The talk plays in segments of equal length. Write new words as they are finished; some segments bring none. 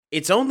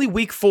It's only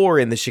week 4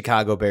 in the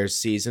Chicago Bears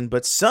season,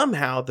 but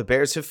somehow the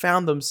Bears have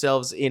found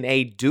themselves in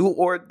a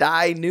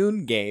do-or-die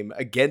noon game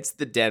against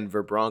the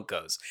Denver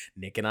Broncos.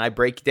 Nick and I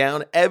break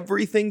down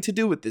everything to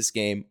do with this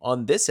game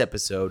on this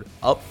episode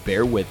of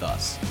Bear With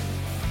Us.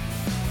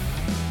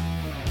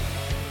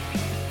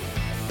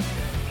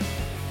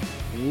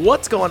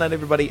 What's going on,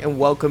 everybody, and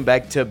welcome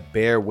back to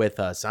Bear With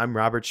Us. I'm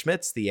Robert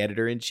Schmitz, the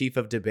editor-in-chief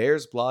of the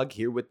Bears blog,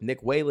 here with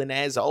Nick Whalen,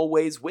 as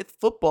always, with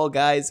Football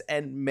Guys.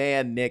 And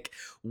man, Nick,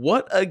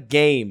 what a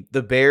game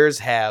the Bears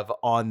have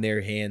on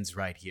their hands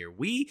right here.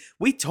 We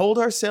told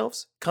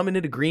ourselves coming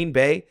into Green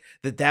Bay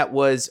that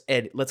was,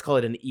 let's call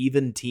it an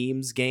even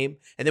teams game.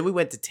 And then we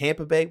went to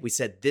Tampa Bay. We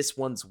said this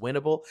one's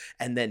winnable.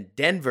 And then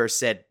Denver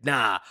said,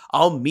 nah,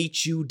 I'll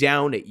meet you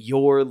down at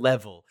your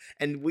level.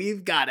 And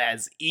we've got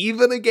as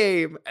even a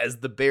game as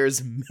the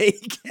Bears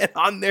make it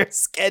on their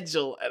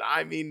schedule. And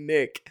I mean,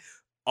 Nick,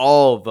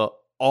 all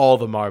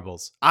the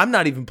marbles. I'm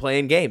not even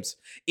playing games.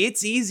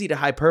 It's easy to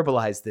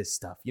hyperbolize this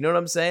stuff. You know what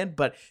I'm saying?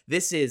 But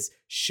this is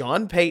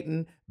Sean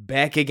Payton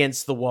back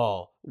against the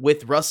wall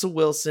with Russell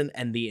Wilson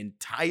and the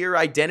entire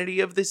identity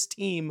of this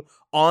team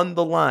on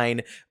the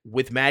line,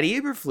 with Matt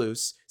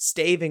Eberflus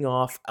staving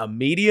off a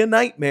media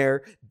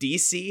nightmare.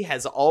 DC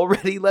has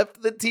already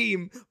left the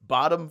team,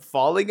 bottom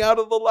falling out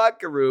of the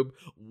locker room.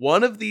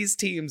 One of these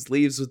teams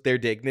leaves with their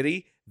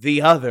dignity.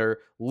 The other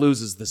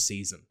loses the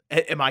season.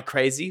 Am I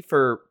crazy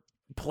for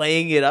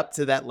playing it up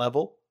to that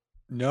level?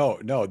 No,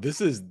 this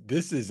is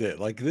it.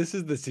 Like, this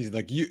is the season.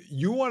 Like,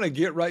 you want a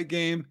get right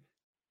game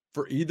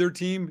for either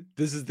team.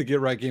 This is the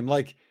get right game.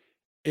 Like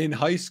in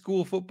high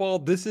school football,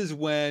 this is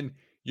when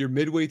you're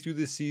midway through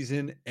the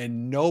season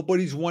and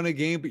nobody's won a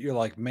game, but you're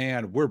like,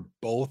 man, we're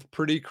both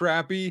pretty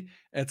crappy.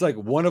 And it's like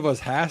one of us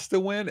has to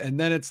win. And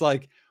then it's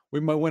like we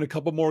might win a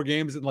couple more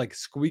games and like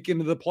squeak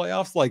into the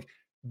playoffs. Like,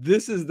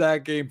 this is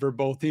that game for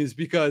both teams,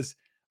 because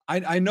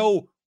I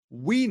know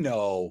we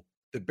know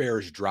the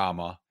Bears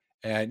drama,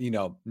 and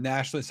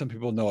nationally some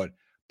people know it,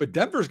 but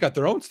Denver's got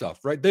their own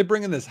stuff, right? They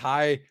bring in this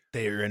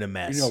They're in a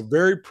mess.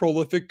 very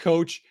prolific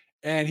coach,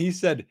 and he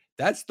said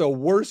that's the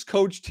worst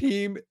coach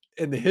team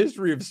in the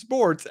history of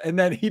sports, and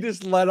then he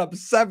just let up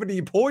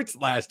 70 points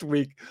last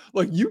week.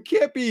 Like, you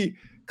can't be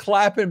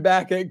clapping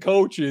back at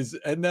coaches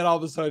and then all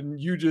of a sudden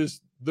you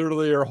just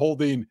literally are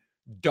holding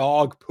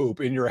dog poop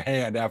in your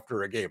hand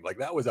after a game. Like,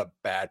 that was a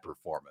bad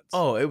performance.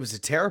 Oh, it was a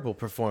terrible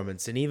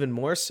performance, and even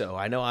more so,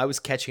 I know I was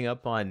catching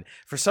up on,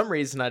 for some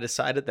reason, I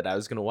decided that I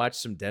was going to watch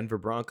some Denver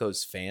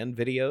Broncos fan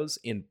videos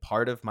in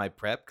part of my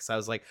prep, because I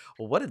was like,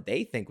 well, what did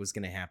they think was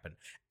going to happen?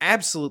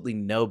 Absolutely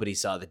nobody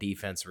saw the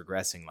defense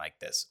regressing like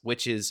this,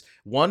 which is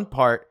one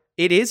part,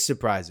 it is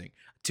surprising.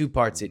 Two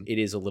parts, it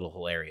is a little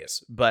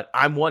hilarious, but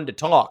I'm one to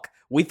talk.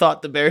 We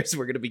thought the Bears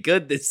were going to be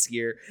good this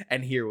year,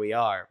 and here we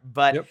are.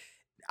 But yep.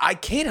 I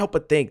can't help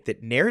but think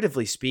that,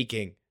 narratively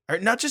speaking, or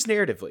not just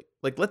narratively,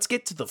 like, let's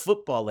get to the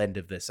football end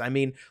of this. I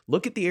mean,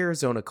 look at the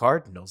Arizona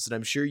Cardinals, and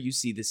I'm sure you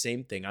see the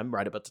same thing I'm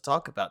right about to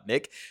talk about,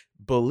 Nick.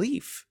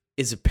 Belief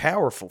is a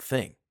powerful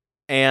thing.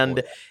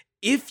 And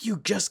if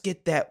you just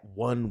get that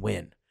one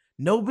win,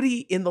 nobody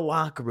in the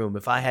locker room,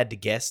 if I had to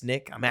guess,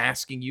 Nick, I'm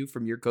asking you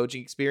from your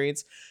coaching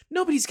experience,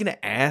 nobody's going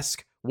to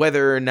ask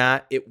whether or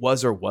not it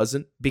was or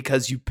wasn't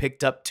because you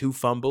picked up 2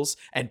 fumbles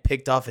and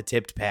picked off a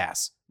tipped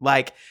pass.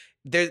 Like,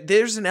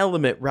 there's an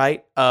element,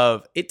 right,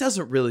 of it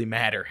doesn't really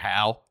matter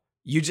how.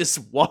 You just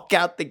walk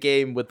out the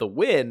game with a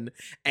win,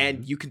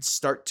 and you can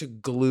start to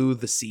glue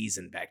the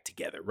season back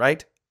together,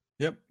 right?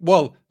 Yep.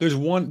 Well, there's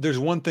one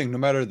thing, no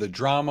matter the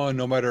drama,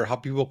 no matter how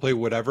people play,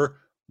 whatever,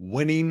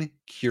 winning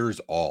cures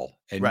all.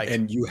 And right.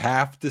 And you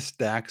have to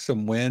stack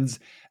some wins,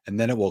 and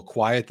then it will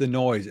quiet the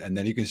noise, and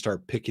then you can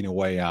start picking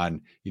away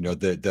on,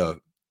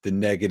 the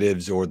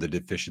negatives or the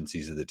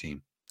deficiencies of the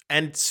team.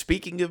 And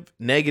speaking of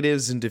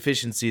negatives and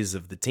deficiencies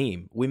of the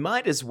team, we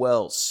might as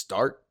well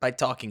start by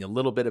talking a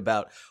little bit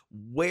about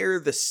where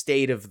the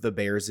state of the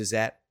Bears is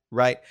at,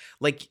 right?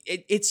 Like,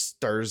 it's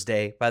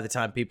Thursday by the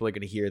time people are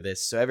going to hear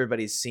this, so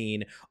everybody's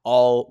seen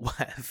all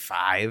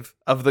 5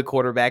 of the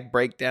quarterback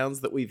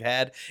breakdowns that we've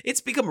had. It's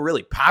become a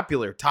really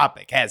popular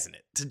topic, hasn't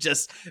it? To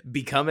just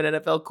become an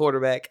NFL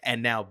quarterback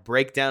and now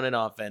break down an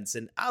offense.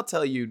 And I'll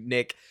tell you,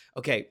 Nick,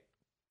 okay,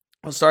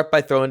 I'll start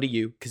by throwing to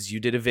you because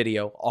you did a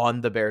video on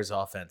the Bears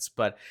offense,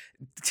 but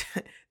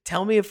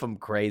tell me if I'm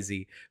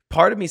crazy.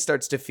 Part of me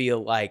starts to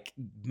feel like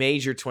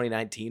major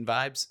 2019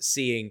 vibes,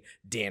 seeing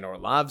Dan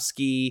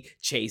Orlovsky,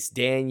 Chase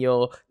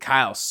Daniel,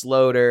 Kyle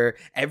Sloter.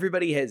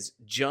 Everybody has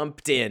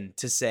jumped in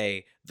to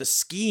say the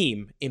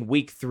scheme in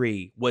week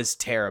 3 was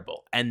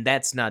terrible, and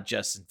that's not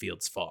Justin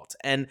Fields' fault.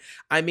 And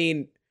I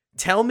mean,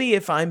 tell me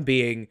if I'm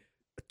being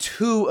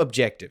too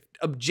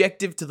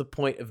objective to the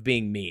point of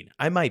being mean.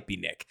 I might be,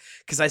 Nick,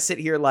 because I sit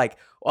here like,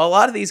 well, a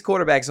lot of these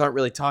quarterbacks aren't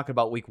really talking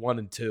about week 1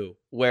 and 2,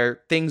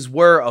 where things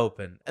were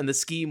open and the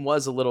scheme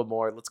was a little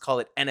more, let's call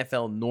it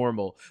NFL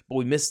normal, but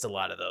we missed a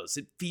lot of those.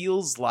 It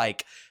feels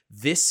like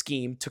this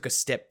scheme took a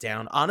step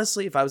down.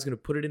 Honestly, if I was going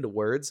to put it into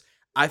words,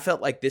 I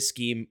felt like this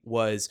scheme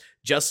was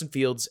Justin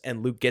Fields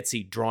and Luke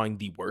Getsy drawing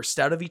the worst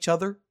out of each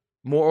other.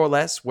 more or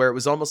less, where it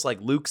was almost like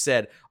Luke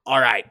said, all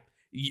right,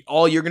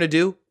 all you're going to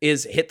do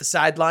is hit the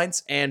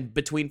sidelines and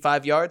between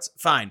 5 yards.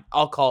 Fine.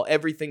 I'll call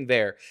everything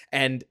there.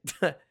 And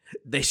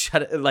they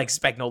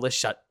Spagnuolo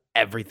shut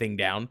everything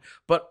down.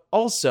 But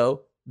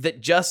also that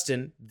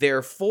Justin,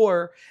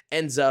 therefore,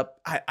 ends up,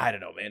 I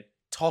don't know, man.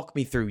 Talk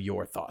me through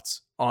your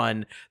thoughts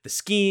on the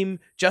scheme,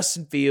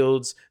 Justin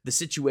Fields, the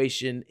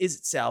situation. Is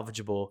it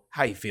salvageable?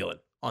 How you feeling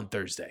on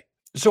Thursday?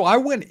 So I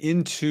went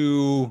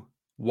into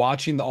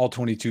watching the all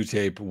 22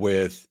 tape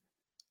with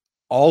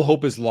all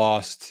hope is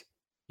lost.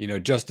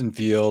 Justin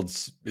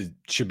Fields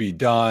should be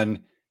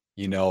done.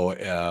 Let's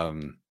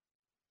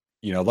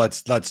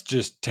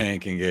just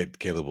tank and get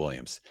Caleb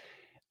Williams.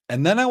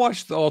 And then I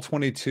watched the all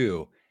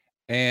 22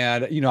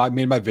 and, I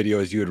made my video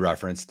as you had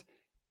referenced.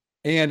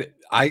 And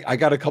I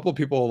got a couple of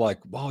people like,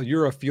 well,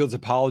 you're a Fields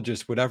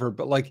apologist, whatever.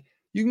 But like,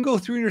 you can go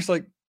through and you're just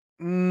like,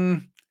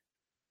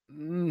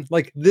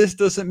 like this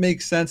doesn't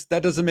make sense.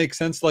 That doesn't make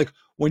sense. Like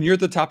when you're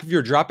at the top of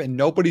your drop and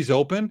nobody's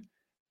open,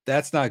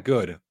 that's not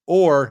good.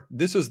 Or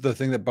this was the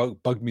thing that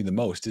bugged me the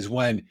most is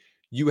when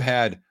you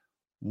had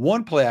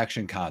one play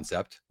action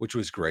concept, which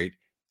was great.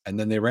 And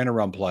then they ran a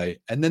run play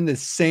and then the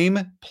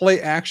same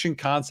play action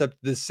concept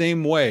the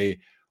same way,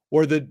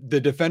 or the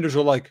defenders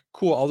were like,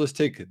 cool, I'll just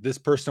take this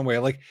person away.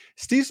 Like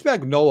Steve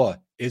Spagnuolo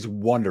is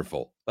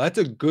wonderful. That's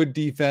a good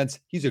defense.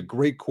 He's a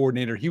great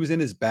coordinator. He was in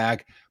his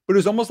bag, but it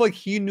was almost like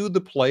he knew the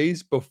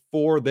plays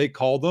before they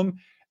called them.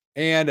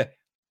 And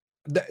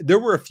there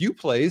were a few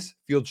plays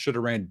Fields should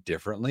have ran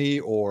differently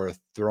or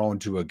thrown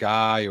to a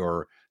guy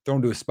or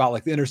thrown to a spot,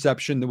 like the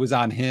interception that was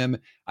on him.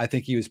 I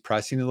think he was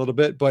pressing a little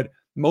bit, but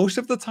most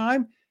of the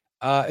time,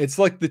 it's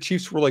like the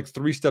Chiefs were like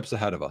 3 steps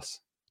ahead of us.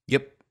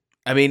 Yep.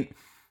 I mean,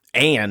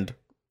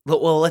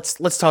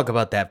 let's talk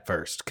about that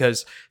first,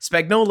 because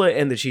Spagnuolo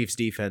and the Chiefs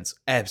defense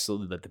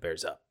absolutely lit the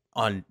Bears up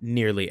on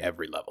nearly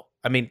every level.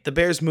 I mean, the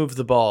Bears moved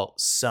the ball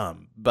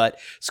some, but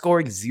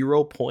scoring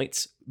 0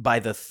 points by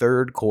the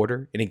third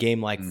quarter in a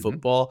game like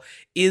football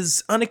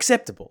is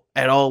unacceptable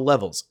at all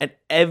levels, and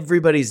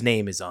everybody's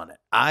name is on it.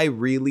 I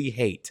really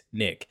hate,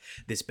 Nick,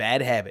 this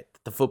bad habit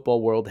that the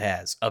football world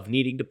has of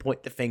needing to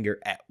point the finger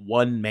at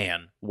one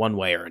man one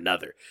way or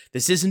another.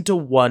 This isn't a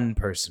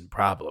one-person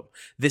problem.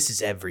 This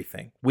is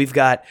everything. We've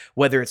got,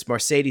 whether it's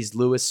Mercedes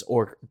Lewis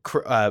or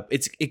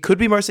it could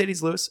be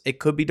Mercedes Lewis, it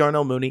could be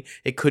Darnell Mooney,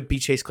 it could be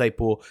Chase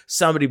Claypool.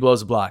 Somebody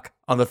blows a block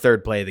on the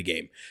third play of the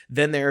game.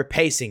 Then there are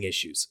pacing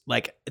issues.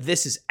 Like,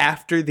 this is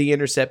after the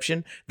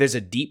interception. There's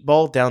a deep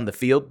ball down the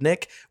field,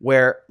 Nick,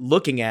 where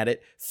looking at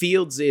it,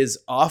 Fields is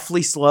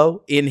awfully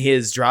slow in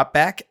his drop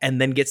back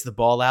and then gets the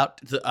ball out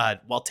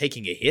while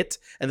taking a hit,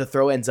 and the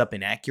throw ends up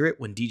inaccurate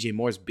when DJ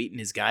Moore's beating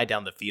his guy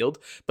down the field.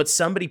 But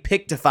somebody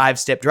picked a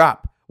 5-step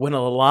drop when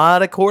a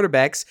lot of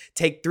quarterbacks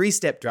take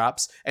 3-step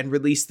drops and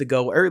release the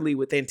go early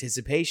with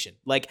anticipation.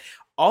 Like,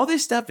 all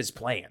this stuff is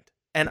planned.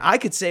 And I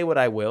could say what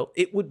I will.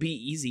 It would be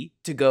easy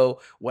to go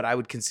what I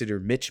would consider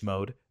Mitch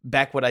mode,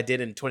 back what I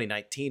did in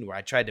 2019, where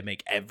I tried to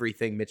make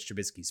everything Mitch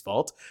Trubisky's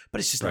fault. But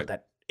it's just not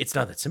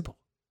that simple,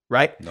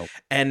 right? Nope.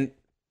 And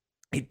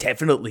it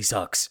definitely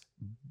sucks.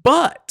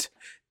 But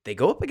they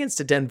go up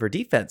against a Denver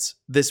defense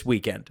this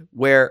weekend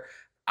where,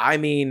 I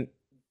mean,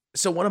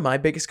 so one of my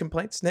biggest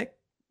complaints, Nick,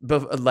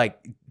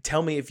 like,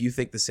 tell me if you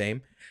think the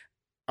same.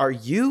 Are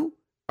you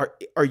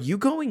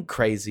going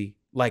crazy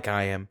like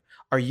I am?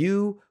 Are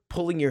you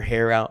pulling your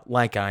hair out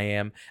like I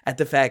am at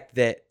the fact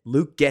that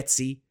Luke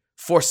Getsy,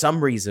 for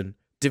some reason,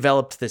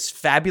 developed this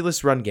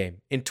fabulous run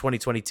game in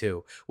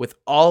 2022 with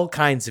all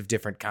kinds of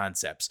different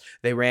concepts?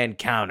 They ran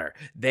counter,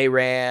 they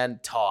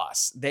ran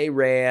toss, they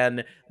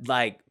ran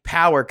like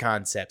power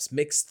concepts,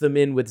 mixed them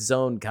in with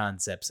zone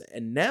concepts.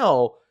 And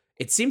now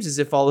it seems as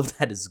if all of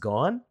that is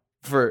gone.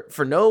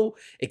 For no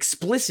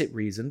explicit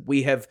reason,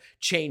 we have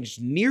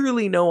changed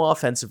nearly no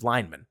offensive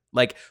linemen.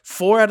 Like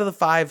 4 out of the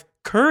 5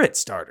 current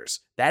starters,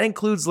 that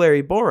includes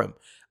Larry Borum,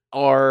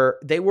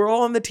 they were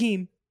all on the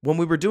team when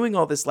we were doing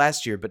all this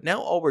last year, but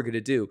now all we're going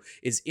to do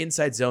is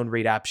inside zone,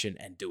 read option,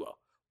 and duo.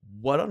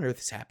 What on earth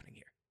is happening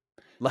here?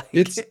 Like,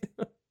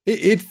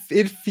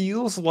 it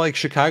feels like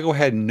Chicago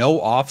had no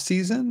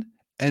offseason,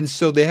 and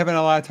so they haven't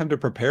had a lot of time to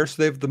prepare. So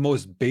they have the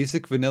most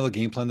basic vanilla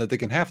game plan that they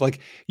can have.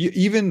 Like,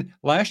 even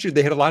last year,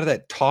 they had a lot of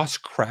that toss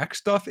crack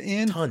stuff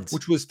in, Tons.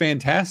 which was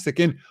fantastic.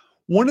 And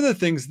one of the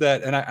things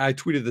that, and I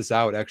tweeted this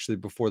out actually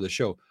before the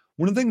show,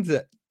 one of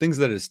the things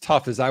that is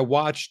tough is I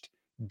watched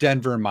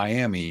Denver and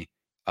Miami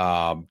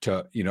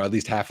to, at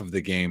least half of the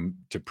game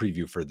to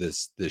preview for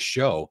this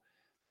show.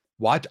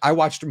 I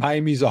watched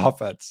Miami's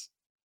offense.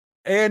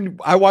 And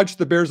I watch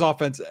the Bears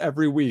offense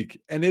every week,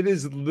 and it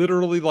is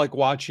literally like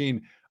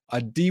watching a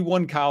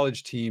D1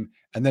 college team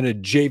and then a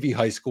JV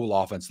high school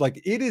offense.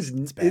 Like, it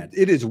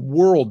is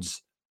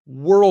worlds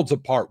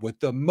apart with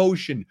the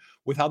motion,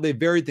 with how they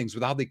vary things,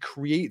 with how they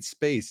create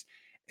space.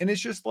 And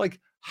it's just like,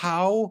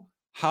 how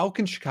how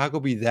can Chicago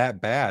be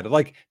that bad?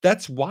 Like,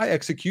 that's why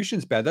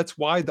execution's bad. That's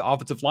why the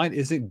offensive line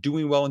isn't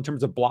doing well in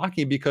terms of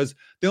blocking because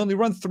they only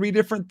run 3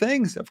 different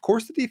things. Of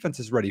course, the defense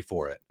is ready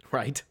for it.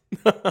 Right.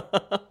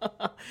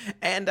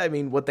 And I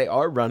mean, what they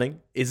are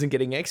running isn't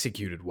getting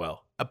executed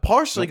well.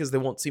 Partially Nope. because they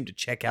won't seem to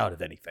check out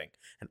of anything.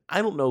 And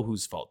I don't know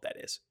whose fault that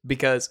is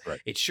because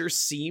Right. it sure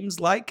seems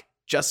like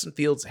Justin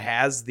Fields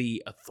has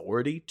the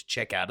authority to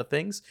check out of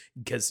things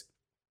because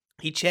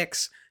he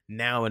checks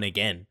now and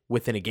again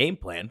within a game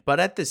plan. But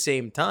at the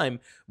same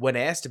time, when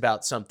asked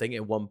about something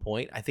at one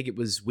point, I think it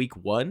was week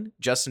 1,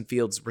 Justin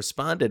Fields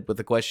responded with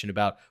a question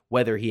about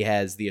whether he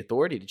has the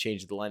authority to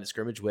change the line of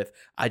scrimmage with,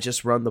 I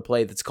just run the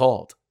play that's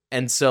called.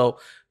 And so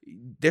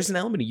there's an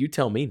element of you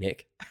tell me,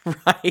 Nick,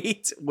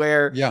 right?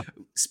 Where Yeah.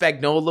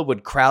 Spagnola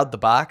would crowd the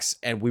box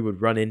and we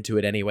would run into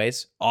it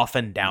anyways,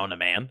 often down a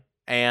man.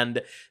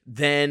 And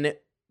then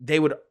they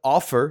would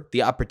offer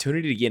the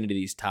opportunity to get into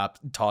these top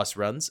toss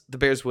runs. The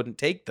Bears wouldn't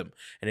take them.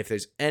 And if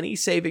there's any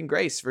saving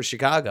grace for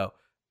Chicago,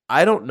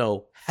 I don't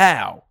know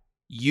how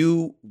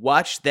you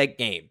watch that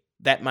game,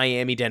 that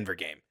Miami-Denver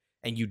game,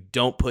 and you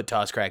don't put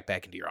toss crack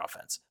back into your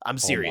offense. I'm Oh my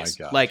serious.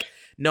 gosh. Like,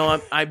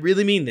 no, I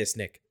really mean this,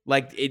 Nick.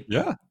 Like,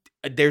 Yeah.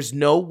 there's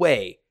no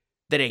way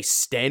that a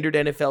standard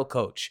NFL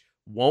coach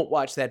won't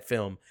watch that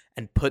film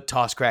and put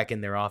toss crack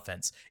in their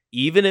offense,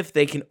 even if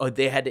they can. Or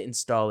they had to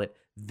install it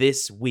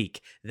this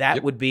week. That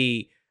Yep. would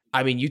be.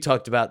 I mean, you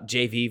talked about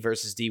JV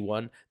versus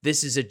D1.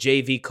 This is a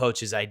JV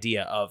coach's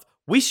idea of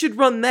we should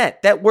run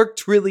that. That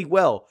worked really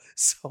well.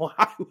 So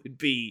I would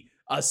be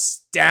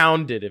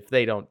astounded if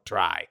they don't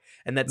try.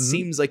 And that Mhm.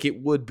 seems like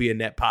it would be a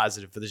net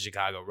positive for the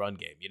Chicago run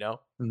game, you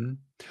know? Mhm.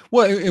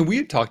 Well, and we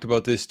had talked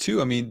about this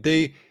too. I mean,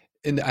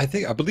 and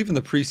I believe in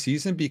the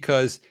preseason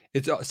because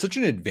it's such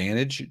an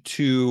advantage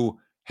to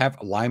have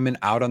linemen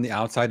out on the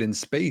outside in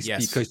space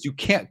Yes. because you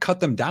can't cut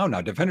them down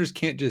now. Defenders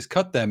can't just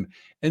cut them,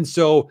 and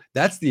so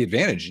that's the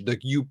advantage. Like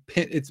you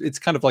pin, it's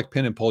kind of like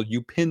pin and pull.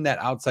 You pin that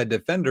outside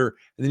defender,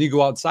 and then you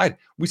go outside.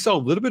 We saw a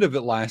little bit of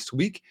it last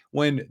week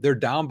when they're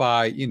down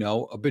by a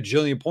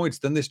bajillion points.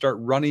 Then they start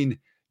running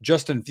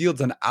Justin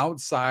Fields on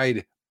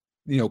outside,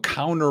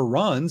 counter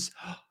runs.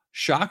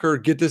 Shocker,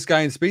 get this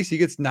guy in space. He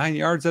gets 9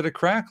 yards at a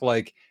crack.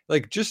 Like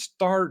just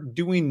start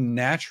doing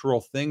natural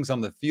things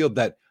on the field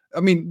that I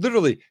mean,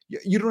 literally,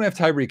 you don't have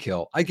Tyreek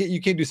Hill. I get you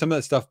can't do some of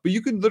that stuff, but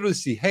you can literally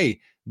see, hey,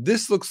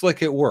 this looks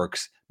like it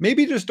works.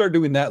 Maybe just start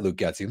doing that, Luke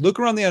Getzey. Look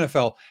around the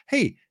NFL.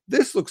 Hey,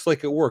 this looks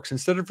like it works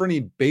instead of for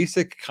any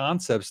basic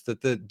concepts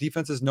that the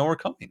defenses know are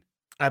coming.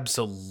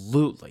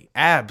 Absolutely.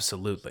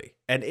 Absolutely.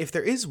 And if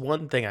there is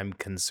one thing I'm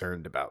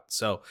concerned about,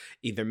 so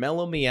either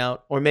mellow me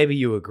out or maybe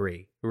you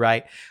agree,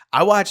 right?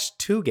 I watched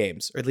 2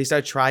 games, or at least I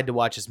tried to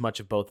watch as much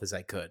of both as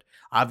I could.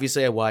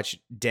 Obviously, I watched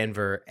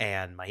Denver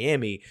and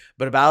Miami,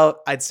 but about,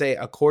 I'd say,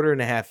 a quarter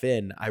and a half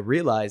in, I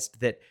realized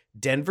that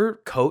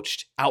Denver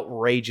coached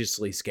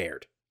outrageously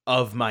scared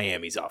of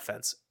Miami's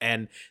offense.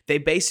 And they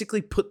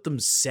basically put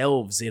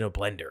themselves in a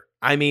blender.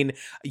 I mean,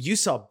 you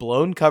saw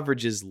blown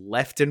coverages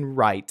left and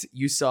right.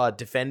 You saw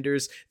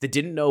defenders that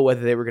didn't know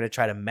whether they were going to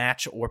try to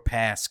match or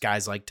pass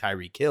guys like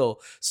Tyreek Hill.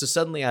 So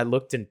suddenly I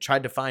looked and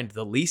tried to find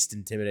the least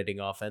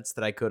intimidating offense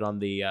that I could on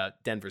the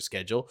Denver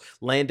schedule,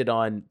 landed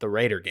on the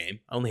Raider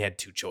game. I only had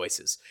 2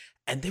 choices.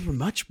 And they were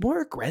much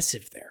more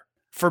aggressive there.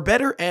 For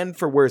better and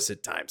for worse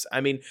at times.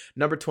 I mean,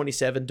 number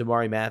 27,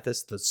 Damari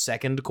Mathis, the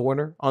second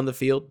corner on the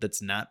field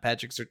that's not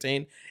Patrick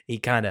Surtain,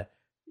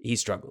 he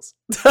struggles.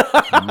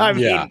 I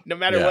Yeah. mean, no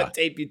matter Yeah. what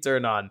tape you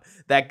turn on,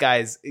 that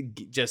guy's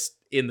just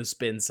in the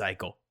spin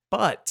cycle.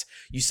 But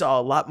you saw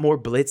a lot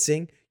more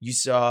blitzing. You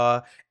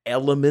saw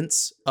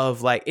elements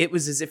of it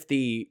was as if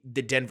the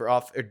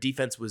Denver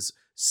defense was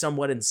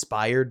somewhat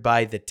inspired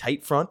by the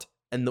tight front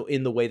and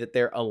in the way that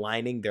they're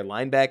aligning their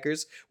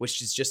linebackers,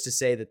 which is just to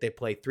say that they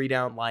play 3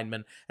 down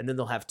linemen and then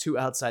they'll have 2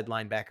 outside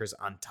linebackers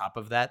on top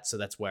of that. So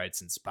that's where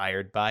it's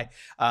inspired by.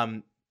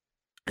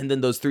 And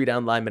then those 3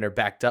 down linemen are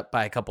backed up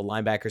by a couple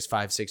linebackers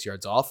 5-6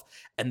 yards off.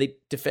 And they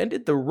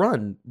defended the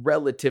run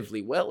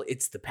relatively well.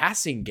 It's the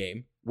passing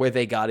game where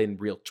they got in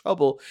real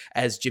trouble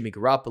as Jimmy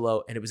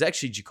Garoppolo, and it was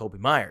actually Jacoby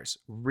Myers,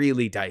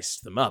 really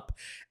diced them up.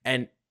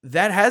 And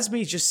that has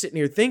me just sitting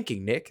here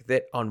thinking, Nick,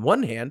 that on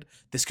one hand,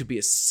 this could be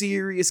a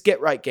serious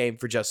get-right game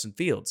for Justin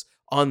Fields.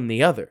 On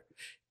the other,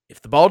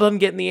 if the ball doesn't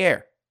get in the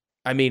air,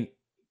 I mean,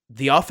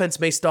 the offense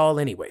may stall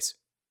anyways.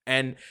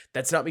 And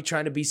that's not me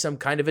trying to be some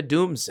kind of a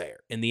doomsayer.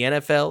 In the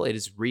NFL, it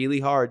is really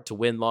hard to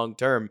win long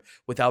term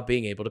without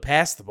being able to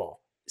pass the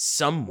ball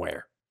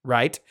somewhere,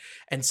 right?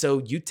 And so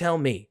you tell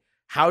me,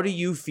 how do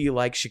you feel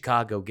like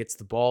Chicago gets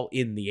the ball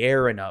in the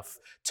air enough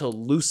to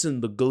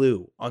loosen the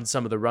glue on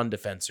some of the run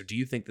defense? Or do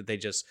you think that they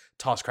just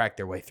toss crack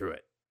their way through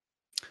it?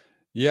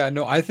 Yeah,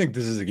 no, I think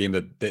this is a game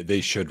that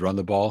they should run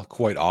the ball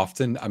quite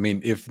often. I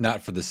mean, if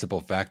not for the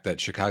simple fact that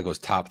Chicago's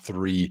top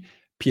 3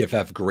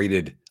 PFF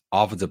graded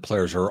offensive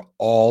players are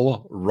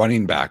all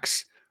running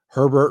backs: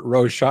 Herbert,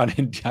 Roshan,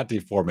 and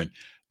Deontay Foreman.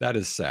 That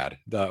is sad.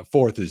 The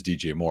 4th is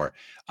DJ Moore.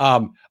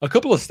 A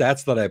couple of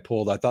stats that I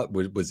pulled I thought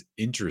was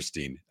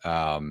interesting.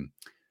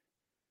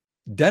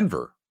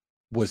 Denver.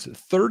 was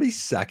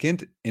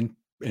 32nd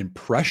in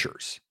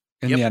pressures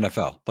in the Yep.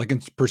 NFL, like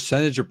in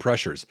percentage of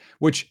pressures,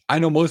 which I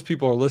know most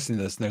people are listening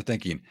to this and they're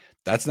thinking,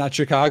 that's not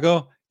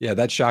Chicago. Yeah,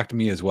 that shocked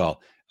me as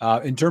well.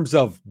 In terms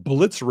of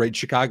blitz rate,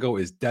 Chicago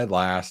is dead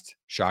last.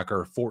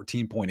 Shocker,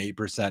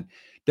 14.8%.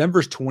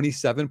 Denver's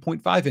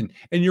 27.5.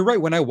 And you're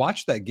right. When I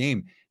watched that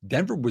game,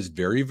 Denver was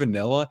very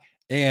vanilla,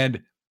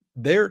 and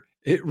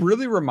it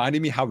really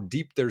reminded me how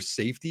deep their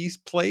safeties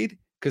played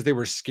because they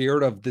were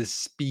scared of this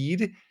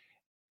speed.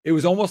 It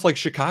was almost like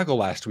Chicago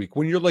last week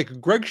when you're like,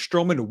 Greg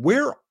Stroman,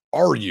 where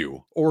are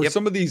you? Or Yep.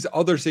 some of these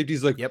other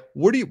safeties, like, Yep.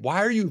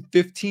 why are you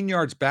 15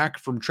 yards back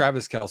from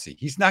Travis Kelce?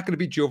 He's not going to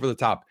beat you over the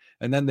top.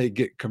 And then they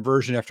get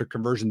conversion after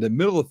conversion. The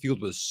middle of the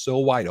field was so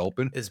wide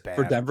open Is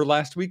for bad. Denver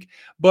last week.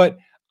 But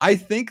I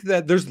think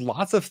that there's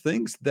lots of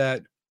things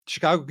that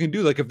Chicago can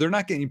do. Like if they're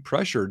not getting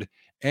pressured,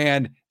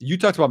 and you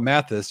talked about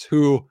Mathis,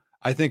 who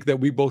I think that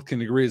we both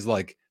can agree is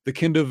like the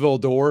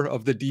Kindleville door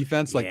of the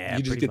defense. Like Yeah,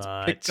 he just pretty gets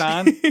picked much.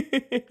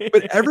 on,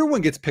 but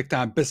everyone gets picked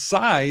on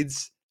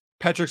besides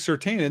Patrick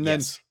Surtain. And then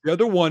Yes. the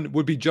other one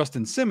would be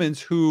Justin Simmons,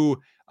 who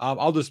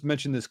I'll just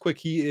mention this quick.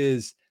 He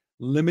is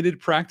limited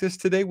practice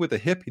today with a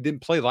hip. He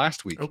didn't play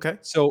last week. Okay.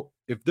 So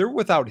if they're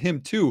without him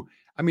too,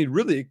 I mean,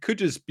 really, it could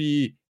just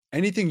be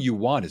anything you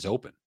want is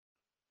open.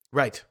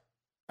 Right.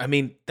 I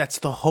mean, that's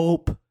the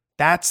hope.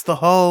 That's the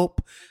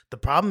hope. The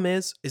problem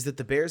is that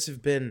the Bears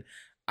have been,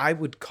 I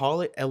would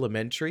call it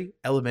elementary.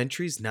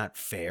 Elementary is not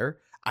fair.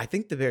 I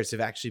think the Bears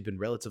have actually been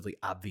relatively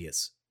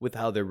obvious with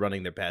how they're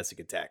running their passing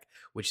attack,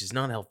 which is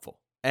not helpful.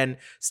 And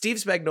Steve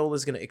Spagnuolo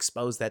is going to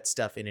expose that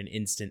stuff in an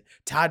instant.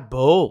 Todd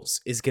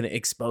Bowles is going to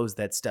expose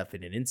that stuff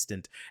in an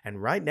instant.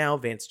 And right now,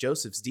 Vance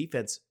Joseph's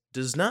defense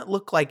does not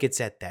look like it's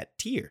at that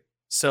tier.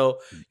 So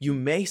you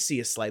may see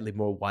a slightly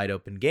more wide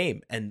open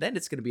game. And then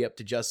it's going to be up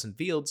to Justin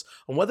Fields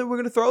on whether we're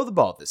going to throw the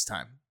ball this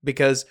time,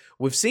 because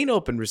we've seen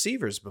open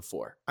receivers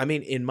before. I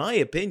mean, in my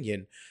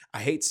opinion,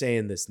 I hate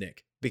saying this,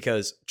 Nick,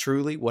 because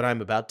truly what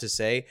I'm about to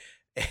say,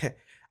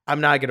 I'm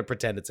not going to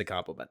pretend it's a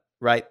compliment,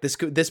 right?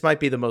 This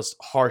might be the most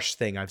harsh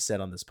thing I've said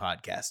on this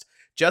podcast.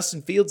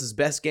 Justin Fields'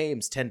 best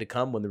games tend to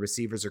come when the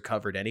receivers are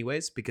covered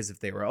anyways, because if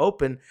they were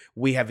open,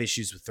 we have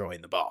issues with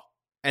throwing the ball.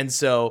 And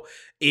so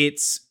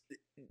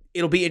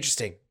it'll be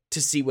interesting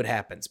to see what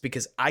happens,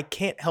 because I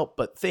can't help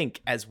but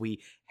think, as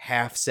we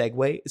half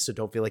segue, so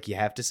don't feel like you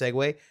have to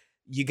segue,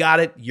 you got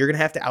it. You're going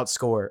to have to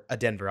outscore a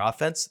Denver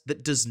offense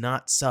that does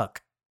not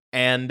suck.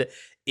 And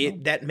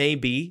that may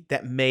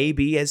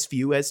be as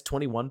few as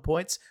 21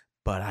 points,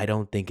 but I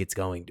don't think it's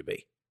going to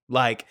be.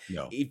 Like,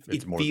 No,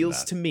 it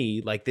feels to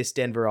me like this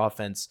Denver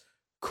offense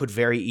could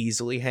very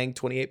easily hang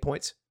 28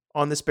 points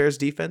on this Bears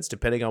defense,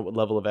 depending on what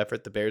level of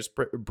effort the Bears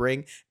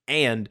bring.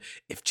 And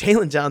if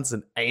Jalen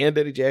Johnson and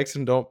Eddie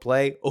Jackson don't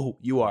play,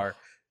 you are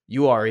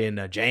in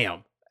a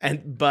jam.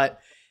 But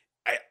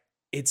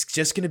it's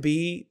just going to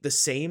be the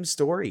same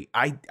story.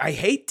 I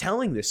hate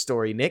telling this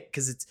story, Nick,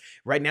 because it's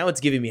right now it's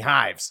giving me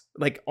hives,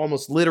 like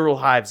almost literal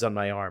hives on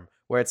my arm,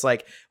 where it's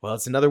like, well,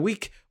 it's another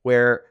week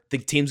where the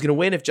team's going to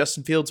win if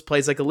Justin Fields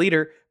plays like a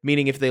leader,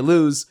 meaning if they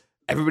lose,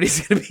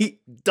 everybody's going to be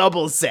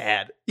double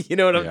sad. You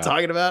know what I'm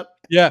talking about?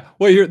 Yeah.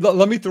 Well, here,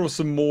 let me throw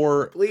some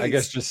more, Please. I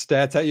guess, just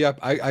stats at you.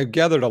 I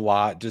gathered a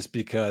lot just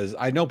because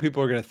I know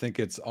people are going to think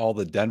it's all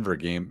the Denver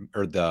game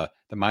or the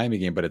Miami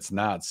game, but it's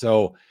not.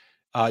 So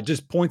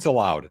just points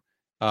allowed.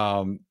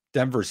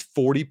 Denver's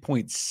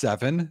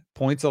 40.7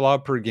 points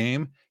allowed per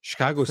game.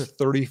 Chicago's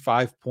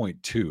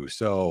 35.2.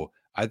 So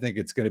I think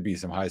it's going to be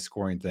some high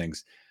scoring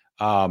things.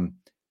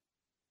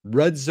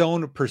 Red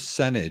zone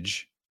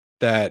percentage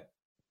that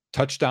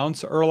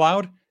touchdowns are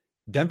allowed.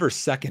 Denver's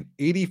second,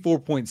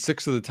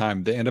 84.6 of the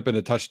time they end up in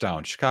a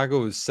touchdown.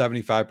 Chicago is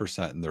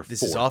 75%, and they're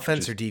This fourth. is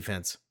offense or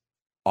defense?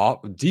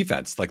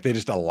 Defense. Like they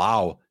just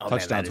allow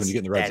touchdowns when you get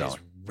in the red zone. That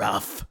is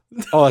rough.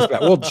 Oh, that's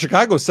bad. Well,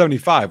 Chicago's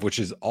 75, which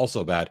is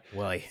also bad.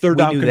 Well, Third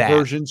down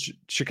conversions,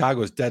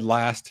 Chicago's dead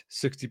last,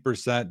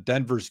 60%.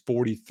 Denver's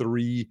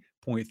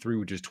 43.3,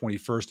 which is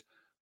 21st.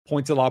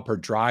 Points allowed per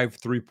drive,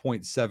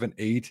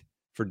 3.78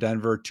 for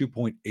Denver,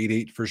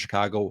 2.88 for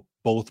Chicago,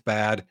 both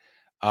bad.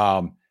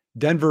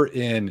 Denver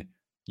in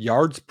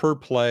yards per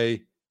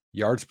play,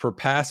 yards per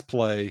pass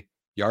play,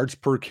 yards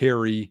per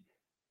carry.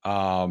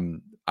 I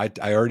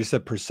already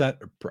said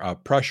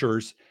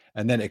pressures,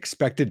 and then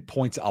expected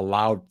points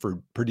allowed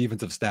per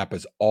defensive snap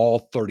is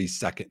all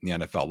 32nd in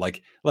the NFL.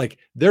 Like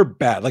they're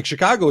bad. Like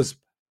Chicago's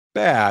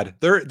bad.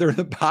 They're in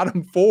the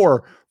bottom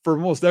four for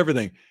most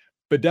everything,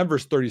 but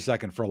Denver's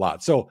 32nd for a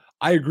lot. So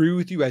I agree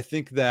with you. I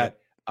think that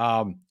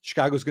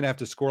Chicago's going to have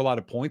to score a lot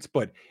of points,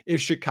 but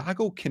if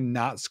Chicago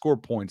cannot score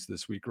points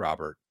this week,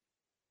 Robert,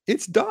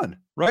 it's done,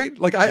 right?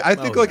 Like I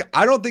think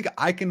I don't think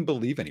I can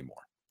believe anymore.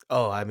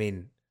 Oh, I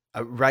mean,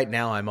 right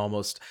now I'm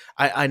almost,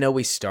 I know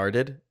we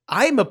started.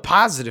 I'm a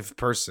positive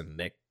person,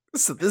 Nick.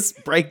 So this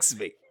breaks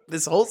me.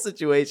 This whole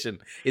situation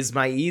is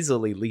my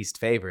easily least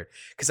favorite,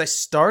 because I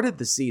started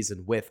the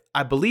season with,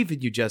 I believe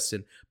in you,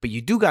 Justin, but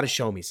you do got to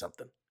show me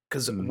something.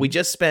 because we Mhm.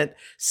 just spent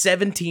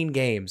 17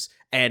 games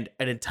and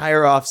an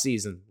entire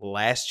offseason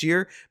last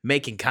year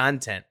making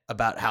content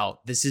about how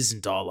this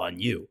isn't all on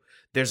you.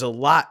 There's a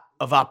lot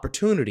of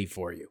opportunity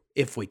for you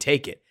if we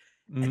take it.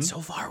 And Mhm.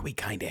 so far, we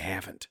kind of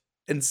haven't.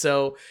 And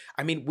so,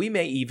 I mean, we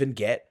may even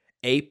get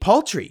a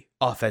paltry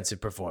offensive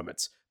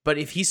performance. But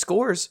if he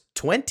scores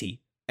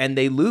 20 and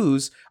they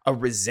lose a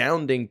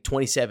resounding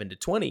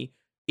 27-20,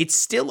 it's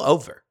still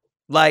over.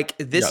 Like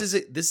Yes. this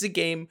is a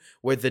game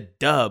where the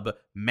dub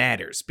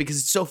matters because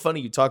it's so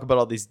funny you talk about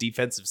all these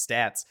defensive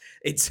stats.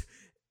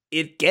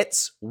 It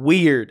gets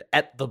weird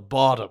at the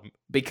bottom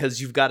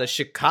because you've got a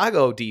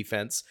Chicago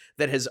defense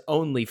that has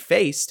only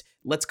faced,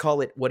 let's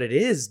call it what it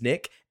is,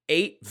 Nick,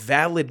 8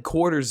 valid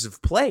quarters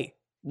of play.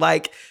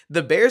 Like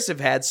the Bears have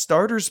had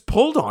starters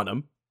pulled on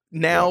them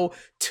Yep. now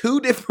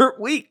 2 different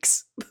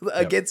weeks Yep.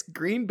 against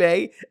Green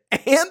Bay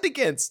and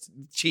against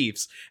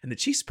Chiefs. And the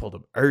Chiefs pulled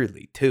them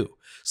early too.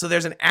 So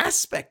there's an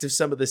aspect of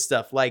some of this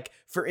stuff. Like,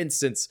 for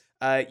instance,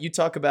 you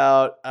talk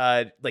about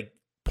like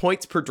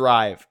points per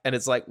drive. And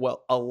it's like,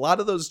 well, a lot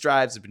of those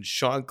drives have been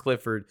Sean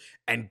Clifford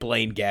and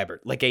Blaine Gabbert.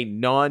 Like a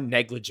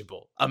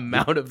non-negligible Yep.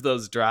 amount of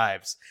those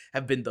drives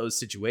have been those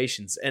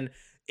situations. And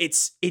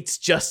it's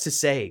just to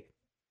say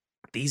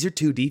these are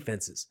two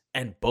defenses,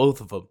 and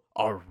both of them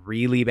are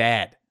really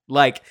bad.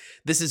 Like,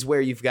 this is where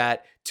you've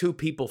got two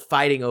people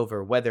fighting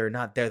over whether or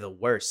not they're the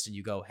worst. And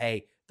you go,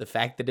 hey, the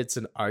fact that it's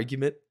an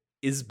argument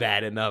is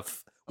bad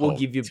enough. We'll Oh,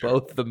 give you both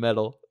terrible. the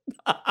medal.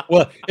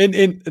 Well,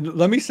 and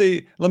let me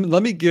say,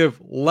 let me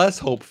give less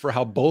hope for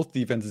how both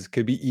defenses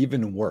could be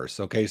even worse.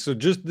 Okay, so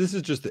just this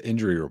is just the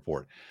injury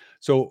report.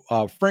 So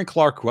Frank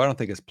Clark, who I don't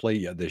think has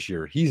played yet this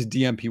year, he's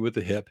DMP with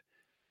the hip.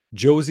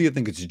 Josie, I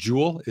think it's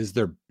Jewel, is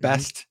their Mhm.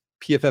 best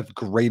PFF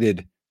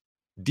graded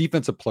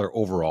defensive player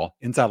overall,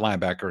 inside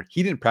linebacker.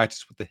 He didn't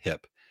practice with the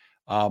hip.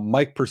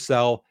 Mike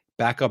Purcell,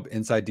 backup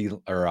inside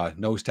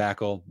nose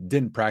tackle,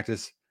 didn't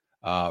practice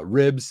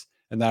ribs.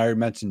 And then I already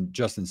mentioned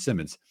Justin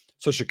Simmons.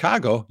 So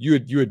Chicago, you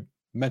had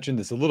mentioned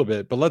this a little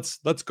bit, but let's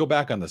go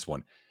back on this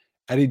one.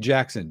 Eddie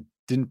Jackson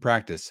didn't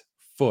practice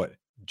foot.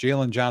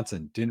 Jalen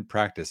Johnson didn't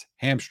practice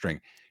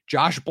hamstring.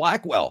 Josh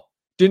Blackwell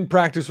didn't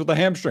practice with a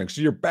hamstring.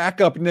 So your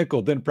backup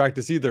nickel didn't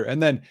practice either.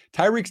 And then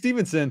Tyreek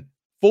Stevenson,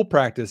 full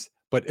practice,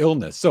 but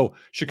illness. So A lot of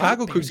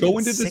Chicago could Bears go getting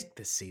into this. sick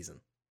this season.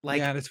 Yeah,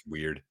 Like, that's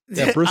weird.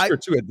 Yeah, Brisker I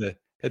too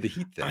had the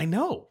heat I thing.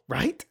 know,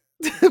 right?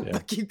 Yeah.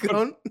 But keep But,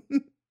 going.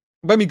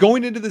 but I mean,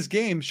 going into this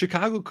game,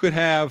 Chicago could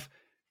have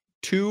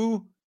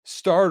two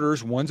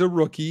starters, one's a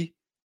rookie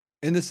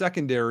in the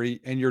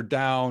secondary, and you're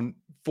down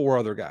four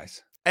other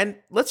guys. And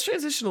let's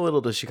transition a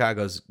little to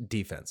Chicago's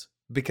defense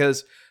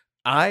because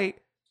I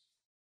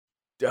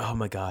oh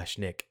my gosh,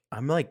 Nick,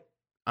 I'm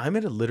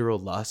at a literal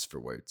loss for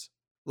words.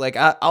 Like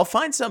I'll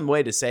find some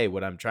way to say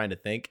what I'm trying to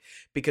think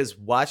because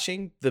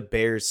watching the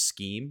Bears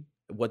scheme,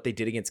 what they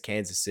did against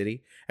Kansas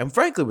City, and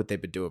frankly what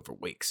they've been doing for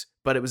weeks,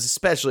 but it was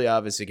especially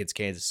obvious against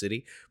Kansas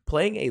City,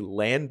 playing a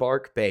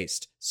landmark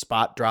based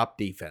spot drop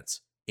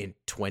defense in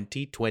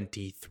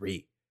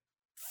 2023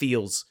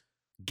 feels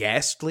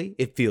ghastly.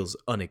 It feels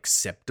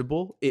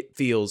unacceptable. It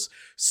feels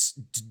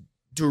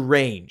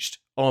deranged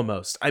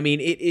almost. I mean,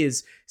 it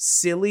is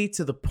silly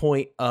to the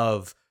point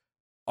of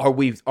are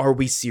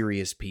we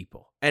serious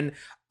people? And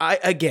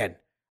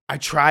I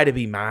try to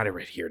be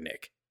moderate here,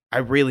 Nick. I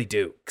really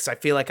do because I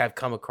feel like I've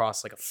come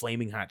across like a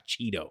flaming hot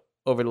Cheeto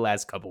over the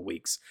last couple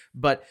weeks.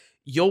 But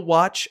you'll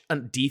watch a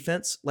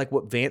defense like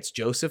what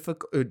Joseph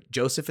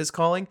is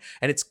calling,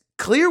 and it's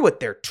clear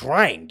what they're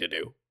trying to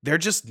do. They're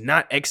just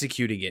not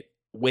executing it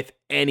with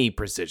any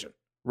precision,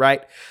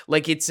 right?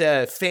 Like it's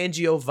a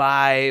Fangio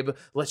vibe.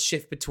 Let's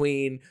shift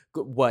between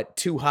what,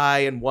 two high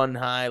and one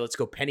high. Let's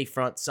go penny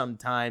front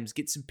sometimes,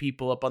 get some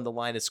people up on the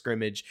line of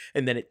scrimmage.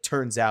 And then it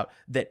turns out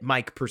that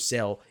Mike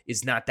Purcell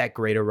is not that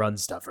great a run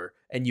stuffer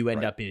and you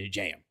end Right. up in a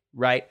jam,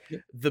 right?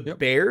 Yep. The Yep.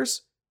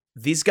 Bears,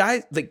 these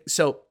guys, like,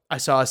 so I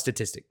saw a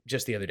statistic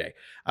just the other day.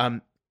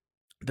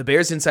 The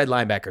Bears inside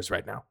linebackers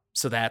right now.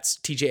 So that's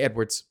TJ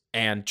Edwards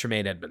and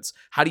Tremaine Edmonds.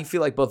 How do you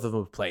feel like both of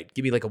them have played?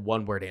 Give me like a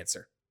one word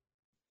answer.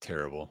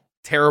 Terrible.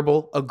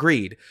 Terrible,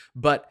 agreed.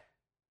 But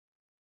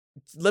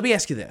let me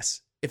ask you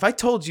this. If I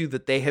told you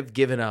that they have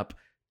given up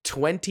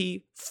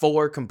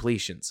 24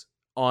 completions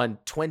on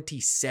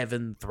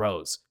 27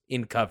 throws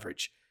in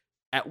coverage,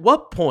 at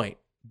what point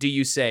do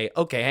you say,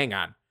 okay, hang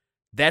on,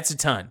 that's a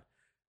ton.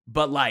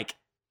 But like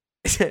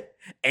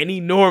any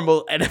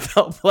normal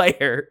NFL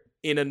player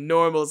in a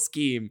normal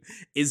scheme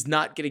is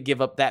not going to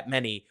give up that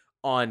many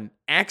on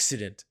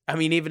accident. I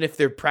mean, even if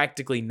they're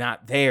practically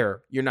not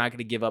there, you're not going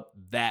to give up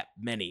that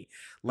many.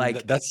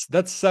 Like That's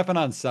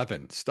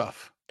 7-on-7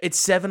 stuff.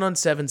 it's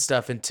 7-on-7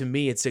 stuff, and to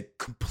me, it's a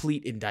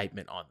complete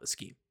indictment on the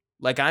scheme.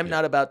 Like I'm Yeah.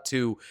 not about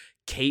to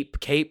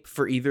cape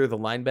for either of the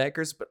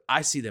linebackers, but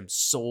I see them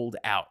sold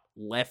out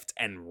left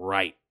and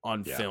right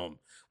on Yeah. film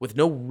with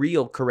no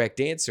real correct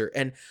answer.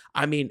 And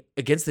I mean,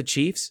 against the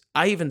Chiefs,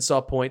 I even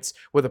saw points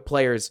where the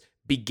players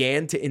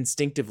began to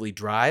instinctively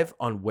drive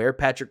on where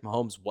Patrick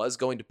Mahomes was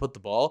going to put the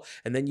ball,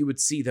 and then you would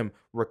see them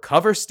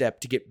recover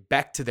step to get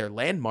back to their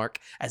landmark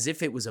as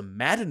if it was a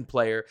Madden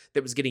player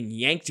that was getting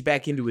yanked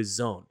back into his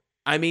zone.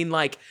 I mean,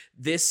 like,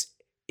 this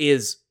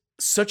is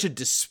such a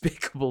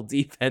despicable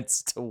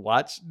defense to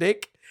watch,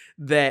 Nick,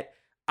 that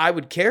I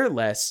would care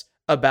less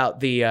about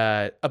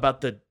the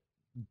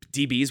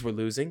DBs we're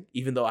losing,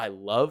 even though I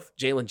love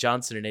Jalen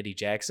Johnson and Eddie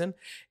Jackson,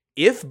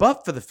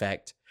 but for the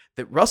fact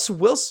that Russell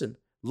Wilson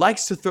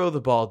likes to throw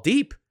the ball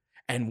deep,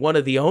 and one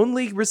of the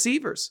only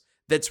receivers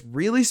that's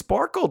really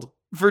sparkled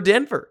for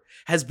Denver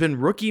has been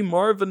rookie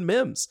Marvin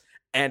Mims.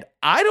 And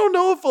I don't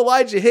know if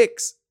Elijah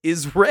Hicks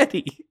is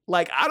ready.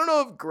 Like, I don't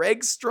know if Greg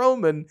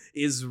Stroman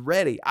is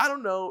ready. I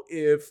don't know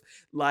if,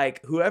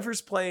 like,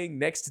 whoever's playing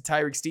next to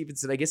Tyreek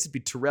Stevenson, I guess it'd be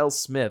Terrell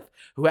Smith,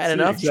 who had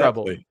enough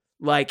trouble.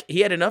 Like,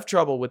 he had enough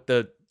trouble with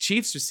the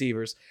Chiefs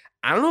receivers.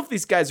 I don't know if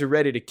these guys are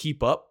ready to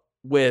keep up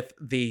with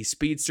the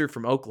speedster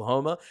from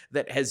Oklahoma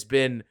that has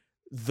been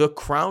the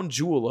crown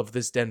jewel of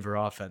this Denver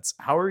offense.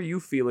 How are you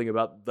feeling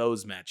about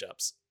those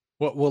matchups?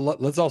 Well,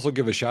 let's also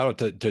give a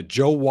shout out to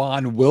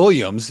Joanne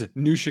Williams,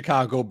 new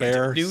Chicago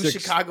Bear.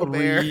 Chicago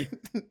Bear.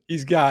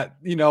 He's got,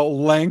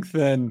 length,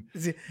 and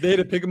they had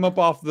to pick him up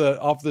off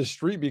the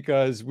street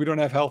because we don't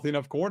have healthy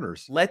enough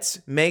corners. Let's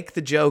make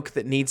the joke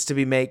that needs to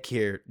be made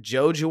here.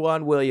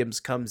 Joanne Williams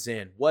comes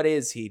in. What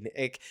is he,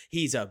 Nick?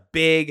 He's a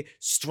big,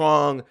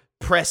 strong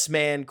press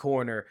man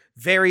corner,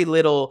 very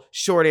little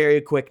short area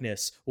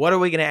quickness. What are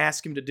we going to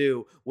ask him to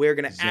do? We're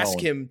going to ask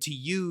him to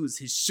use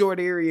his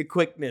short area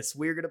quickness.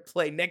 We're going to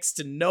play next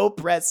to no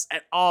press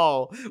at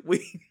all.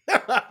 What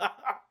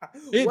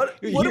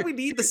do we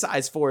need the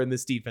size for in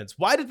this defense?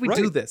 Why did we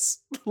do this?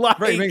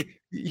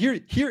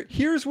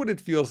 Here's what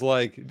it feels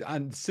like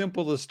on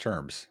simplest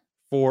terms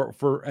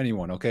for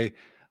anyone. Okay,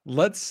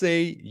 let's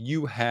say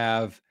you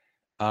have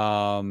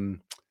I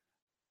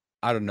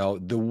don't know,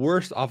 the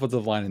worst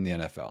offensive line in the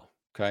NFL.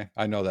 Okay.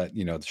 I know that,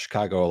 the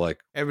Chicago,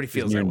 like, everybody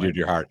feels near that and dear way. to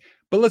your heart.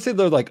 But let's say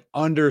they're like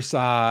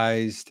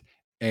undersized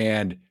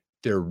and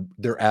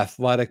they're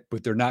athletic,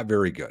 but they're not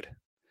very good.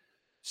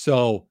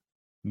 So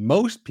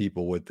most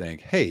people would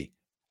think, hey,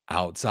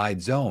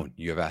 outside zone,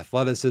 you have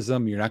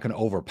athleticism, you're not going to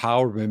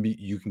overpower, maybe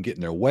you can get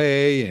in their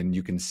way and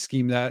you can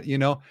scheme that,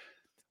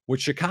 What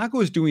Chicago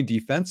is doing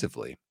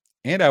defensively,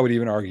 and I would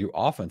even argue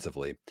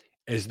offensively,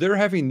 is they're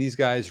having these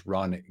guys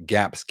run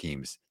gap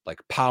schemes, like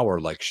power,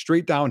 like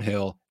straight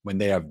downhill when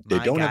they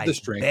don't have the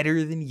strength.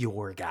 Better than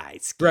your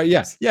guys. Right.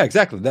 Yeah. Yeah,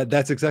 exactly.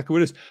 That's exactly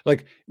what it is.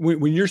 Like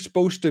when you're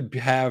supposed to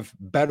have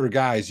better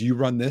guys, you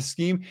run this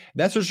scheme.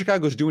 That's what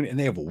Chicago's doing, and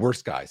they have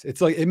worse guys.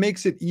 It's like, it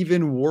makes it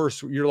even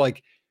worse. You're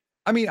like,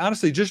 I mean,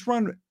 honestly, just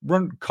run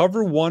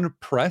cover one,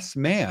 press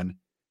man,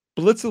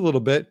 blitz a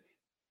little bit.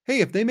 Hey,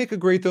 if they make a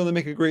great throw, they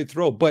make a great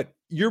throw. But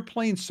you're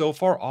playing so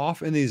far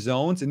off in these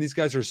zones, and these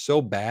guys are so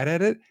bad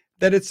at it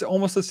that it's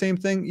almost the same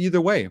thing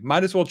either way.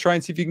 Might as well try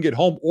and see if you can get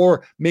home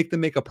or make them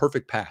make a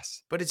perfect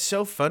pass. But it's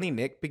so funny,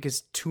 Nick,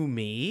 because to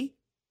me,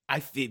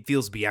 it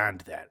feels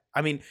beyond that.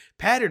 I mean,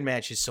 pattern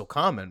match is so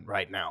common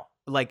right now.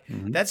 Like,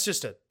 that's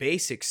just a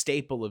basic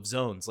staple of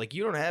zones. Like,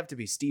 you don't have to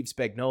be Steve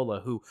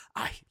Spagnuolo, who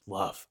I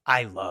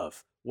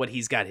love what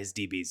he's got his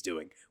DBs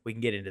doing. We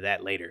can get into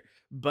that later.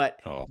 But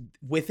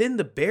within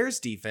the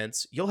Bears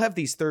defense, you'll have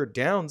these third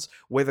downs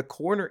where the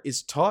corner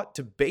is taught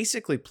to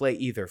basically play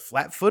either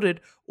flat-footed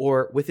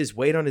or with his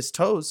weight on his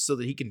toes so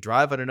that he can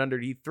drive on an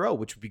underneath throw,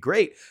 which would be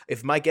great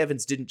if Mike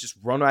Evans didn't just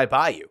run right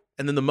by you.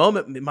 And then the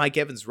moment Mike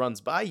Evans runs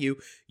by you,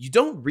 you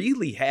don't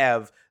really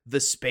have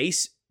the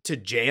space to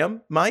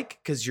jam Mike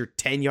because you're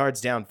 10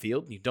 yards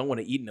downfield and you don't want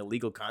to eat an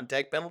illegal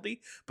contact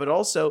penalty, but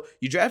also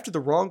you drafted the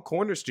wrong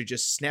corners to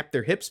just snap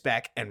their hips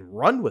back and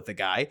run with a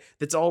guy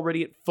that's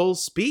already at full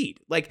speed.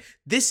 Like,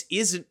 this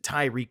isn't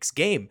Tyreek's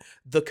game.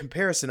 The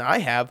comparison I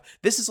have,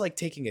 this is like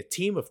taking a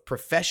team of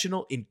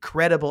professional,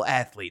 incredible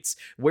athletes.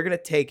 We're going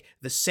to take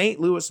the St.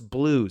 Louis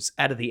Blues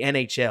out of the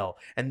NHL,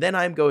 and then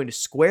I'm going to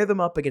square them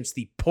up against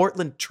the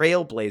Portland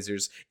Trail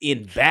Blazers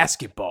in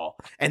basketball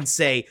and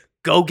say,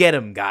 go get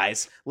them,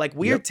 guys. Like,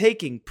 we are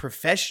taking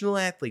professional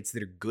athletes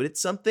that are good at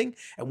something,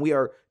 and we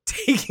are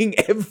taking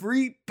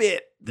every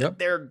bit that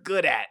they're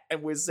good at,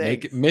 and we're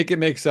saying, make it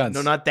make sense.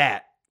 No, not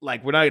that.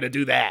 Like, we're not going to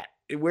do that.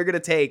 We're going to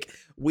take,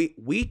 we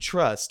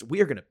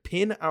are going to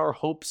pin our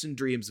hopes and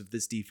dreams of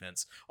this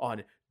defense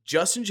on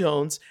Justin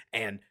Jones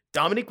and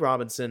Dominic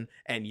Robinson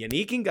and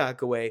Yannick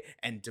Ngakoue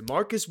and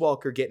DeMarcus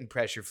Walker getting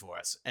pressure for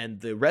us. And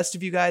the rest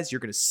of you guys, you're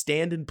going to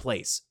stand in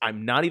place.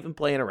 I'm not even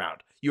playing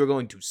around. You are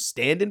going to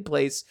stand in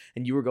place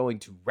and you are going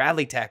to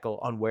rally tackle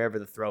on wherever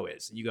the throw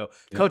is. And you go,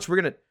 Coach,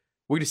 we're going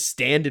to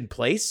stand in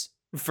place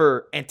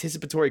for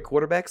anticipatory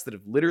quarterbacks that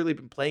have literally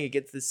been playing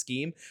against this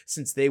scheme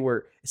since they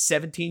were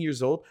 17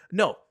 years old.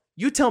 No,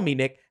 you tell me,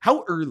 Nick,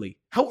 how early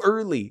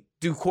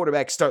do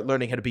quarterbacks start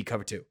learning how to beat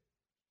cover two?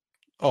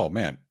 Oh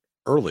man,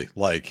 early.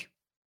 Like,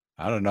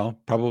 I don't know,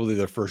 probably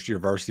their first year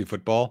of varsity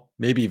football,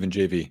 maybe even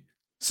JV.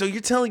 So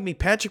you're telling me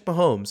Patrick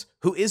Mahomes,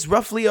 who is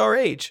roughly our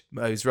age,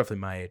 he's roughly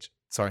my age.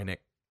 Sorry,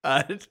 Nick.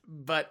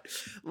 But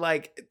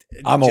like,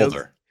 I'm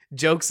older.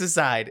 jokes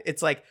aside,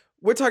 it's like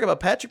we're talking about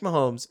Patrick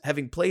Mahomes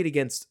having played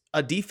against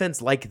a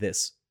defense like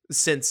this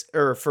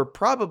for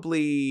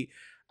probably,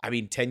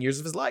 10 years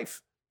of his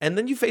life. And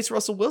then you face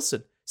Russell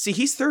Wilson. See,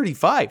 he's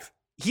 35.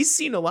 He's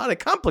seen a lot of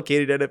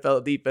complicated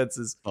NFL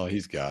defenses. Oh,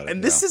 he's got it.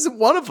 And this isn't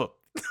one of them.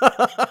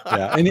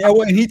 Yeah. And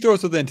he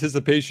throws with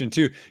anticipation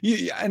too.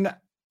 And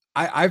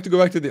I have to go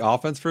back to the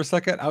offense for a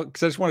second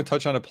because I just want to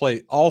touch on a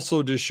play.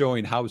 Also, just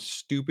showing how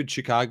stupid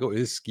Chicago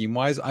is scheme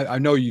wise. I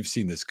know you've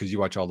seen this because you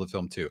watch all the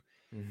film too.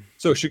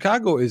 So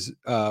Chicago is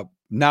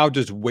now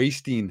just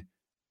wasting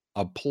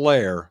a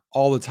player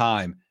all the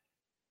time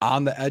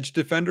on the edge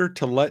defender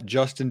to let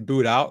Justin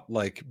boot out,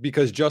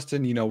 because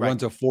Justin,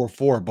 runs a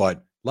 4-4,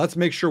 but let's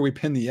make sure we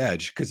pin the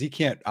edge because he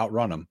can't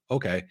outrun him.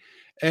 Okay.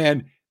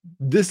 And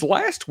this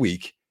last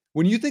week,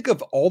 when you think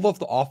of all of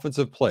the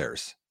offensive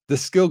players, the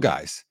skill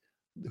guys,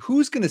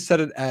 who's going to set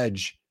an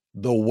edge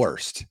the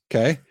worst?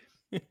 Okay.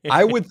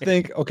 I would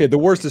think, the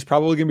worst is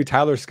probably going to be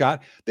Tyler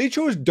Scott. They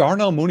chose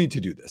Darnell Mooney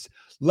to do this.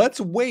 Let's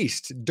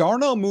waste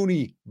Darnell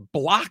Mooney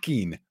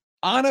blocking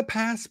on a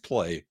pass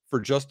play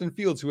for Justin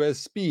Fields, who has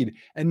speed,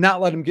 and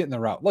not let him get in the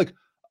route.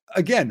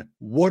 Again,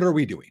 what are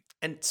we doing?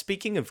 And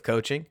speaking of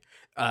coaching,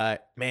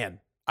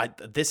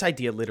 this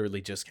idea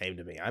literally just came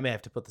to me. I may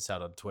have to put this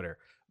out on Twitter,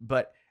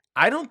 but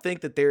I don't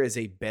think that there is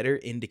a better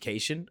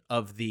indication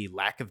of the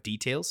lack of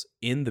details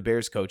in the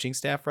Bears coaching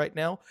staff right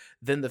now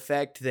than the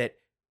fact that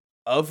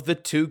of the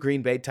two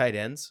Green Bay tight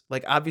ends,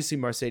 obviously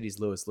Mercedes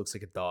Lewis looks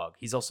like a dog.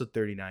 He's also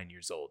 39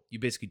 years old. You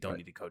basically don't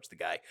need to coach the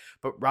guy.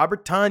 But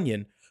Robert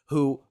Tonyan,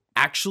 who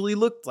actually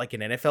looked like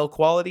an NFL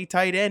quality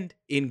tight end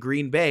in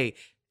Green Bay,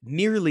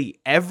 nearly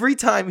every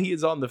time he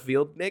is on the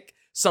field, Nick,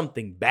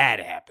 something bad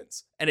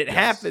happens. And it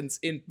happens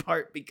in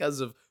part because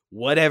of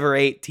whatever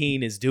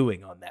 18 is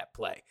doing on that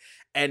play.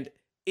 And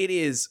it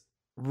is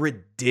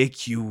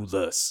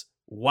ridiculous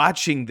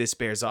watching this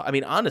Bears.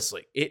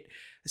 Honestly,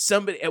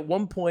 somebody at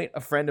one point,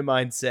 a friend of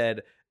mine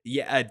said,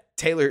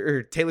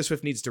 Taylor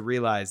Swift needs to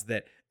realize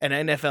that an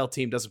NFL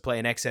team doesn't play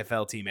an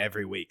XFL team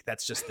every week.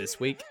 That's just this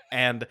week.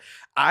 And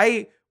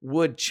I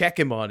would check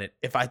him on it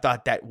if I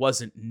thought that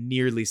wasn't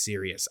nearly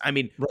serious.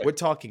 We're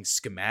talking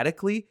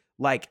schematically,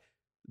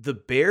 the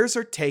Bears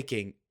are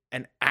taking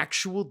an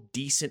actual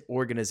decent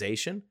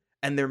organization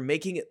and they're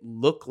making it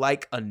look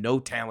like a no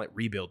talent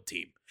rebuild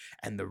team.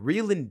 And the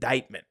real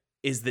indictment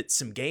is that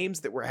some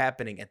games that were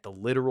happening at the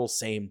literal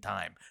same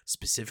time,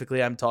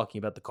 specifically, I'm talking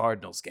about the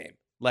Cardinals game.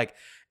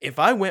 If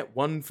I went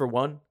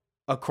 1-for-1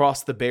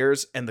 across the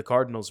Bears and the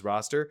Cardinals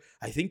roster,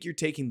 I think you're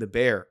taking the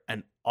Bear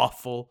an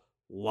awful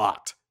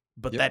lot.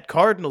 But that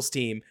Cardinals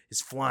team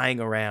is flying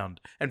around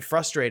and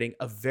frustrating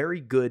a very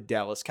good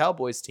Dallas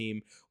Cowboys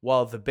team,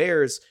 while the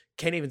Bears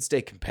can't even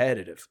stay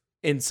competitive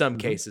in some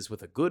cases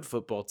with a good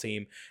football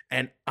team.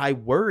 And I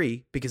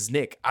worry because,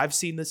 Nick, I've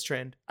seen this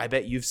trend. I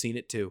bet you've seen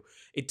it too.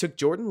 It took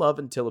Jordan Love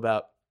until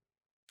about,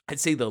 I'd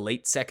say, the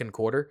late second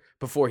quarter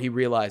before he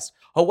realized,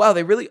 oh, wow,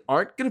 they really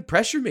aren't going to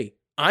pressure me.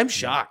 I'm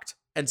shocked.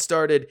 And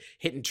started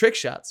hitting trick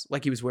shots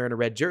like he was wearing a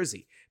red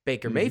jersey.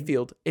 Baker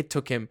Mayfield, it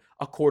took him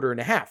a quarter and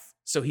a half.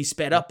 So he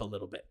sped up a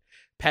little bit.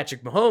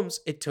 Patrick Mahomes,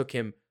 it took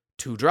him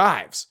 2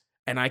 drives.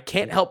 And I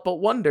can't help but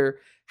wonder,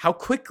 how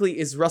quickly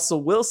is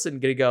Russell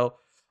Wilson going to go,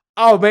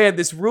 oh man,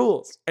 this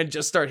rules, and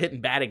just start hitting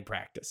batting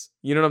practice?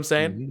 You know what I'm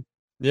saying?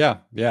 Yeah.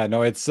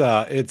 No, and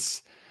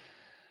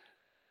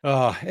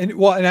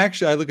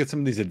actually I look at some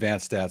of these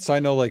advanced stats. So I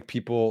know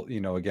people,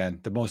 again,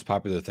 the most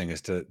popular thing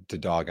is to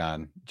dog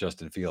on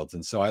Justin Fields.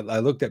 And so I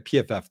looked at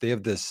PFF. They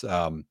have this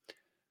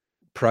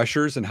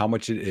pressures and how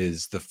much it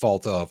is the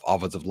fault of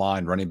offensive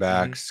line, running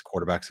backs,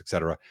 quarterbacks,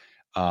 etc.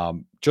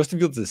 Justin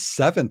Fields is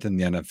 7th in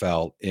the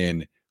NFL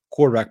in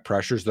quarterback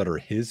pressures that are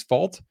his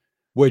fault,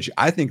 which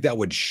I think that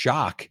would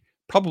shock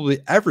probably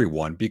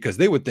everyone because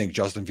they would think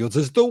Justin Fields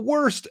is the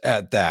worst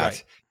at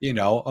that,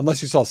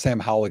 unless you saw Sam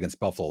Howell against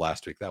Buffalo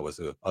last week. That was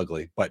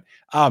ugly, but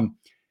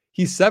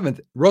he's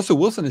 7th. Russell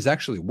Wilson is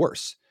actually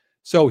worse.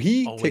 So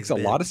he takes a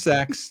lot of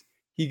sacks.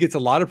 He gets a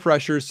lot of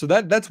pressures. So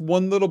that's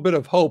one little bit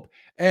of hope.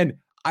 And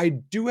I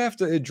do have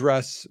to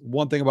address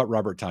one thing about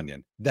Robert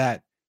Tonyan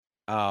that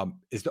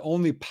is the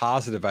only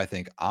positive, I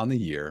think, on the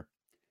year.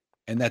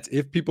 And that's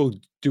if people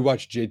do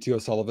watch JT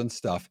O'Sullivan's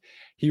stuff,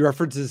 he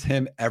references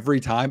him every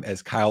time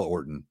as Kyle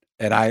Orton.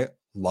 And I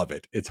love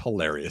it. It's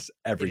hilarious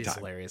every time.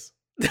 Hilarious.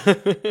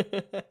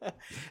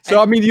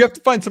 So, you have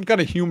to find some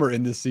kind of humor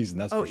in this season.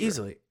 That's for sure.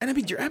 Easily.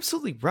 And you're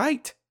absolutely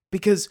right,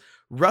 because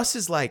Russ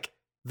is like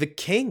the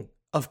king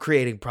of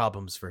creating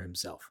problems for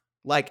himself.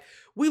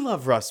 We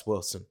love Russ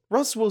Wilson.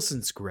 Russ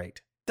Wilson's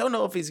great. Don't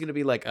know if he's going to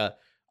be like a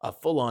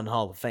full-on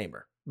Hall of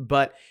Famer,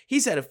 but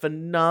he's had a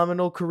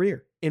phenomenal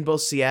career in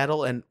both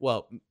Seattle and,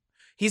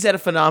 he's had a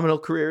phenomenal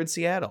career in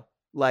Seattle.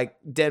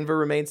 Denver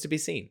remains to be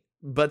seen.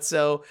 But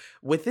so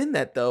within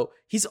that, though,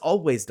 he's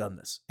always done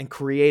this and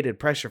created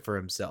pressure for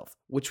himself,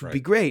 which would be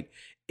great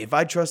if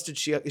I trusted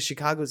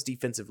Chicago's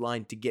defensive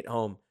line to get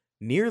home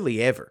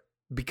nearly ever.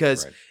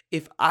 Because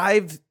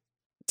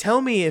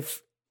tell me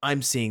if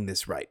I'm seeing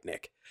this right,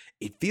 Nick.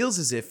 It feels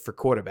as if for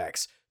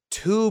quarterbacks,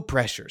 2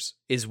 pressures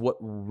is what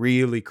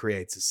really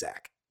creates a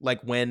sack.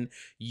 Like when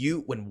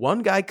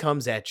one guy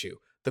comes at you,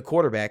 the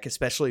quarterback,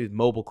 especially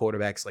mobile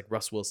quarterbacks like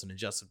Russ Wilson and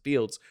Justin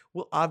Fields,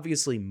 will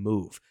obviously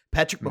move.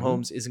 Patrick Mhm.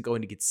 Mahomes isn't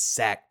going to get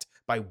sacked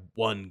by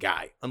one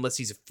guy unless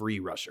he's a free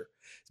rusher.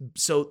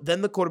 So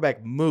then the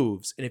quarterback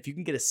moves, and if you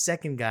can get a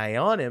second guy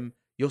on him,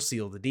 you'll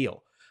seal the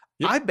deal.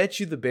 Yep. I bet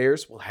you the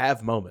Bears will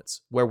have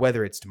moments where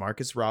whether it's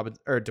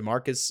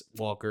Demarcus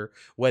Walker,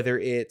 whether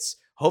it's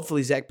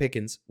hopefully Zach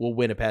Pickens will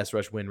win a pass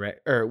rush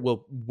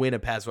will win a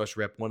pass rush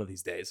rep one of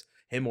these days.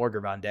 Him or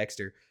Gervon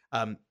Dexter.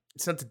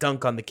 It's not to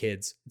dunk on the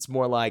kids. It's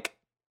more like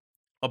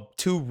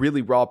two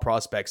really raw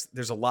prospects.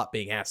 There's a lot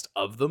being asked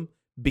of them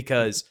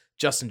because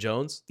Justin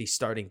Jones, the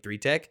starting 3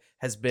 tech,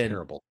 has been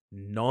Terrible.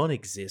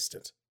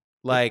 non-existent.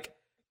 Yep. Like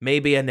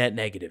maybe a net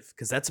negative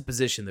because that's a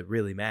position that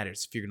really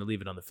matters if you're going to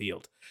leave it on the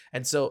field.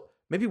 And so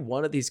maybe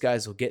one of these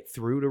guys will get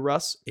through to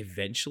Russ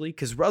eventually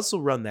because Russ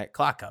will run that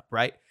clock up,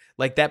 right?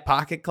 Like that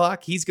pocket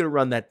clock, he's going to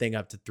run that thing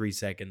up to 3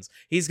 seconds.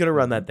 He's going to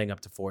run that thing up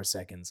to 4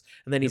 seconds.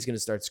 And then he's going to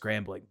start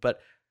scrambling. But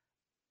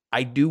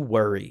I do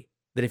worry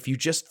that if you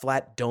just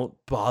flat don't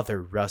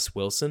bother Russ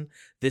Wilson,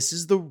 this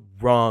is the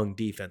wrong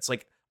defense.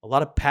 Like a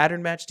lot of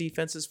pattern match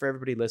defenses for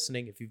everybody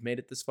listening, if you've made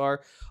it this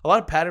far, a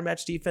lot of pattern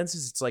match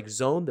defenses, it's like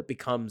zone that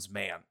becomes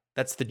man.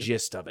 That's the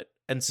gist of it.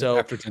 And so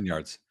After 10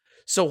 yards.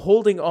 so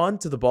holding on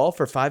to the ball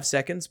for 5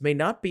 seconds may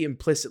not be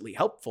implicitly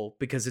helpful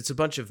because it's a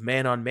bunch of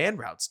man-on-man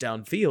routes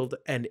downfield.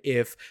 And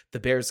if the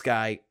Bears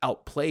guy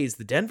outplays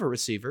the Denver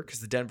receiver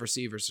because the Denver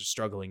receivers are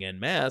struggling en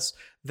masse,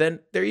 then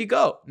there you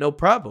go. No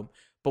problem.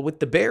 But with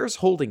the Bears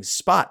holding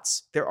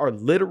spots, there are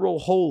literal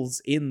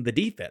holes in the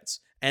defense.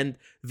 And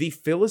the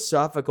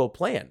philosophical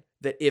plan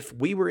that if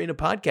we were in a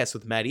podcast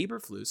with Matt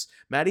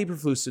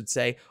Eberflus would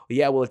say,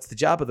 yeah, well, it's the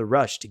job of the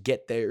rush to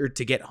get there,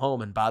 to get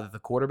home and bother the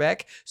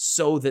quarterback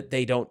so that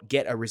they don't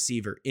get a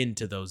receiver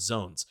into those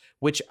zones,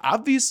 which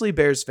obviously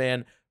Bears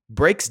fan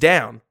breaks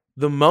down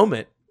the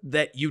moment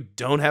that you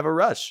don't have a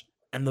rush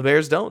and the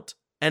Bears don't.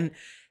 And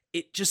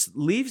it just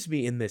leaves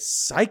me in this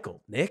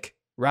cycle, Nick,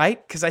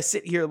 right? Because I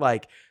sit here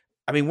like,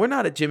 I mean, we're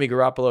not at Jimmy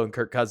Garoppolo and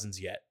Kirk Cousins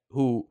yet,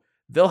 who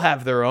they'll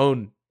have their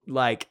own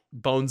like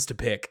bones to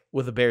pick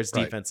with a Bears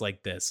defense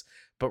like this.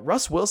 But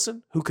Russ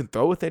Wilson, who can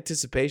throw with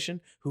anticipation,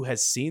 who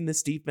has seen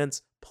this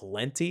defense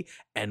plenty,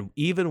 and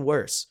even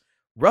worse,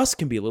 Russ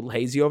can be a little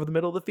hazy over the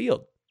middle of the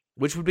field,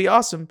 which would be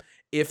awesome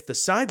if the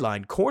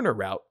sideline corner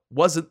route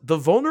wasn't the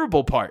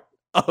vulnerable part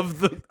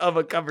of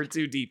a cover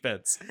 2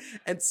 defense.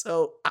 And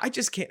so I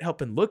just can't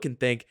help and look and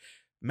think,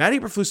 Matt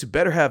Eberflus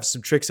better have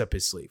some tricks up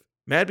his sleeve.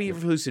 Matt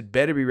Eberflus had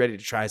better be ready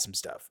to try some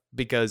stuff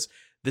because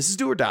this is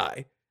do or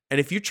die. And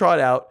if you trot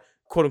out,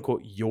 quote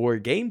unquote, your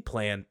game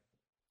plan,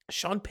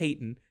 Sean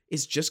Payton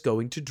is just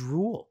going to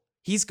drool.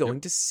 He's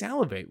going to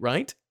salivate,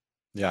 right?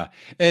 Yeah.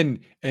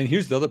 And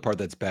here's the other part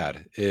that's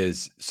bad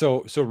is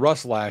so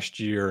Russ last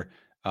year,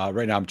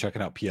 right now I'm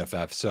checking out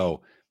PFF.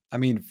 So, I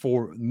mean,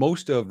 for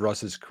most of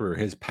Russ's career,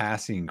 his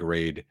passing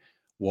grade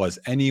was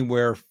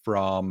anywhere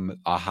from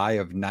a high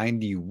of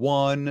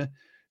 91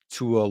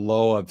 to a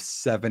low of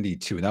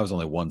 72. And that was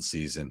only one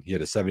season. He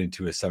had a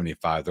 72, a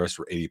 75, the rest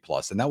were 80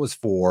 plus. And that was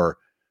for,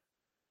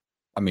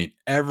 I mean,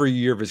 every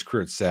year of his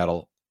career at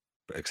Seattle,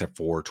 except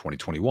for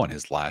 2021,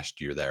 his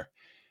last year there.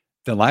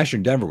 Then last year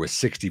in Denver was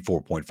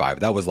 64.5.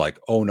 That was like,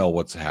 oh no,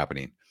 what's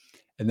happening?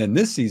 And then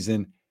this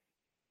season,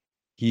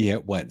 he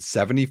went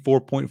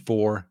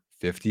 74.4,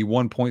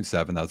 51.7.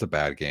 That was a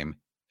bad game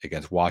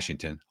against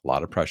Washington. A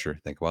lot of pressure.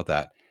 Think about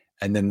that.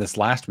 And then this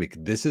last week,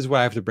 this is why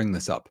I have to bring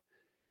this up.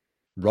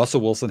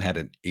 Russell Wilson had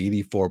an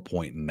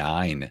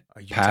 84.9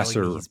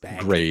 passer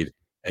grade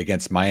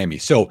against Miami.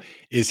 So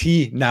is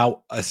he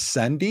now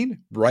ascending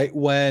right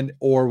when,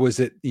 or was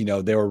it, you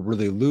know, they were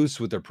really loose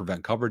with their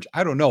prevent coverage?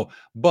 I don't know,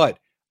 but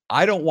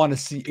I don't want to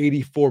see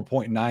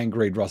 84.9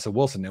 grade Russell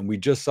Wilson. And we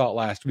just saw it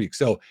last week.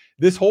 So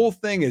this whole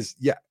thing is,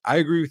 yeah, I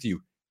agree with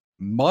you.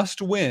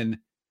 Must win,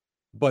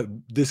 but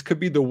this could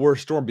be the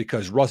worst storm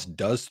because Russ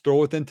does throw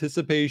with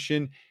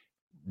anticipation.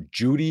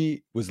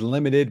 Judy was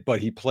limited, but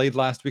he played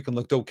last week and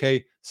looked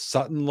okay.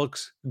 Sutton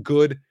looks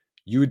good.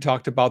 You had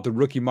talked about the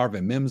rookie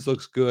Marvin Mims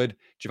looks good.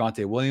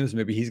 Javonte Williams,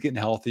 maybe he's getting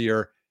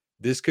healthier.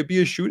 This could be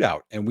a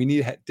shootout, and we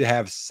need to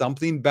have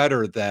something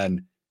better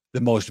than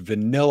the most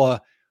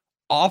vanilla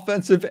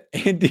offensive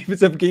and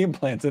defensive game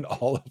plans in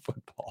all of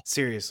football.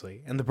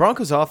 Seriously. And the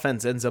Broncos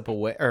offense ends up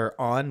away or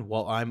on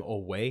while I'm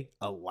away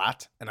a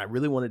lot. And I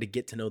really wanted to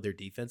get to know their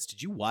defense.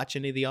 Did you watch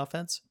any of the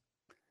offense?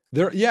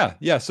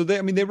 Yeah. So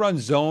they run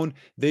zone.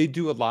 They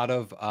do a lot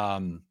of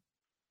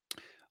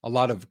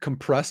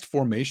compressed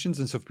formations.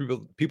 And so for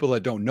people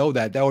that don't know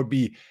that would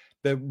be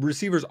the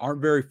receivers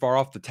aren't very far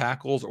off the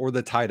tackles or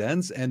the tight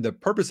ends. And the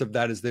purpose of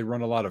that is they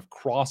run a lot of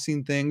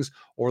crossing things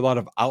or a lot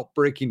of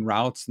outbreaking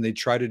routes. And they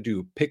try to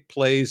do pick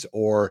plays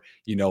or,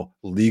 you know,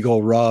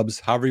 legal rubs,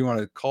 however you want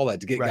to call that,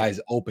 to get guys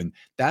open.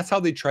 That's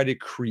how they try to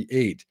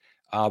create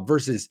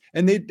versus,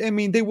 and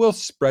they will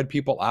spread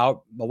people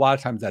out. A lot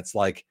of times that's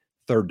like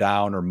third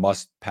down or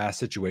must pass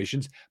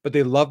situations, but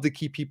they love to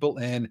keep people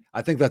in.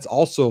 I think that's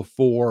also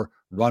for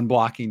run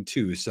blocking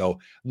too. So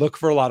look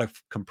for a lot of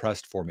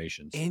compressed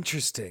formations.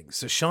 Interesting.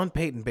 So Sean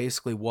Payton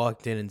basically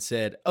walked in and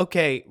said,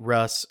 "Okay,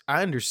 Russ,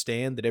 I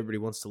understand that everybody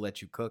wants to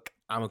let you cook.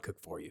 I'm gonna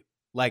cook for you."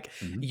 Like,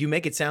 Mhm. you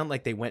make it sound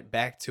like they went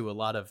back to a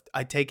lot of.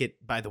 I take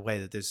it, by the way,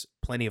 that there's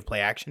plenty of play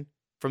action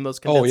from those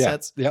Oh condensed yeah.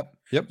 sets. Yep.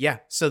 Yep. Yeah.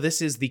 So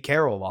this is the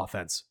Carroll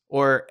offense,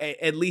 or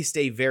at least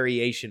a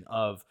variation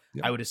of,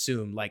 Yep. I would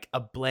assume, like a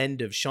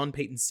blend of Sean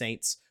Payton's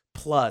Saints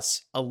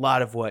plus a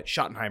lot of what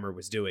Schottenheimer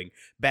was doing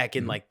back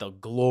in Mhm. like the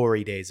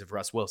glory days of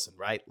Russ Wilson,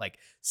 right? Like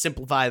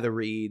simplify the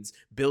reads,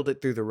 build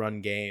it through the run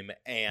game, Yep.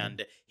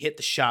 and hit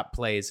the shot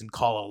plays and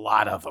call a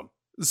lot of them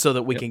so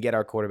that we Yep. can get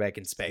our quarterback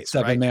in space,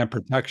 right? 7-man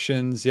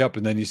protections. Yep.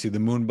 And then you see the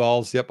moon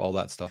balls. Yep. All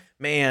that stuff.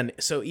 Man,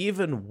 so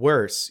even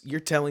worse, you're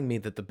telling me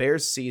that the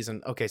Bears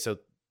season, okay, so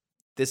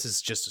this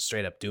is just a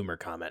straight up doomer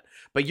comment,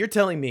 but you're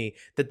telling me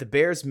that the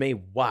Bears may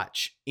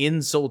watch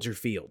in Soldier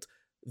Field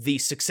the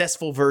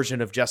successful version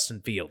of Justin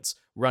Fields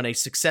run a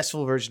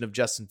successful version of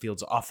Justin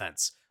Fields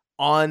offense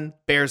on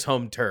Bears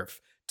home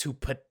turf to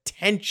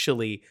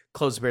potentially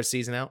close the Bears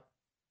season out?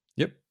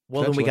 Yep.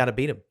 Well, then we Potentially. got to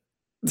beat them.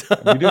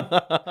 We do.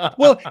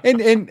 Well,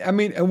 and I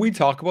mean, and we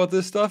talk about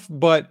this stuff,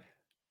 but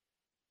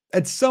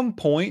at some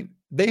point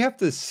they have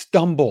to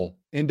stumble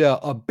into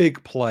a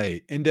big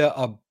play, into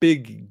a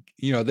big,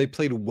 they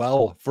played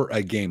well for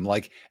a game.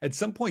 Like at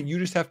some point you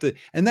just have to,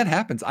 and that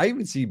happens. I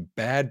even see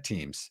bad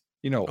teams,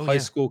 Oh, high yeah.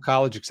 school,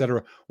 college,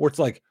 etc., where it's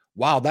like,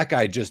 wow, that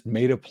guy just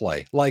made a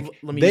play. Like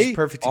Let me use a they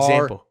perfect are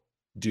example.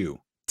 due.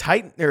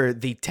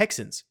 The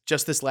Texans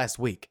just this last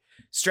week.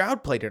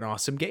 Stroud played an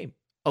awesome game.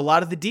 A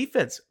lot of the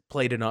defense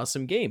played an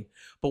awesome game.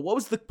 But what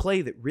was the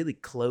play that really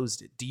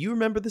closed it? Do you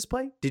remember this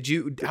play?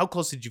 How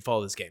close did you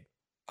follow this game?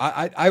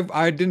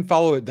 I didn't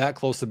follow it that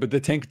closely, but the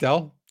Tank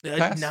Dell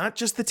pass. Not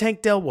just the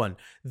Tank Dell one.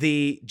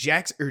 The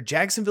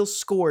Jacksonville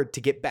scored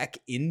to get back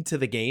into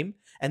the game,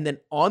 and then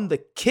on the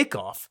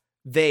kickoff,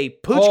 they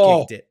pooch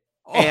kicked it.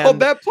 Oh,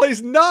 And that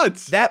plays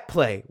nuts. that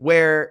play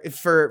where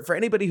for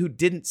anybody who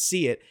didn't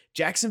see it,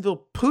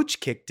 Jacksonville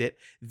pooch kicked it.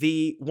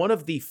 One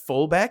of the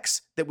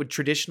fullbacks that would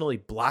traditionally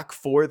block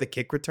for the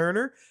kick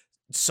returner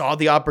saw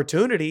the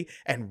opportunity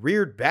and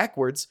reared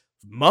backwards,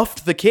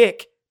 muffed the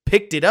kick,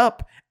 picked it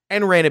up,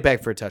 and ran it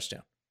back for a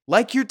touchdown.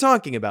 Like you're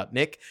talking about,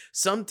 Nick,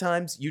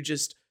 sometimes you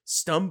just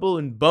stumble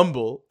and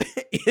bumble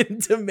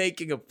into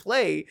making a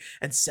play,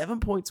 and 7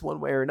 points one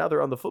way or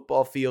another on the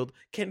football field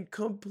can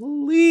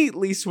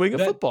completely swing a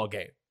That football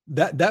game.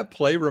 that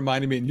play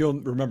reminded me, and you'll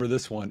remember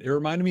this one. It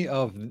reminded me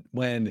of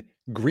when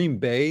Green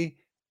Bay,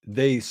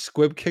 they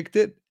squib kicked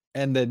it,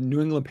 and the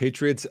New England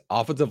Patriots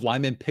offensive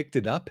lineman picked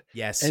it up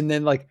Yes. and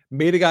then like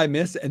made a guy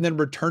miss and then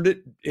returned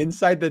it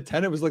inside the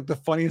 10. It was like the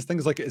funniest thing.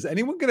 It's like, is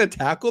anyone gonna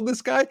tackle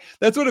this guy?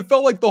 That's what it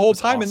felt like the whole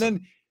time.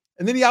 Awesome.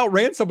 And then he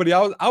outran somebody.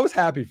 I was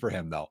happy for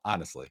him though,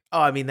 honestly.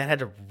 Oh, I mean, that had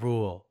to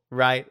rule,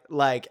 right?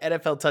 Like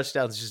NFL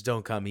touchdowns just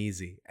don't come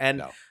easy. And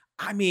No.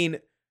 I mean,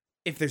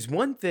 if there's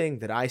one thing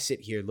that I sit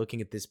here looking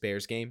at this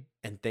Bears game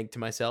and think to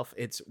myself,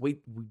 it's we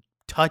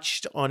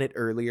touched on it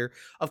earlier.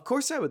 Of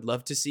course, I would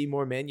love to see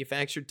more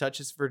manufactured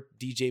touches for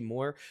DJ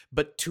Moore,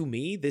 but to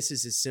me, this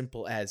is as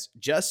simple as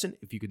Justin,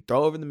 if you can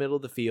throw over the middle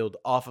of the field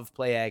off of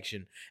play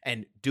action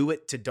and do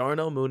it to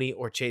Darnell Mooney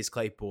or Chase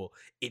Claypool,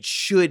 it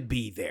should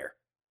be there.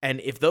 And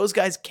if those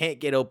guys can't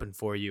get open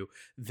for you,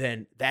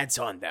 then that's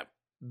on them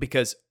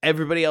because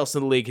everybody else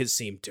in the league has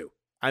seemed to.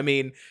 I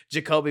mean,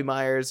 Jacoby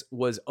Myers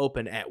was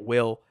open at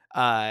will.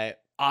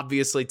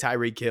 Obviously,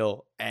 Tyreek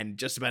Hill and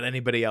just about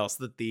anybody else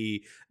that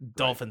the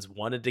Dolphins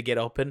wanted to get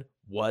open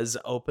was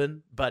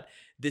open. But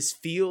this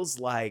feels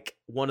like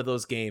one of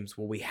those games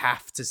where we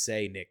have to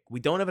say, Nick, we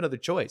don't have another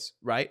choice,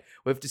 right?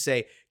 We have to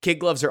say, kid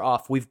gloves are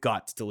off. We've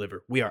got to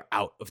deliver. We are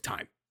out of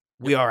time.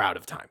 We are out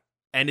of time.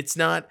 And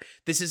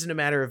this isn't a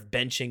matter of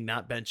benching,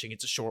 not benching.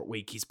 It's a short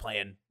week. He's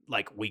playing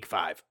like week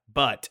 5.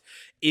 But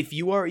if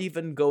you are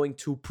even going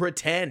to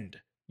pretend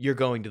you're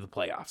going to the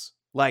playoffs,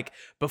 like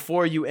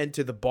before you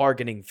enter the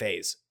bargaining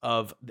phase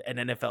of an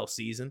NFL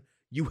season,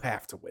 you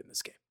have to win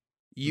this game.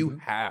 You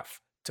have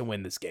to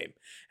win this game.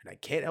 And I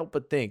can't help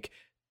but think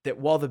that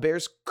while the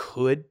Bears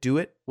could do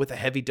it with a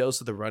heavy dose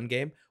of the run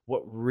game,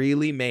 what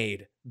really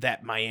made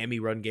that Miami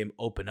run game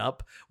open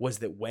up was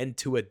that when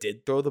Tua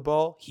did throw the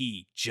ball,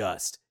 he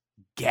just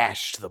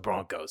gashed the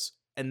Broncos.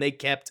 And they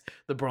kept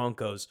the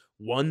Broncos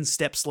one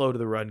step slow to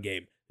the run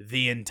game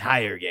the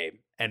entire game.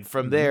 And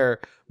from there,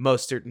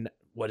 Mostert,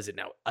 what is it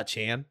now?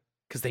 Achane?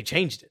 Because they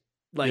changed it.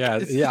 Like,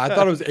 yeah. I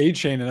thought it was A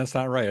Chain, and that's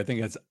not right. I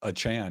think it's a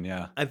Chan.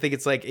 Yeah. I think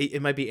it's like it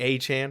might be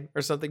Achane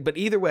or something. But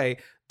either way,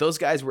 those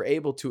guys were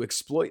able to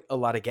exploit a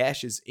lot of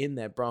gashes in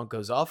that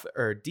Broncos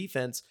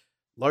defense,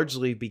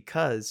 largely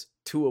because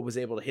Tua was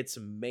able to hit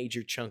some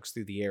major chunks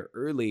through the air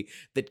early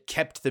that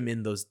kept them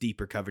in those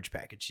deeper coverage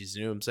packages.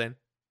 You know what I'm saying?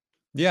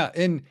 Yeah.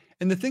 And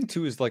the thing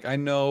too is like, I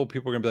know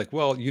people are gonna be like,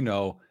 well,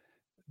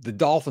 the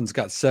Dolphins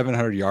got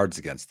 700 yards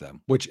against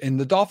them, and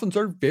the Dolphins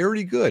are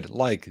very good,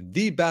 like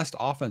the best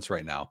offense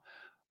right now.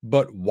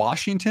 But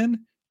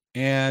Washington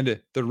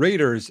and the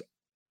Raiders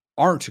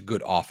aren't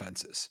good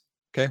offenses.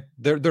 Okay,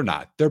 they're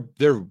not.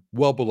 They're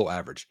well below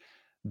average.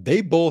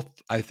 They both,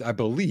 I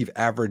believe,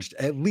 averaged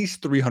at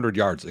least 300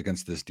 yards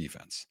against this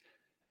defense.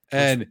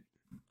 Which And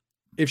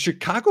if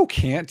Chicago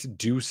can't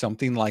do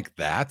something like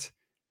that,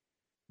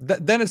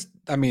 then it's,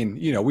 I mean,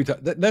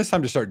 then it's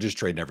time to start just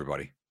trading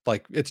everybody.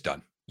 Like, it's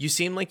done. you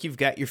seem like you've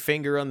got your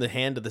finger on the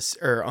hand of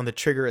or on the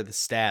trigger of the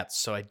stats.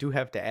 So I do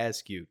have to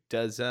ask you: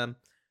 does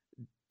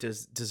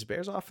the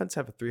Bears offense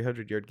have a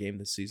 300-yard game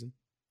this season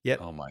yet?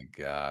 Oh my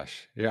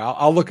gosh. Yeah,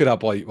 I'll look it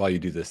up while you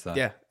do this then.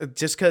 Yeah,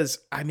 just because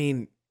I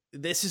mean,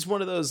 this is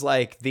one of those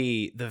like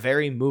the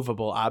very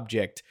movable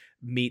object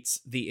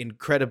meets the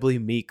incredibly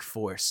meek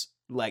force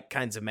like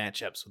kinds of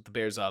matchups with the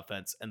Bears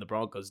offense and the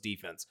Broncos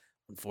defense,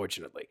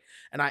 unfortunately.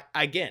 And I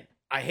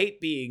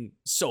hate being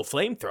so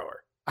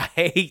flamethrower.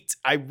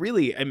 I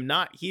really am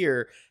not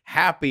here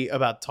happy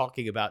about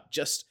talking about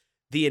just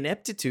the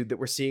ineptitude that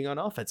we're seeing on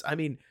offense. I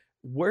mean,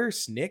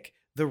 worse, Nick,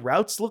 the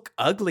routes look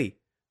ugly.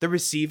 The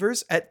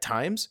receivers at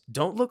times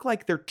don't look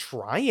like they're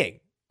trying.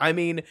 I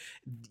mean,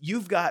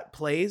 you've got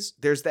plays.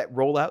 There's that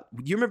rollout.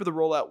 You remember the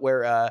rollout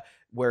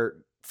where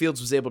Fields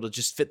was able to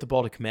just fit the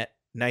ball to Kmet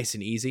nice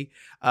and easy.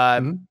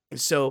 Mhm.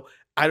 So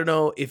I don't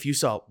know if you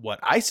saw what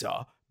I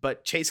saw,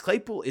 but Chase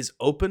Claypool is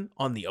open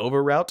on the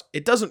over route.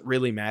 It doesn't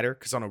really matter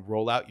because on a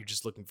rollout, you're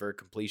just looking for a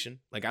completion.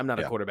 Like, I'm not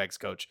a Yeah. quarterback's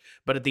coach,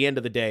 but at the end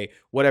of the day,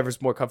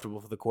 whatever's more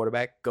comfortable for the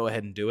quarterback, go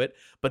ahead and do it.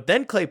 But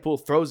then Claypool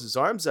throws his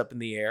arms up in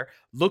the air,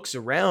 looks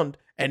around,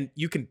 and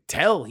you can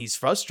tell he's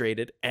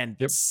frustrated. And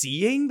Yep.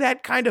 seeing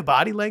that kind of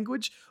body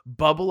language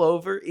bubble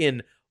over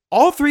in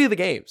all three of the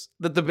games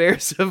that the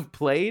Bears have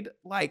played,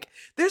 like,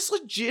 there's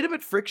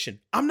legitimate friction.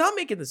 I'm not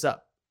making this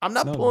up. I'm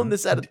not No, pulling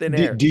this out of thin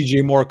air.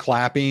 DJ Moore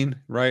clapping,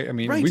 right? I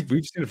mean, Right. we've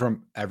seen it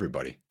from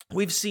everybody.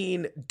 We've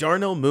seen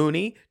Darnell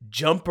Mooney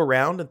jump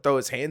around and throw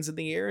his hands in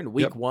the air in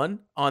week Yep. 1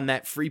 on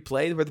that free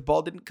play where the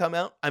ball didn't come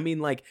out. I mean,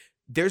 like,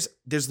 there's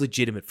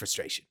legitimate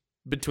frustration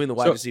between the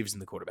wide So- receivers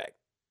and the quarterback.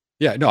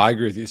 Yeah, no, I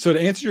agree with you. So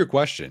to answer your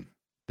question,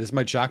 this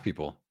might shock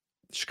people.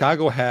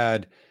 Chicago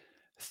had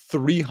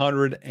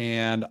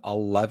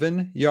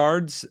 311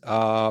 yards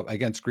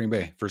against Green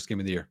Bay, first game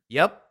of the year.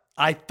 Yep.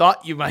 I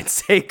thought you might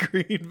say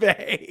Green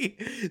Bay.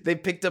 They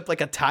picked up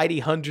like a tidy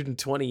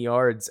 120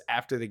 yards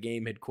after the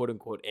game had quote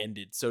unquote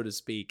ended, so to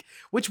speak,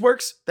 which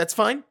works. That's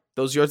fine.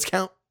 Those yards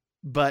count.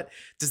 But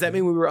does that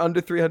mean we were under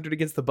 300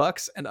 against the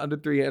Bucks and under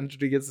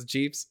 300 against the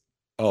Chiefs?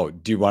 Oh,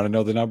 do you want to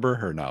know the number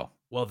or no?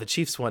 Well, the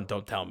Chiefs won,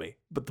 don't tell me.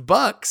 But the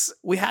Bucks,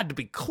 we had to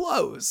be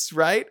close,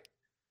 right?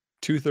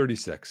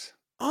 236.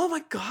 Oh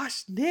my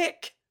gosh,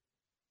 Nick.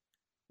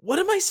 What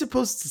am I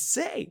supposed to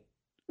say?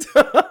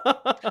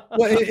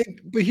 Well,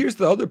 but here's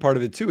the other part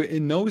of it too.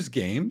 In those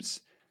games,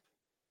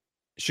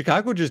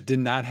 Chicago just did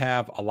not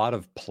have a lot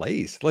of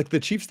plays. Like the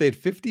Chiefs, they had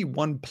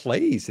 51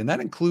 plays, and that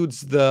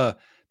includes the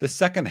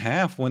second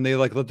half when they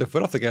like let their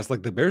foot off the gas.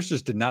 Like the Bears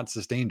just did not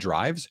sustain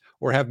drives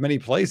or have many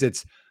plays.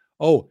 It's,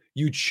 oh,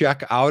 you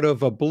check out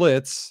of a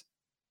blitz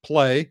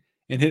play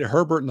and hit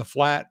Herbert in the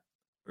flat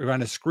or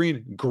on a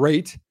screen.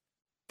 Great.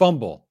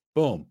 Fumble.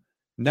 Boom.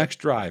 Next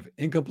drive.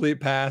 Incomplete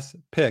pass.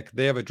 Pick.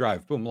 They have a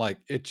drive. Boom. Like,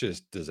 it's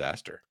just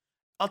disaster.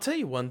 I'll tell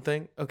you one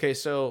thing. Okay,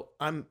 so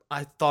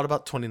I thought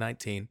about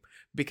 2019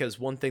 because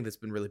one thing that's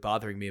been really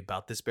bothering me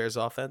about this Bears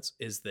offense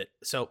is that,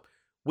 so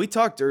we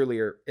talked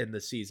earlier in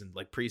the season,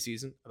 like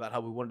preseason, about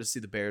how we wanted to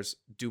see the Bears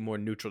do more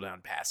neutral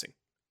down passing.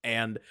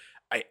 And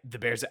the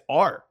Bears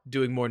are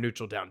doing more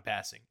neutral down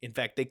passing. In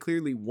fact, they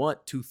clearly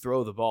want to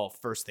throw the ball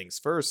first things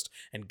first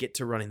and get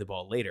to running the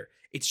ball later.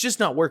 It's just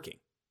not working.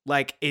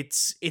 Like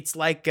it's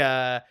like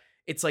a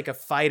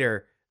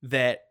fighter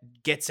that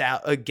gets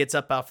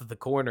up off of the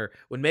corner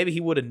when maybe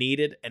he would have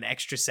needed an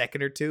extra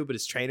second or two, but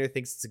his trainer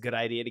thinks it's a good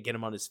idea to get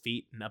him on his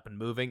feet and up and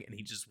moving, and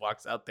he just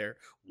walks out there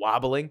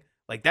wobbling.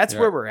 Like that's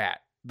where we're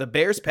at. The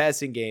Bears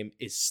passing game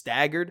is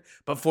staggered,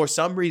 but for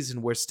some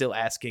reason we're still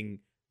asking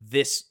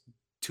this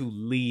to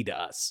lead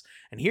us.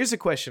 And here's a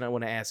question I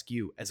want to ask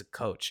you as a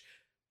coach.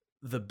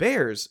 The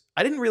Bears,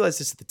 I didn't realize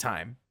this at the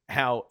time,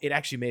 how it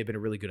actually may have been a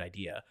really good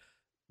idea,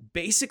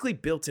 basically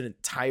built an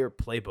entire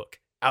playbook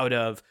out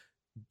of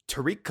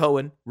Tariq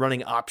Cohen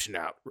running option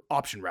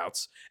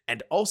routes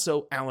and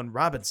also Allen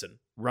Robinson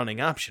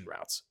running option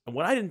routes. And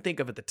what I didn't think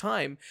of at the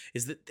time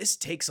is that this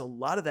takes a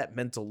lot of that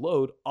mental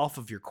load off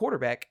of your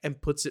quarterback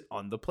and puts it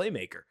on the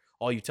playmaker.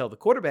 All you tell the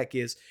quarterback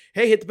is,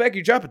 hey, hit the back of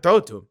your drop and throw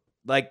it to him.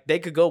 Like they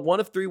could go one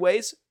of three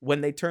ways.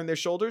 When they turn their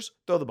shoulders,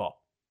 throw the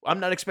ball. I'm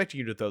not expecting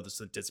you to throw this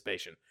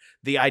anticipation.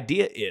 The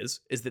idea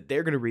is that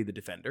they're going to read the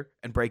defender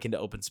and break into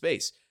open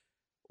space.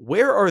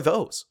 Where are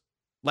those?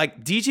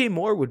 Like DJ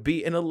Moore would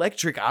be an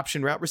electric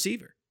option route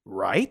receiver,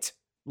 right?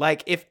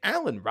 Like if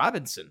Allen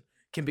Robinson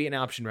can be an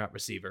option route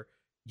receiver,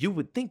 you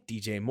would think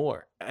DJ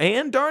Moore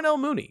and Darnell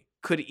Mooney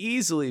could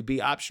easily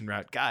be option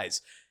route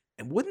guys.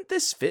 And wouldn't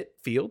this fit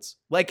Fields?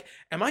 Like,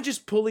 am I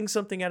just pulling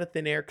something out of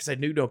thin air? Because I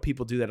know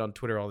people do that on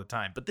Twitter all the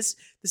time. But this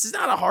is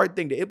not a hard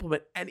thing to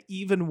implement. And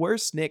even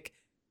worse, Nick,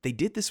 they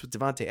did this with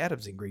Devontae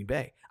Adams in Green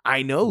Bay.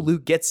 I know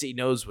Luke Getsy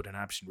knows what an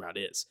option route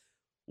is.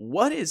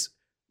 What is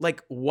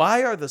Like,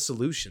 why are the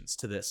solutions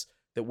to this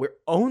that we're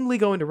only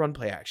going to run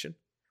play action?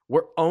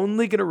 We're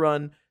only going to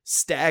run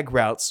stag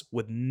routes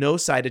with no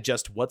side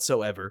adjust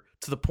whatsoever,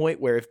 to the point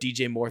where if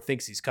DJ Moore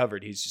thinks he's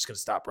covered, he's just going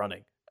to stop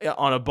running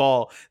on a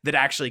ball that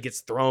actually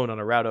gets thrown on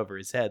a route over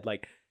his head.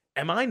 Like,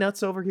 am I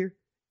nuts over here?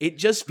 It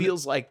just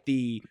feels like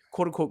the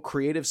quote unquote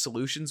creative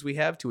solutions we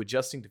have to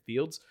adjusting to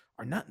Fields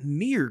are not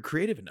near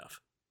creative enough.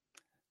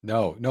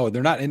 No,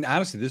 they're not. And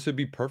honestly, this would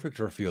be perfect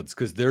for Fields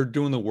because they're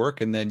doing the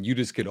work and then you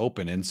just get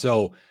open. And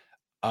so,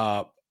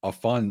 uh, a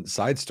fun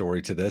side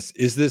story to this,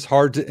 is this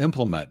hard to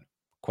implement?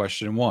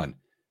 Question one.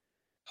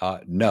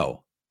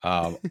 No.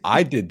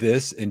 I did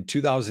this in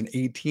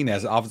 2018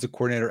 as offensive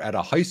coordinator at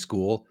a high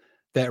school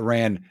that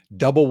ran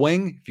double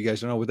wing. If you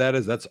guys don't know what that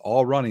is, that's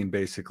all running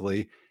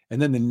basically.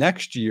 And then the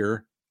next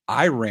year,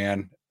 I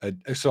ran.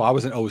 So I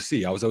was an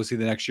OC. I was OC the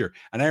next year,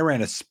 and I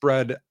ran a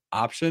spread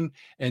option,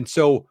 and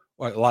so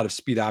a lot of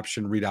speed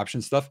option, read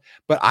option stuff.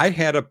 But I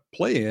had a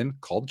play in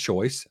called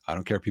choice. I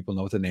don't care if people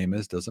know what the name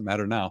is; doesn't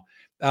matter now.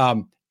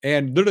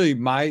 And literally,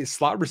 my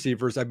slot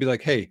receivers, I'd be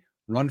like, "Hey,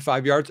 run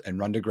 5 yards and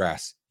run to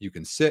grass. You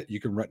can sit, you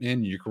can run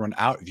in, you can run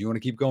out. If you want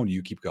to keep going,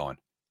 you keep going."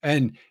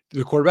 And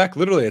the quarterback,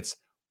 literally, it's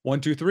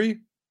 1, 2, 3.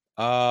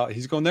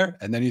 He's going there,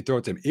 and then you throw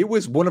it to him. It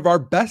was one of our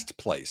best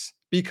plays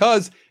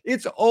because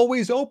it's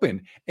always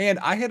open. And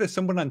I had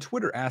someone on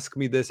Twitter ask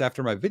me this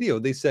after my video.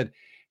 They said,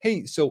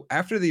 "Hey, so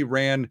after they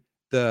ran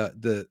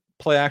the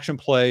play action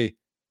play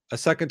a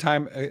second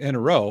time in a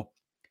row,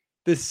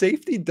 the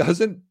safety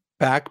doesn't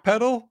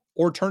backpedal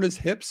or turn his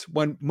hips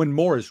when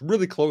Moore is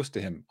really close to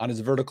him on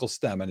his vertical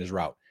stem and his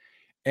route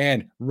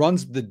and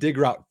runs the dig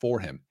route for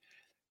him.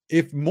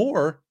 If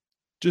Moore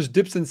just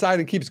dips inside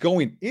and keeps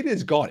going, it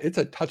is gone. It's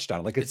a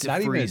touchdown. Like it's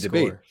not even a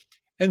debate. Score.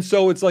 And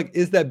so it's like,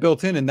 is that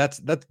built in? And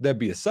that'd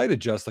be a site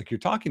adjust like you're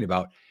talking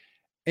about.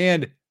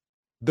 And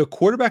the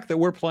quarterback that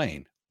we're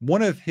playing,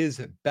 one of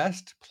his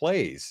best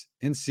plays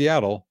in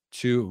Seattle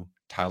to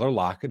Tyler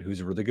Lockett,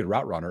 who's a really good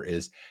route runner,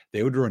 is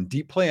they would run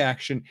deep play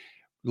action.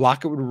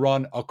 Lockett would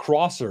run a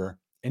crosser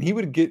and he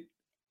would get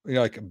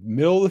like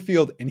middle of the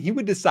field and he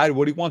would decide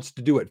what he wants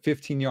to do at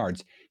 15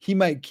 yards. He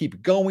might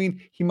keep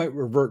going. He might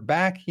revert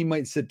back. He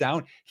might sit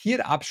down. He had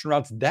option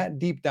routes that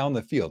deep down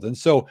the field. And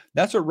so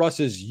that's what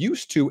Russ is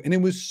used to. And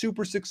it was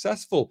super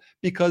successful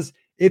because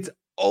it's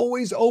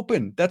always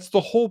open. That's the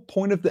whole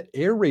point of the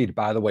air raid,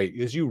 by the way,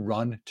 is you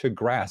run to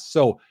grass.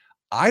 So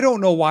I don't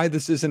know why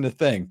this isn't a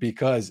thing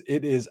because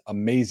it is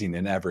amazing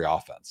in every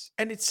offense.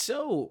 And it's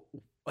so,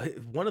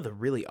 one of the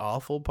really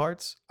awful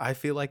parts I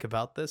feel like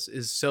about this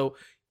is, so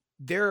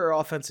there are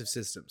offensive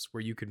systems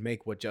where you could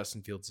make what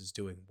Justin Fields is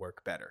doing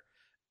work better.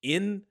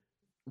 In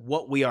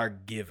what we are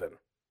given,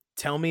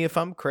 tell me if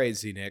I'm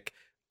crazy, Nick.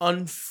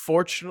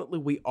 Unfortunately,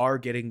 we are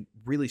getting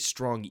really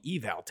strong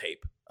eval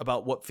tape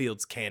about what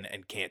Fields can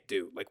and can't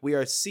do. Like, we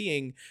are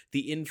seeing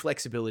the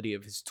inflexibility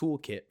of his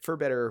toolkit, for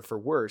better or for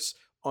worse,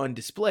 on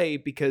display,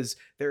 because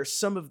there are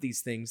some of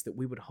these things that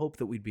we would hope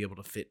that we'd be able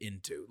to fit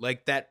into.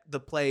 Like that, the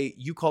play,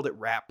 you called it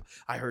wrap.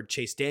 I heard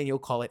Chase Daniel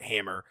call it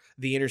hammer,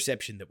 the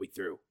interception that we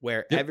threw,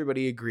 where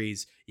everybody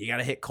agrees you got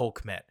to hit Cole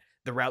Kmet.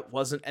 The route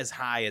wasn't as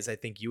high as I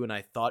think you and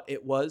I thought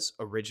it was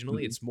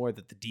originally. It's more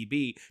that the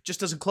DB just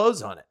doesn't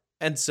close on it.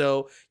 And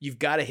so you've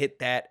got to hit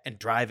that and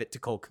drive it to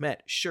Cole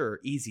Kmet.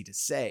 Sure, easy to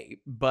say.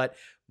 But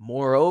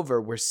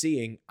moreover, we're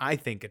seeing, I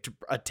think,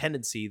 a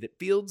tendency that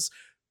Fields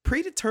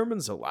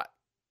predetermines a lot.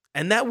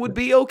 And that would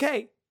be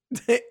okay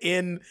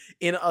in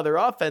other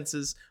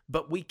offenses.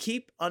 But we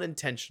keep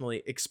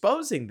unintentionally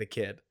exposing the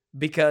kid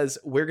because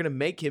we're going to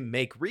make him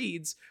make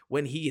reads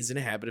when he is in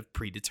a habit of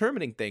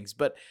predetermining things.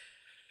 But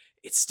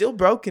it's still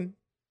broken.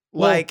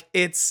 Like,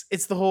 it's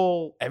the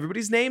whole,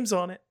 everybody's name's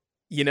on it,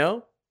 you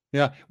know?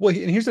 Yeah. Well,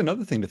 and here's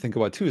another thing to think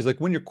about too, is like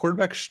when your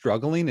quarterback's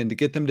struggling and to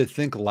get them to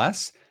think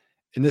less,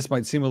 and this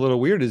might seem a little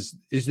weird, is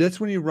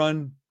that's when you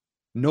run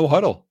no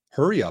huddle,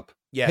 hurry up.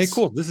 Yes. Hey,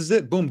 cool. This is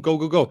it. Boom, go,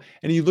 go, go.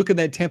 And you look at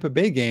that Tampa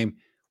Bay game,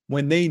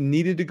 when they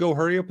needed to go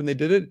hurry up and they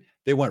did it,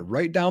 they went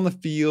right down the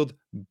field,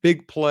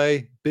 big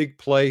play,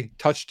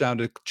 touchdown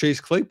to Chase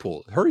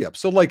Claypool, hurry up.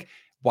 So like,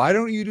 why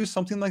don't you do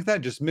something like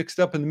that? Just mixed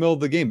up in the middle of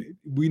the game.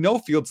 We know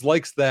Fields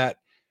likes that.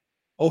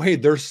 Oh, hey,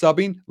 they're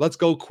subbing. Let's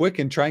go quick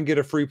and try and get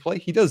a free play.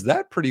 He does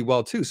that pretty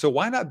well too. So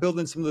why not build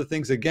in some of the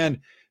things again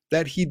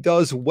that he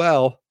does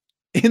well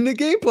in the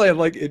game plan?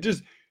 Like, it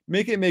just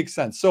make it make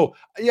sense. So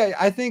yeah,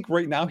 I think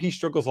right now he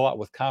struggles a lot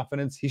with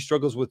confidence. He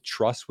struggles with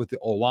trust with the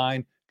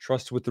O-line,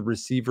 trust with the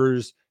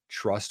receivers,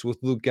 trust with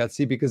Luke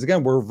Getsy, because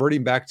again, we're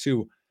reverting back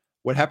to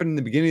what happened in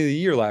the beginning of the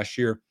year last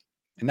year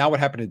and now what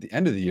happened at the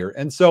end of the year.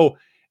 And so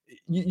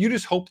you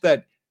just hope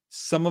that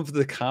some of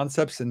the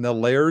concepts and the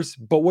layers,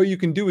 but what you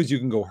can do is you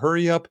can go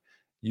hurry up.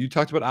 You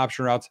talked about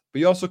option routes, but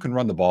you also can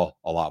run the ball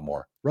a lot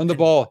more. Run the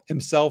ball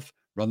himself,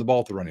 run the ball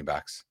with the running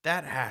backs.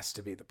 That has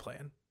to be the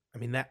plan. I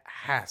mean, that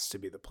has to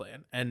be the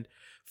plan. And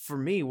for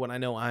me, what I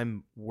know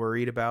I'm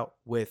worried about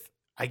with,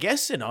 I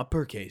guess, an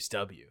uppercase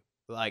W,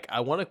 like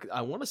I want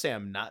to say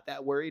I'm not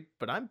that worried,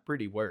 but I'm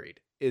pretty worried,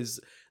 is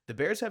the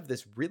Bears have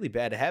this really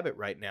bad habit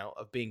right now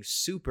of being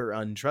super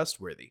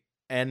untrustworthy.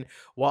 And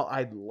while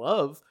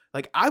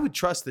I would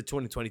trust the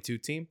 2022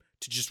 team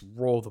to just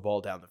roll the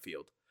ball down the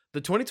field.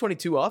 The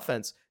 2022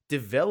 offense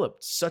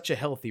developed such a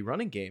healthy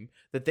running game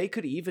that they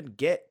could even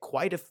get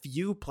quite a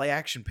few play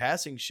action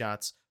passing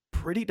shots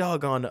pretty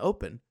doggone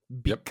open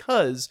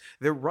because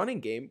their running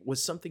game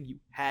was something you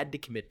had to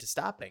commit to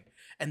stopping.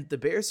 And the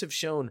Bears have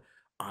shown,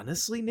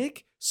 honestly,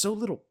 Nick, so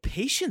little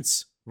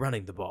patience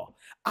running the ball.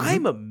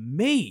 I'm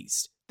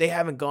amazed they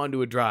haven't gone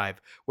to a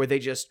drive where they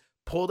just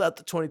pulled out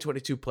the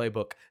 2022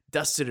 playbook,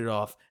 dusted it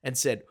off, and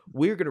said,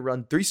 we're going to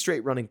run 3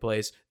 straight running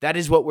plays. That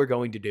is what we're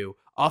going to do.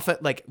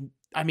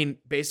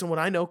 Based on what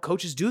I know,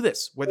 coaches do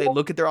this, where they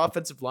look at their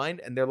offensive line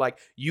and they're like,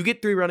 you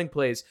get 3 running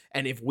plays,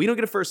 and if we don't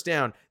get a first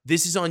down,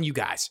 this is on you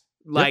guys.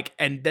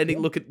 And then they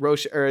look at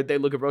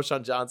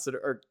Roshan Johnson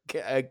or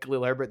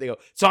Khalil Herbert. They go,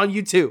 it's on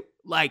you too.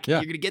 You're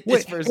going to get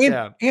this first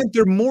down. And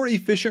they're more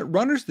efficient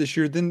runners this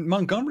year than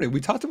Montgomery. We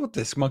talked about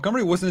this.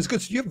 Montgomery wasn't as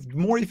good. So you have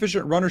more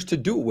efficient runners to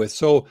do it with.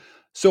 So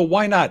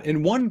why not?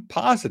 And one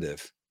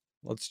positive,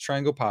 let's try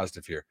and go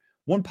positive here.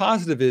 One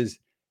positive is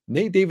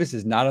Nate Davis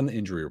is not on the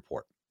injury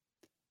report.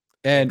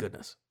 And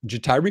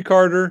Ja'Tyre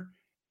Carter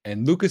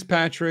and Lucas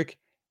Patrick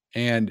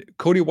and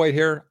Cody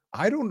Whitehair,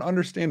 I don't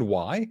understand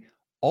why.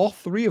 All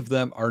 3 of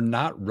them are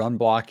not run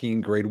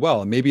blocking grade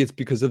well. And maybe it's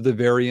because of the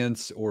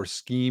variance or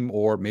scheme,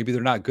 or maybe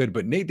they're not good,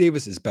 but Nate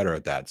Davis is better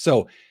at that.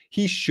 So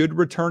he should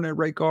return at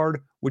right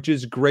guard, which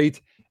is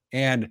great.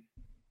 And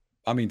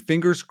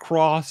fingers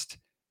crossed,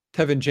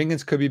 Tevin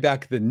Jenkins could be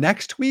back the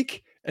next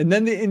week, and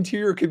then the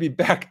interior could be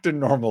back to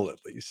normal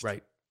at least.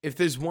 Right. If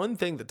there's one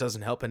thing that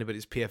doesn't help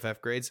anybody's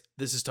PFF grades,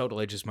 this is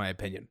totally just my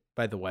opinion.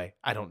 By the way,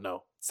 I don't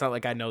know. It's not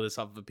like I know this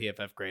off of a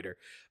PFF grader.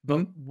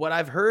 But what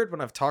I've heard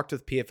when I've talked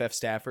with PFF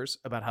staffers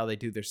about how they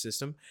do their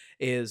system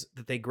is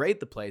that they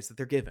grade the plays that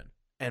they're given.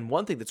 And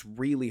one thing that's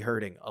really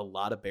hurting a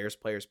lot of Bears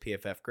players'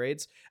 PFF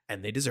grades,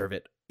 and they deserve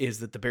it, is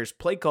that the Bears'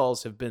 play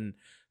calls have been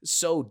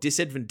so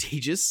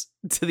disadvantageous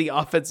to the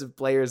offensive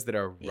players that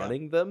are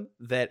running them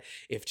that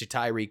if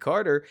Ja'Tyre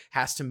Carter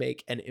has to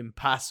make an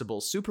impossible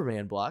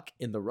Superman block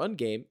in the run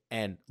game,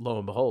 and lo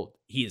and behold,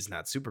 he is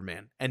not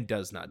Superman and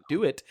does not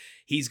do it,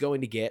 he's going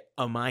to get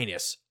a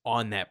minus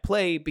on that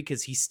play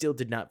because he still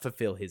did not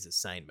fulfill his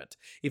assignment.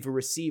 If a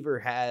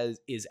receiver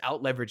is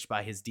out leveraged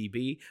by his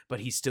DB, but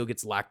he still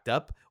gets locked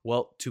up,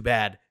 well, too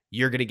bad.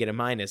 You're going to get a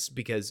minus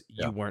because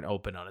you weren't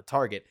open on a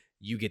target.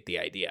 You get the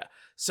idea.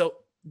 So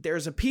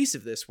there's a piece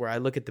of this where I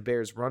look at the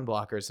Bears run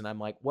blockers and I'm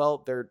like,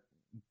 well,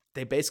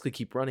 they basically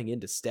keep running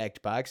into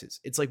stacked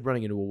boxes. It's like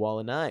running into a wall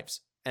of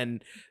knives,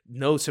 and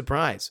no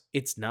surprise,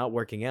 it's not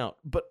working out.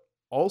 But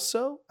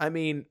also,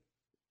 Cody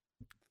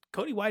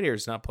Whitehair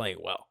is not playing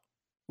well.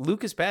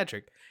 Lucas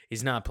Patrick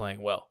is not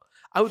playing well.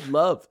 I would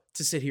love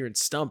to sit here and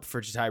stump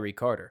for Ja'Tyre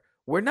Carter.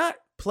 We're not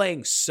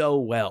playing so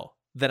well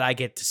that I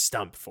get to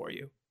stump for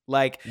you.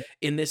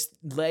 In this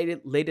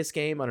latest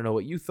game, I don't know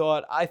what you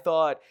thought. I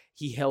thought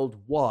he held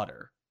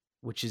water,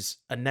 which is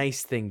a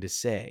nice thing to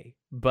say,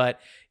 but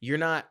you're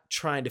not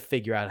trying to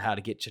figure out how to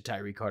get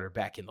Ja'Tyre Carter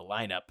back in the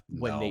lineup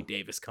when Nate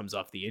Davis comes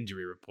off the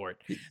injury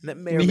report.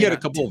 And that he had a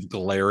couple of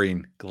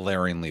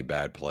glaringly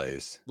bad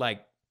plays.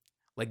 Like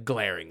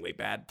glaringly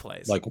bad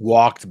plays.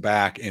 Walked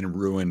back and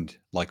ruined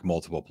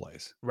multiple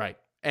plays. Right.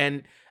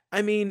 And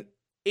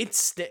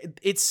it's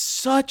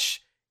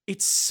such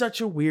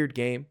a weird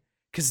game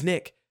because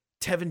Nick,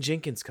 Tevin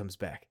Jenkins comes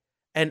back.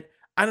 And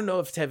I don't know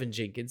if Tevin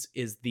Jenkins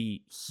is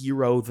the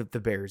hero that the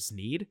Bears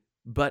need,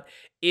 but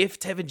if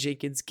Tevin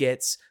Jenkins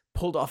gets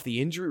pulled off the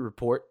injury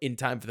report in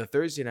time for the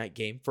Thursday night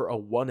game for a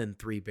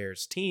 1-3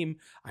 Bears team,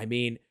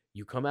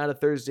 you come out of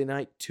Thursday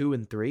night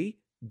 2-3,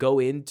 go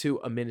into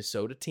a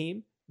Minnesota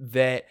team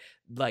that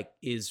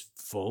is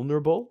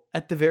vulnerable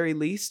at the very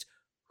least.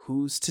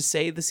 Who's to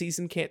say the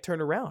season can't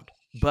turn around?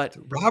 But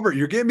Robert,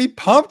 you're getting me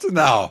pumped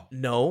now.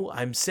 No,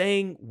 I'm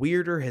saying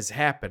weirder has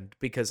happened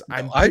because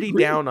I'm pretty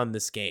down on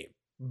this game.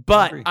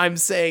 But I'm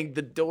saying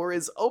the door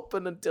is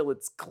open until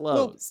it's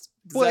closed.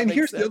 Well, and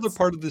here's the other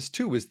part of this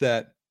too, is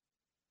that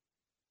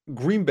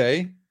Green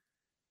Bay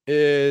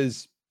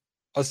is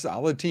a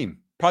solid team,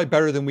 probably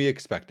better than we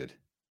expected.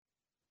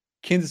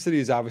 Kansas City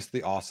is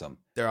obviously awesome.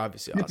 They're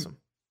obviously awesome.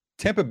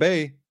 Tampa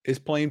Bay is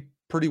playing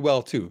pretty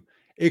well too.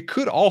 It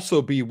could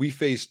also be we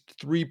faced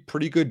 3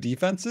 pretty good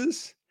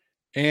defenses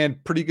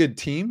and pretty good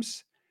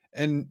teams.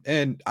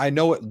 And I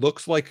know it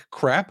looks like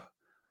crap,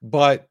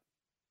 but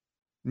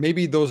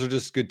maybe those are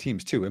just good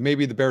teams too. And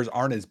maybe the Bears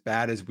aren't as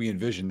bad as we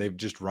envisioned. They've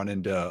just run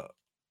into,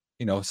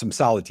 some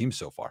solid teams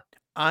so far.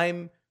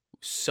 I'm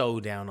so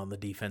down on the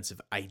defensive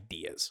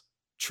ideas.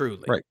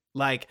 Truly.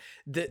 Right.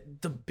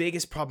 The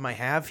biggest problem I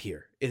have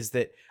here is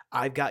that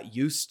I've got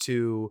used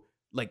to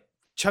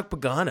Chuck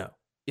Pagano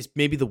is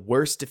maybe the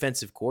worst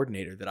defensive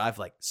coordinator that I've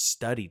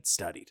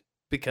studied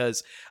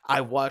because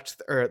I've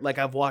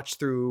watched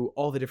through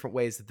all the different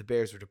ways that the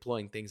Bears were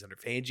deploying things under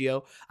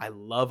Fangio. I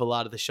love a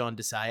lot of the Sean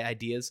Desai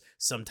ideas.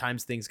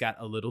 Sometimes things got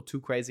a little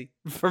too crazy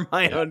for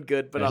my own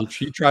good, but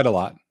he tried a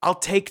lot. I'll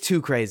take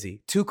too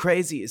crazy. Too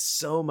crazy is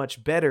so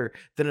much better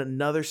than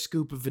another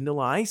scoop of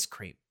vanilla ice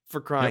cream,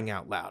 for crying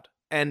out loud.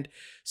 And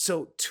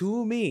so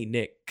to me,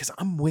 Nick, because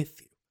I'm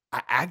with you,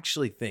 I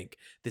actually think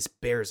this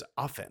Bears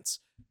offense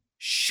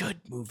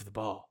should move the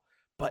ball.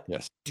 But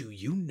Yes. do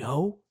you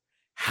know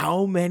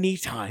how many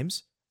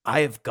times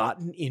I have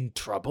gotten in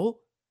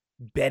trouble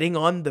betting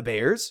on the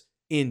Bears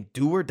in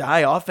do or die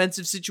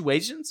offensive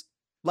situations?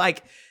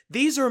 Like,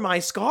 these are my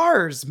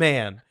scars,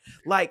 man.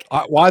 Like,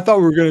 Well, I thought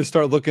we were going to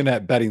start looking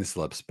at betting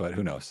slips, but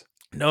who knows?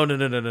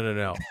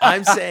 no.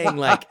 I'm saying,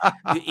 like,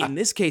 in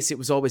this case, it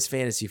was always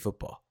fantasy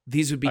football.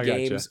 These would be I gotcha.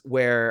 games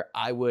where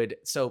I would.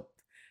 So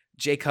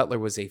Jay Cutler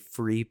was a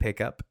free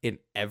pickup in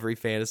every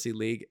fantasy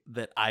league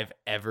that I've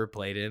ever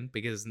played in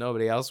because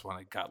nobody else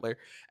wanted Cutler.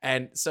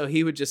 And so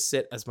he would just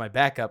sit as my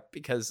backup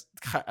because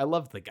I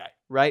loved the guy,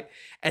 right?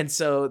 And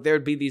so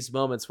there'd be these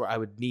moments where I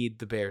would need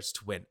the Bears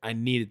to win. I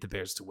needed the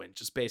Bears to win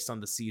just based on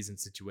the season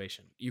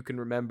situation. You can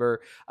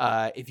remember,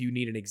 if you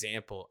need an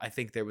example, I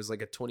think there was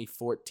like a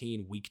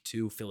 2014 week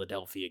 2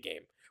 Philadelphia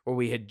game where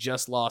we had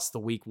just lost the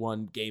week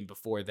 1 game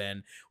before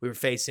then. We were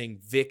facing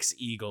Vic's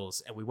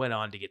Eagles, and we went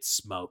on to get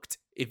smoked,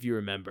 if you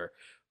remember.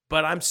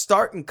 But I'm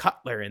starting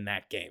Cutler in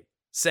that game,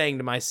 saying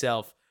to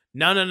myself,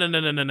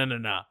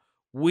 no.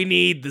 We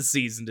need the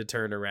season to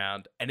turn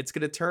around, and it's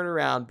going to turn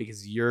around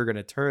because you're going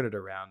to turn it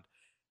around.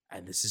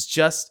 And this is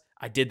just,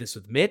 I did this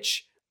with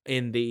Mitch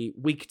in the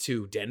week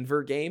 2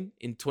 Denver game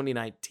in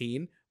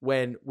 2019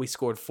 when we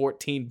scored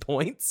 14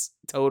 points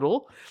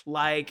total,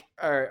 like,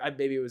 or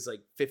maybe it was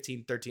like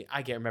 15, 13.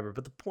 I can't remember.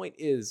 But the point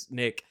is,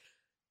 Nick,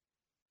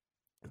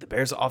 the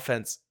Bears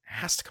offense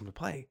has to come to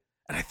play.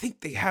 And I think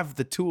they have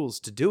the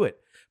tools to do it,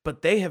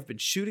 but they have been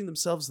shooting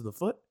themselves in the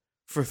foot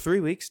for 3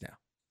 weeks now.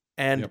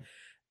 And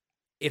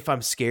if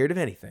I'm scared of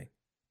anything,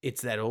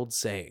 it's that old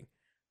saying,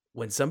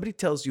 when somebody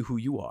tells you who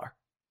you are,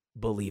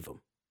 believe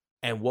them.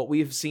 And what we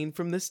have seen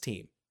from this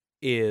team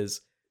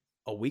is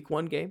a week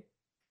 1 game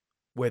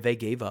where they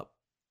gave up,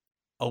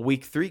 a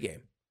week 3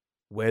 game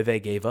where they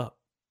gave up.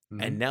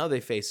 Mm-hmm. And now they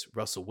face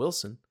Russell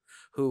Wilson,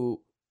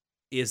 who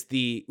is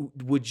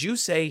would you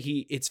say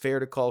it's fair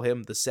to call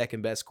him the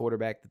second best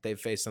quarterback that they've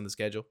faced on the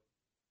schedule?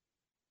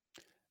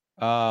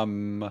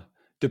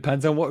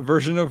 Depends on what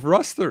version of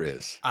Russ there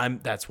is.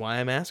 That's why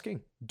I'm asking.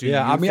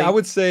 I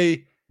would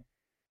say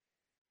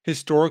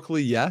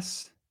historically,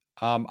 yes.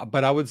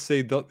 But I would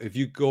say if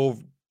you go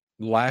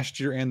last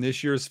year and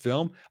this year's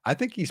film, I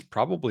think he's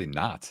probably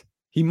not.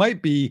 He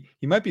might be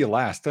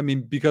last. I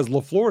mean, because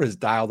LaFleur has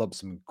dialed up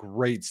some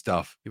great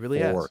stuff. He really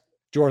has.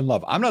 Jordan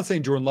Love. I'm not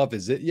saying Jordan Love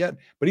is it yet,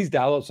 but he's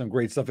dialed up some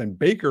great stuff. And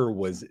Baker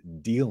was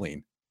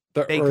dealing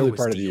the early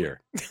part of the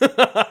year.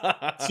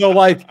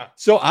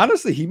 So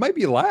honestly, he might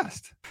be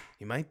last.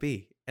 He might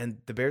be. And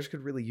the Bears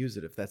could really use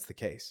it if that's the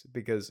case,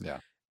 because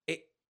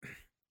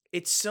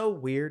it's so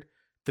weird.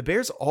 The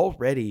Bears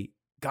already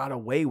got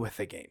away with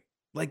the game.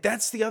 Like,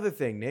 that's the other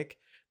thing, Nick.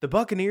 The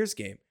Buccaneers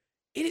game,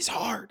 it is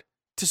hard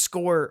to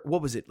score,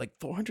 what was it, like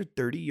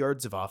 430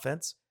 yards of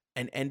offense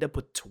and end up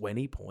with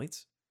 20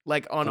 points?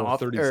 Like on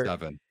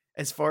 37.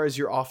 As far as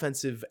your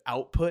offensive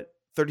output,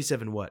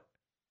 37 what?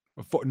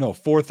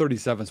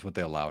 437 is what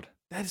they allowed.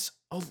 That is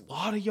a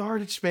lot of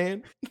yardage,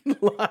 man.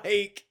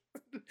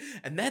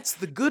 And that's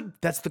the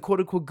quote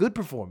unquote good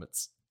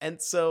performance. And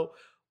so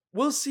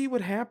we'll see what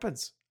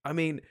happens. I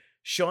mean,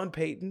 Sean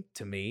Payton,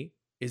 to me,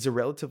 is a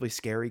relatively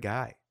scary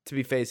guy to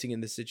be facing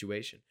in this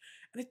situation.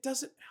 And it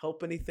doesn't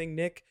help anything,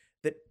 Nick,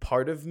 that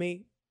part of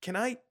me, can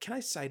I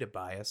cite a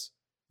bias?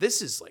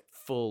 This is like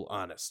full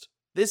honest.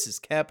 This is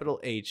capital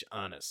H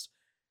honest.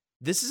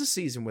 This is a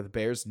season where the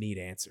Bears need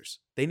answers.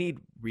 They need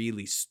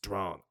really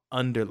strong,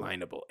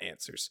 underlinable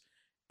answers.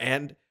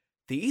 And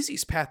the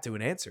easiest path to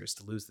an answer is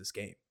to lose this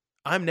game.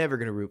 I'm never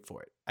going to root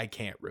for it. I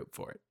can't root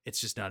for it.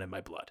 It's just not in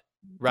my blood,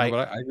 right? No,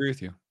 but I agree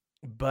with you.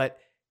 But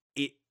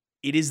it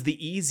is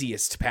the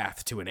easiest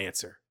path to an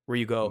answer where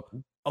you go,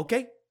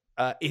 okay,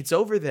 it's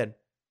over then.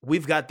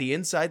 We've got the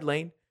inside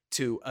lane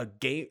to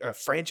a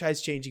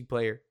franchise-changing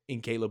player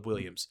in Caleb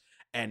Williams.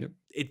 And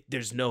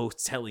there's no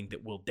telling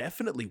that we'll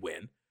definitely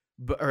win,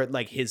 or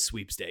like his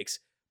sweepstakes.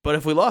 But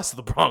if we lost to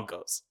the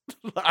Broncos,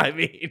 I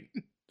mean,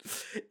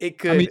 it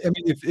could. I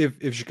mean,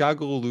 if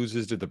Chicago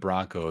loses to the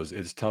Broncos,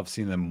 it's tough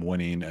seeing them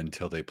winning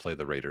until they play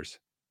the Raiders.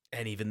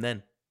 And even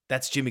then,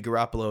 that's Jimmy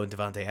Garoppolo and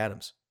Devontae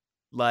Adams.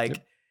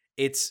 Like,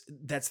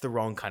 that's the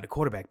wrong kind of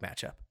quarterback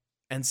matchup.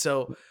 And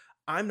so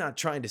I'm not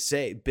trying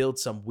to build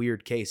some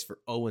weird case for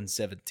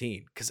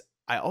 0-17, because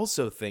I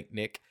also think,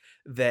 Nick,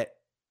 that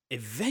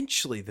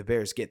eventually the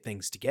Bears get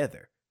things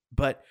together.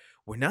 But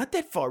we're not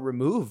that far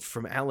removed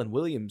from Alan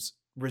Williams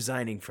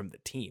resigning from the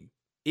team.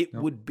 It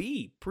would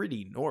be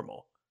pretty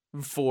normal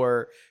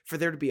for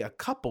there to be a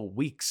couple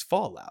weeks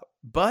fallout.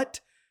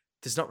 But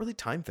there's not really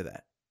time for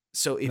that.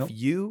 So if are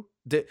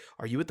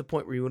you at the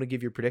point where you want to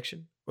give your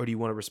prediction, or do you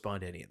want to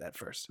respond to any of that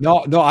first?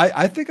 No,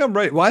 I think I'm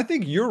ready. Well, I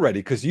think you're ready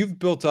because you've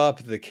built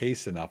up the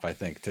case enough, I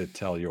think, to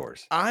tell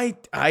yours. I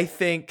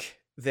think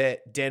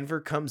that Denver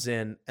comes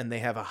in and they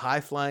have a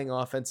high-flying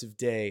offensive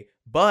day,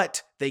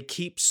 but they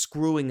keep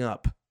screwing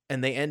up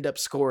and they end up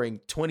scoring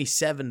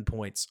 27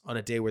 points on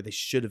a day where they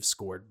should have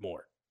scored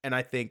more. And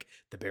I think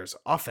the Bears'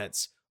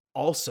 offense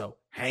also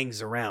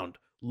hangs around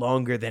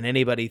longer than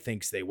anybody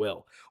thinks they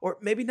will. Or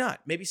maybe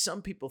not. Maybe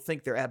some people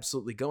think they're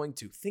absolutely going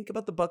to. Think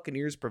about the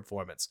Buccaneers'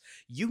 performance.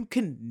 You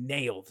can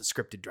nail the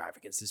scripted drive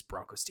against this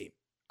Broncos team.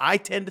 I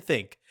tend to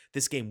think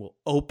this game will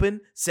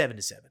open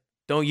 7-7.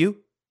 Don't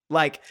you?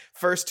 Like,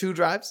 first 2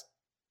 drives?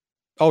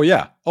 Oh,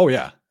 yeah. Oh,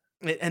 yeah.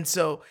 And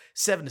so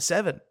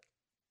 7-7,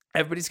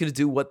 everybody's going to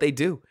do what they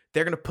do.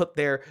 They're going to put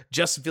their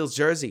Justin Fields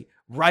jersey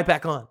right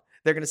back on.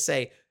 They're going to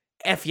say,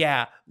 F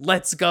yeah,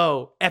 let's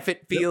go. F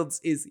it, Fields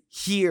is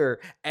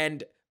here.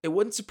 And it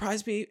wouldn't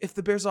surprise me if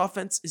the Bears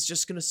offense is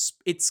just going to,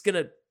 it's going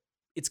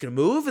to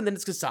move and then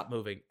it's going to stop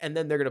moving. And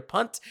then they're going to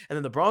punt. And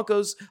then the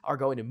Broncos are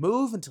going to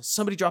move until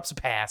somebody drops a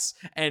pass.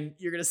 And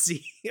you're going to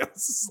see a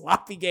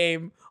sloppy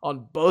game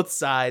on both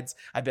sides.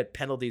 I bet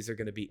penalties are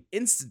going to be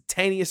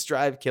instantaneous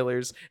drive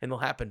killers and they'll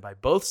happen by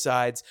both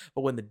sides.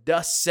 But when the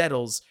dust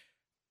settles,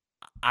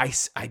 I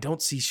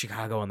don't see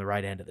Chicago on the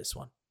right end of this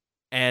one.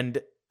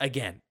 And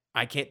again,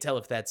 I can't tell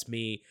if that's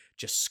me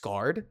just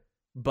scarred,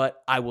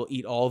 but I will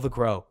eat all the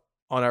crow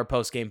on our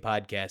post-game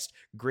podcast,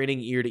 grinning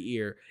ear to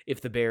ear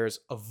if the Bears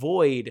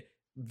avoid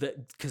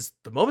because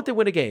the moment they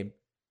win a game,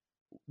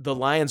 the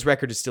Lions'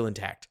 record is still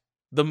intact.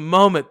 The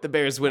moment the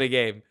Bears win a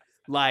game,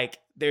 like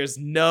there's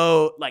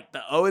no, like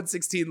the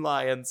 0-16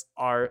 Lions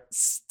are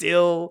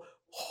still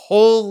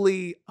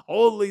wholly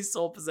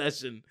sole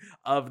possession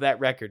of that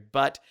record.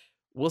 But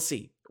we'll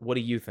see. What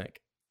do you think?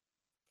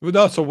 Well,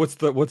 no, so what's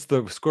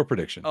the score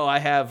prediction? Oh, I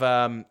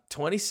have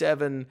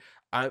 27.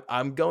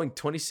 I'm going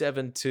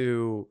 27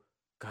 to,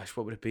 gosh,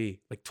 what would it be?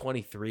 Like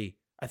 23.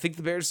 I think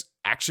the Bears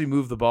actually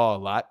move the ball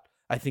a lot.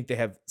 I think they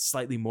have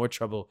slightly more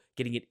trouble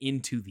getting it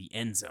into the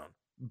end zone.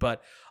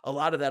 But a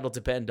lot of that will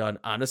depend on,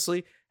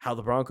 honestly, how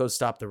the Broncos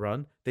stop the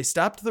run. They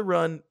stopped the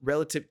run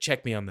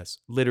check me on this.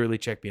 Literally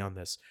check me on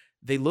this.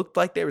 They looked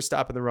like they were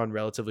stopping the run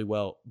relatively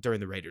well during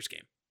the Raiders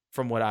game,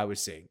 from what I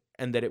was seeing.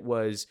 And that it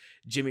was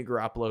Jimmy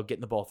Garoppolo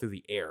getting the ball through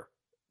the air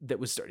that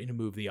was starting to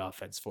move the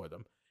offense for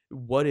them.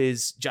 What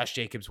is Josh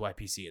Jacobs'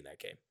 YPC in that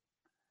game?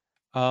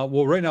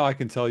 Well, right now I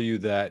can tell you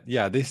that,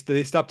 yeah,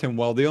 they stopped him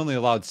well. They only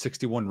allowed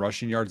 61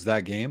 rushing yards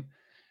that game.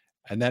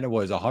 And then it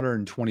was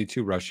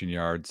 122 rushing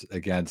yards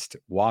against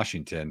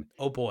Washington.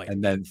 Oh, boy.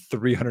 And then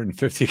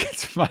 350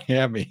 against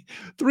Miami.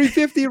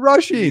 350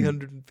 rushing.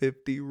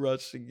 350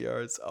 rushing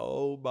yards.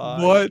 Oh,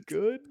 my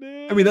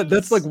goodness. I mean,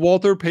 that's like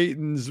Walter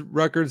Payton's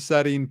record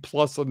setting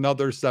plus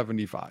another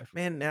 75.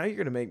 Man, now you're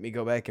going to make me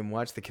go back and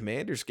watch the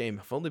Commanders game,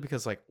 if only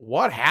because, like,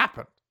 what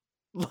happened?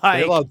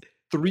 They allowed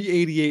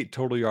 388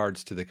 total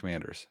yards to the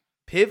Commanders.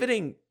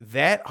 Pivoting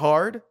that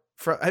hard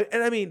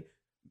and I mean,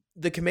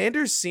 the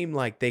Commanders seem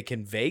like they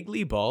can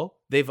vaguely ball.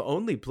 They've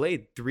only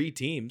played 3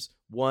 teams.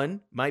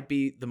 One might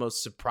be the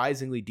most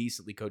surprisingly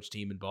decently coached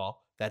team in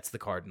ball. That's the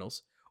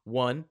Cardinals.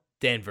 One,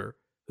 Denver,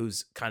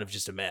 who's kind of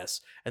just a mess.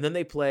 And then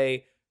they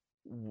play,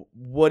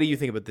 what do you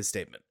think about this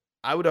statement?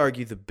 I would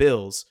argue the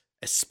Bills,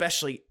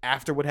 especially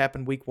after what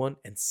happened week 1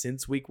 and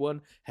since week 1,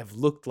 have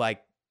looked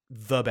like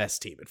the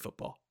best team in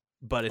football.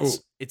 But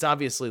it's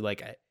obviously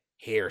like a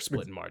hair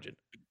splitting margin.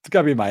 It's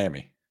got to be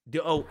Miami.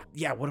 Oh,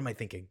 yeah, what am I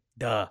thinking?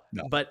 Duh.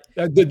 No. But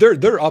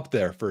they're up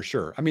there for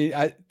sure. I mean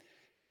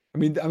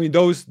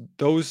those 3.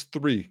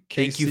 KC,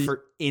 thank you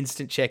for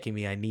instant checking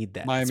me. I need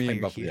that. Miami and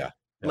Buffalo. Yeah.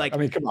 Like, I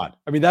mean, come on.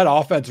 I mean, that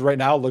offense right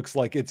now looks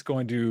like it's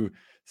going to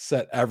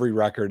set every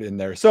record in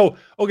there. So,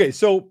 okay,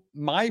 so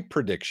my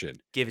prediction.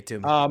 Give it to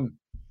me.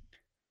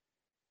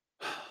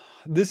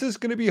 This is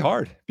going to be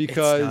hard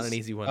because it's not an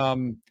easy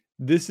one.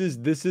 This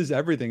is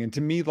everything. And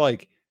to me,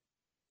 like,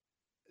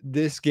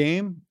 this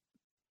game,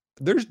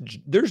 there's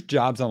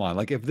jobs online.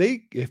 Like if they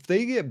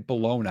get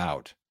blown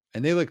out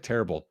and they look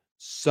terrible,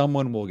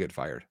 someone will get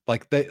fired.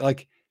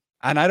 And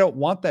I don't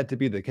want that to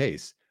be the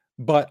case,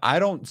 but I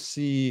don't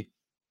see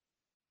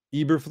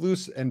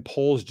Eberflus and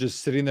Poles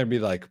just sitting there and be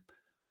like,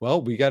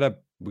 well, we gotta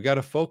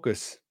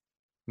focus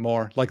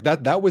more. Like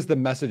that was the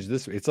message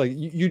this week. It's like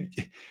you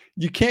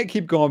can't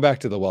keep going back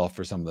to the well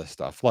for some of this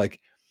stuff. Like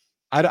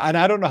I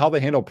don't know how they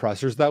handle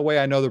pressers that way.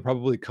 I know they're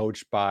probably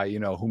coached by,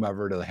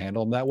 whomever to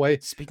handle them that way.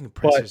 Speaking of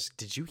pressers,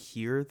 did you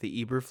hear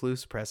the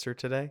Eberflus presser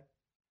today?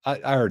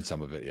 I heard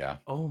some of it, yeah.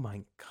 Oh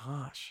my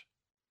gosh.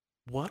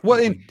 What well,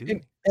 are and, we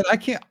doing? and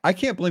I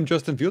can't blame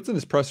Justin Fields in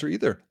his presser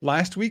either.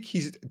 Last week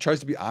he tries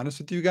to be honest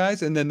with you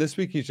guys, and then this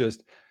week he's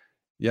just,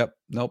 yep,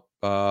 nope,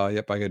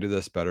 yep, I gotta do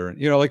this better.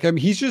 And I mean,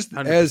 he's just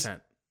 100%.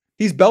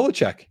 He's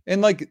Belichick.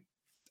 And like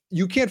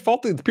you can't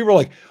fault it. People are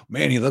like,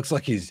 man, he looks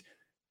like he's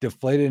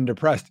deflated and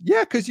depressed.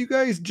 Yeah, because you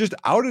guys just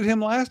outed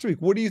him last week.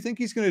 What do you think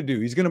he's going to do?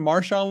 He's going to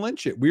Marshawn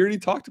Lynch it. We already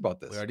talked about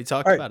this. We already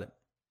talked about it.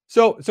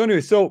 So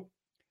anyway,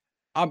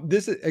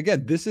 this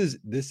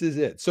is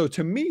it. So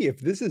to me, if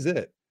this is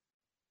it,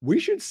 we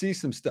should see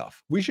some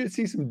stuff. We should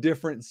see some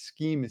different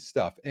scheme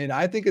stuff. And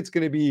I think it's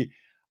going to be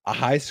a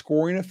high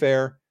scoring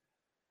affair.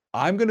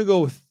 I'm going to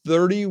go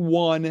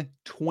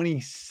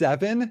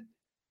 31-27,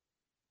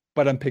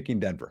 but I'm picking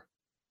Denver.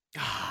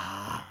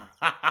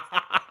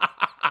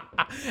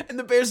 And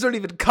the Bears don't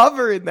even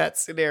cover in that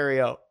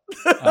scenario.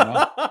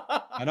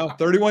 I I know,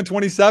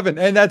 31-27,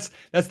 and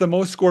that's the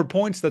most scored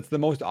points. That's the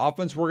most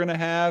offense we're gonna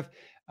have.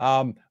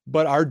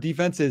 But our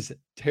defense is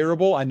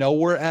terrible. I know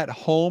we're at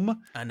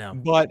home, I know.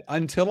 but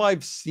until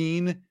I've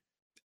seen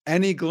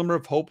any glimmer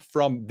of hope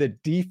from the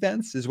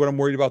defense is what I'm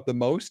worried about the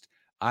most.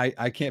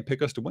 I can't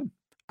pick us to win.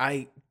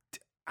 I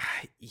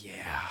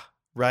yeah,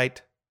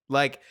 right.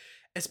 Like,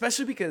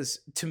 especially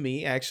because to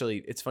me,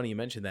 actually, it's funny you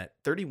mentioned that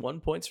 31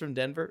 points from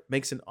Denver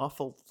makes an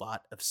awful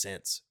lot of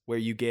sense. Where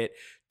you get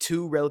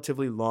two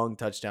relatively long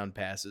touchdown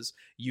passes,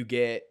 you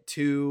get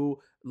two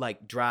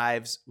like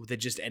drives that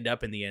just end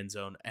up in the end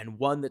zone, and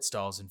one that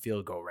stalls in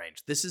field goal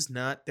range. This is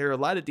not. There are a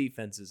lot of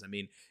defenses. I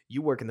mean,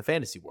 you work in the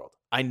fantasy world.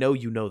 I know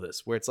you know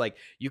this, where it's like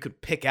you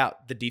could pick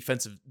out the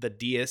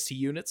DST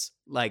units,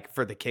 like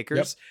for the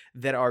kickers,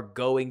 that are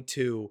going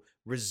to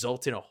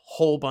result in a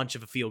whole bunch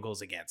of field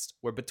goals against.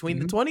 Where between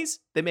the 20s,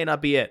 they may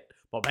not be it.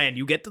 But man,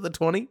 you get to the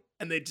 20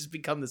 and they just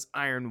become this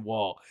iron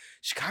wall.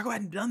 Chicago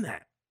hadn't done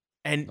that.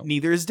 And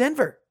neither is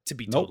Denver, to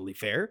be totally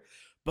fair.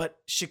 But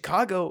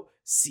Chicago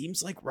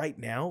seems like right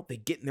now they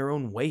get in their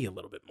own way a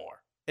little bit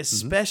more.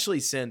 Especially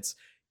since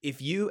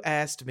if you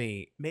asked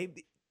me,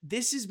 maybe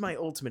this is my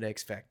ultimate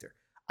X factor.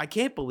 I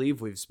can't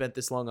believe we've spent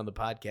this long on the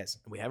podcast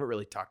and we haven't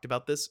really talked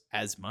about this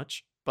as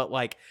much. But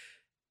like,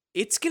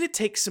 it's going to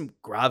take some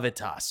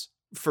gravitas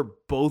for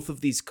both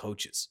of these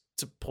coaches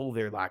to pull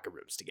their locker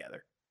rooms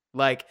together.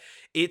 Like,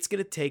 it's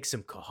going to take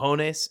some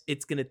cojones.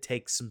 It's going to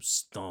take some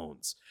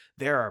stones.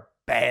 There are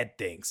bad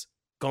things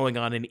going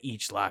on in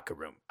each locker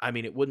room. I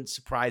mean, it wouldn't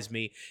surprise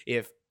me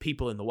if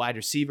people in the wide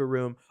receiver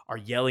room are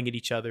yelling at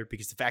each other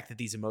because the fact that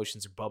these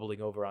emotions are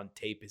bubbling over on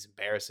tape is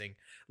embarrassing.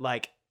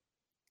 Like,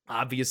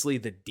 obviously,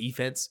 the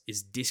defense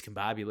is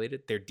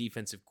discombobulated. Their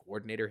defensive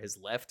coordinator has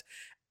left.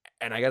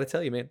 And I got to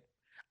tell you, man,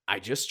 I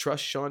just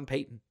trust Sean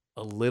Payton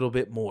a little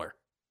bit more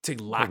to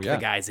lock the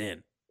guys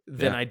in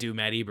than I do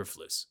Matt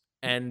Eberflus.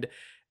 And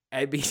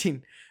I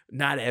mean,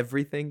 not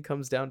everything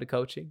comes down to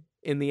coaching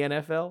in the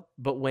NFL,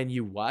 but when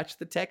you watch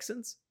the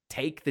Texans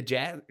take the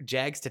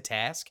Jags to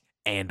task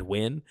and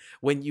win,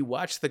 when you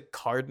watch the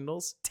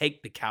Cardinals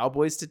take the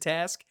Cowboys to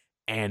task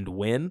and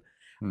win,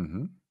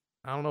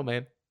 I don't know,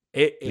 man.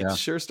 It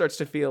sure starts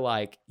to feel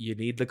like you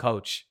need the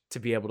coach to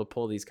be able to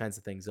pull these kinds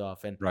of things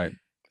off. And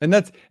And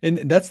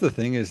that's the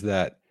thing is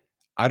that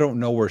I don't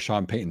know where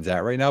Sean Payton's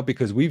at right now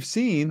because we've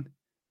seen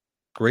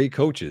great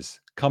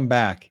coaches come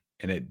back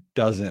and it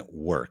doesn't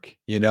work.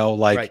 You know,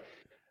 like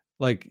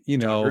you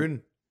know,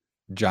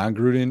 John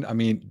Gruden. I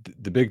mean,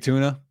 the Big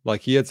Tuna,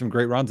 like he had some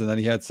great runs and then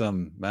he had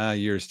some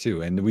years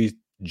too. And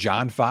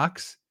John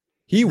Fox,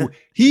 he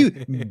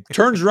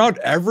turns around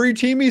every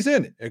team he's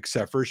in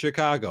except for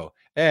Chicago,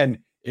 and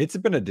it's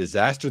been a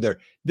disaster there.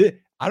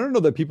 I don't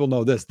know that people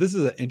know this. This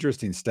is an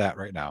interesting stat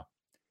right now.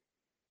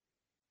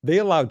 They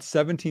allowed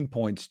 17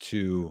 points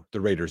to the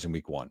Raiders in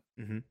week 1.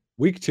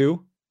 Week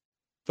 2,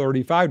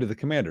 35 to the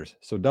Commanders.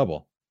 So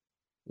double.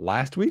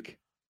 Last week,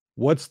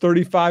 what's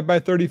 35 by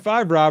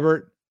 35,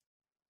 Robert?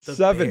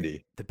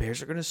 70. The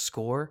Bears are going to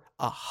score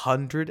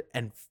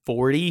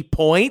 140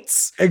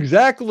 points.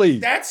 Exactly.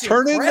 That's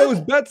Turn incredible. in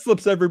those bet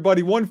slips,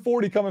 everybody.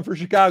 140 coming for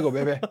Chicago,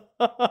 baby.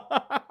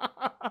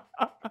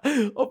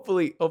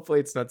 Hopefully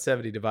it's not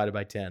 70 divided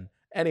by 10.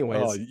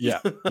 Anyways. Oh,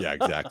 yeah,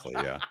 exactly.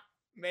 Yeah.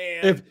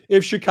 Man.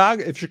 If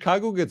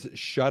Chicago gets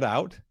shut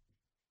out,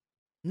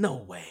 no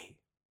way.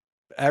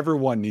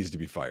 Everyone needs to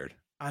be fired.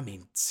 I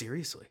mean,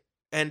 seriously.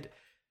 And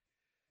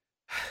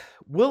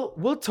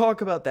we'll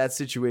talk about that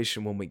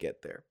situation when we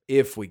get there.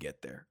 If we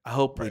get there. I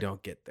hope we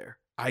don't get there.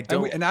 I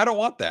don't and I don't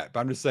want that, but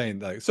I'm just saying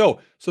like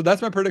so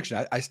that's my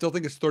prediction. I still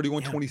think it's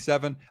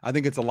 31-27. I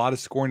think it's a lot of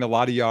scoring, a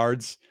lot of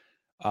yards.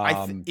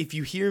 If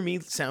you hear me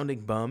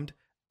sounding bummed,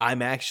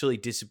 I'm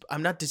actually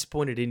I'm not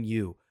disappointed in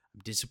you.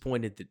 I'm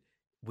disappointed that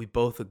we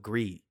both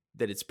agree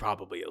that it's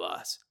probably a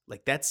loss.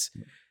 Like that's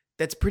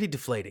pretty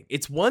deflating.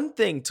 It's one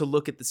thing to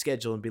look at the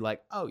schedule and be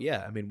like, oh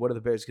yeah, I mean, what are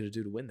the Bears going to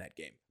do to win that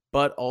game?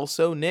 But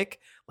also,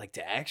 Nick, like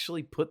to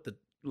actually put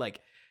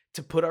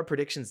our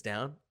predictions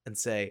down and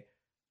say,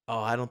 oh,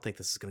 I don't think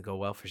this is going to go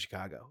well for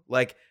Chicago.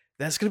 Like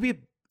it's not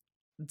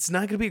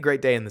going to be a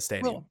great day in the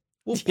stadium.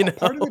 Well,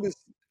 part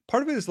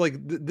of it is like,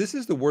 this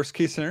is the worst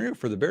case scenario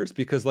for the Bears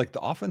because like the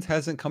offense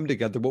hasn't come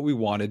together what we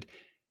wanted.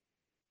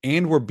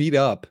 And we're beat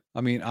up,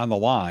 I mean, on the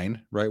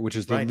line, right? Which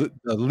is the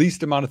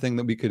least amount of thing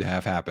that we could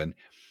have happen.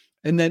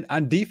 And then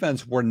on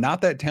defense, we're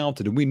not that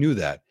talented, and we knew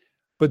that.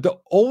 But the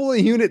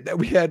only unit that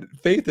we had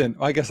faith in,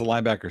 I guess the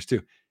linebackers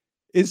too,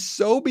 is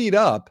so beat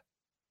up,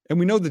 and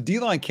we know the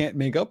D-line can't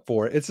make up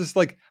for it. It's just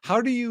like,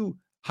 how do you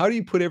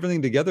put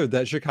everything together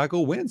that Chicago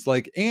wins?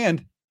 Like,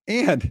 and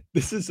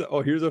this is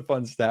here's a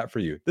fun stat for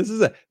you. This is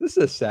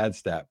a sad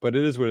stat, but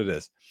it is what it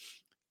is.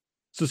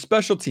 So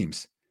special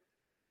teams.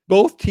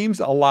 Both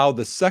teams allow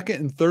the second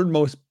and third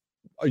most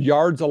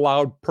yards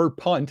allowed per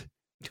punt,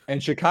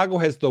 and Chicago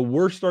has the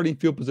worst starting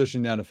field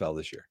position in the NFL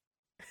this year.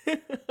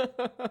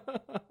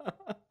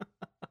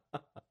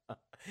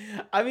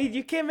 I mean,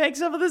 you can't make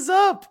some of this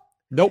up.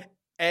 Nope.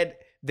 And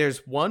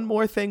there's one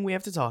more thing we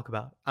have to talk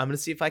about. I'm going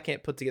to see if I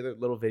can't put together a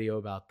little video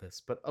about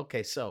this. But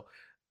okay, so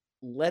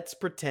let's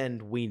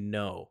pretend we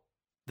know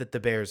that the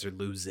Bears are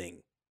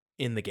losing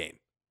in the game,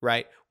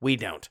 right? We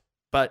don't.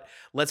 But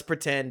let's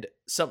pretend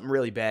something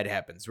really bad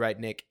happens, right,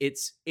 Nick?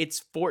 It's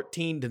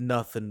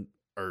 14-0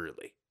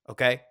 early,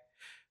 okay?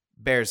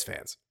 Bears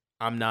fans,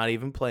 I'm not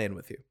even playing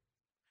with you.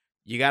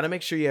 You got to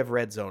make sure you have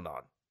red zone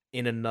on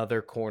in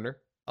another corner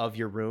of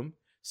your room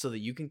so that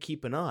you can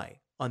keep an eye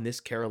on this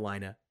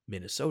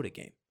Carolina-Minnesota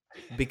game.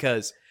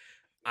 Because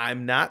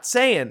I'm not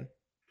saying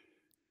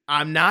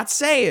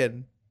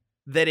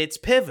that it's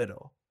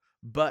pivotal,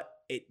 but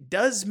it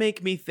does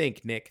make me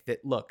think, Nick,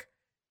 that look,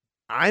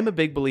 I'm a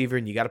big believer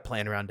in you got to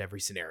plan around every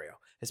scenario,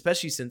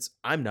 especially since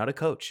I'm not a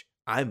coach.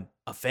 I'm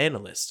a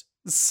fanalist.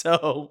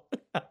 So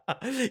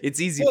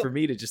it's easy for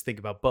me to just think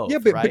about both, Yeah,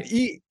 but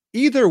right?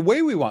 either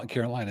way, we want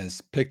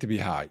Carolina's pick to be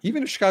high.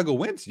 Even if Chicago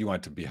wins, you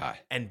want it to be high.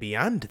 And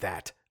beyond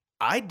that,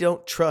 I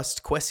don't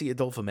trust Kwesi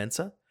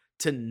Adolfo-Mensah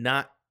to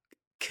not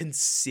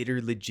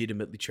consider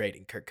legitimately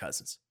trading Kirk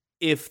Cousins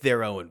if they're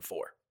 0-4.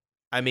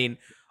 I mean,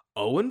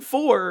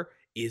 0-4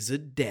 is a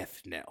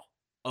death knell.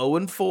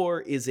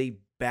 0-4 is a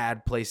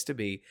bad place to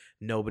be.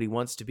 Nobody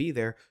wants to be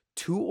there.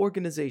 Two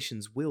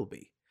organizations will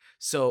be.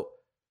 So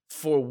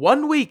for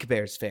 1 week,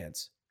 Bears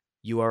fans,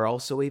 you are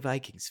also a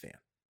Vikings fan.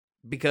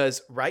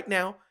 Because right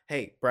now,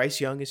 hey, Bryce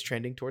Young is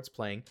trending towards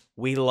playing.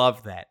 We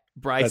love that.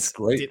 Bryce, that's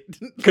great.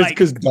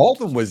 Because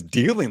Dalton was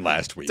dealing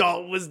last week.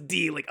 Dalton was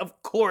dealing.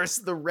 Of course,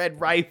 the Red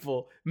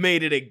Rifle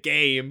made it a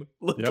game.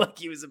 Looked like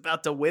he was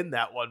about to win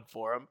that one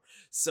for him.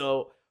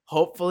 So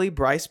hopefully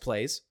Bryce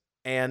plays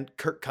and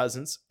Kirk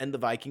Cousins and the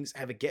Vikings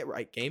have a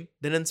get-right game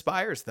that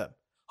inspires them.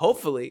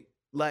 Hopefully,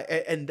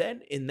 and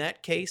then in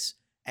that case,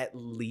 at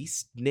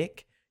least,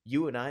 Nick,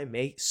 you and I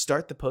may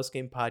start the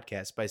post-game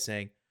podcast by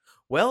saying,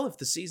 well, if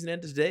the season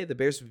ended today, the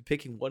Bears would be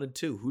picking 1 and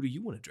 2. Who do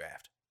you want to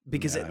draft?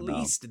 Because at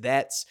least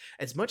that's,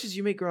 as much as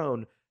you may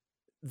groan,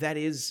 that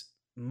is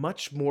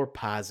much more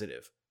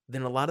positive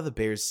than a lot of the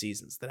Bears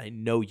seasons that I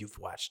know you've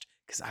watched,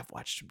 because I've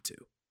watched them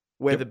too,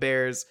 where the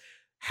Bears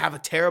have a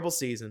terrible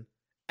season,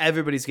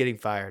 everybody's getting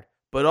fired,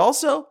 but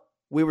also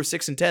we were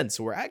 6-10,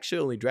 so we're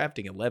actually only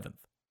drafting 11th.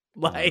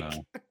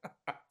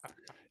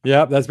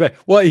 Yeah, that's bad.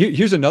 Well,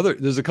 here's another.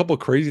 There's a couple of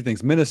crazy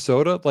things.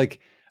 Minnesota,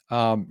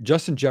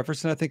 Justin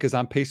Jefferson, I think, is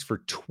on pace for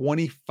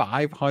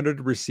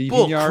 2,500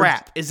 receiving yards.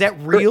 Crap. Is that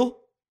real?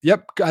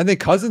 Yep. I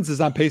think Cousins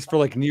is on pace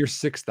for near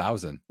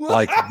 6,000.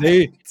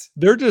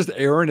 They're just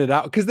airing it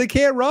out because they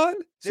can't run.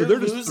 So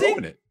they're just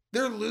throwing it.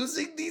 They're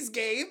losing these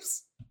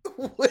games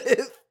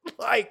with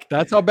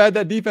that's how bad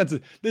that defense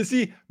is. They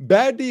see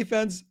bad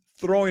defense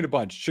throwing a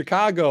bunch.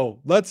 Chicago,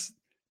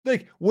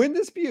 wouldn't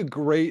this be a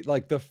great,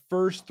 the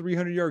first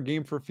 300-yard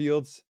game for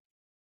Fields?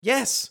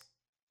 Yes.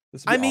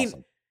 I mean,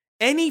 awesome.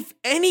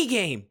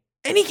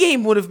 Any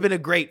game would have been a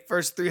great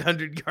first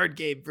 300-yard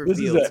game for Fields.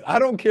 This is it. I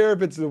don't care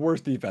if it's the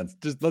worst defense.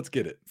 Just let's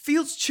get it.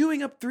 Fields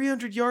chewing up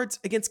 300 yards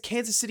against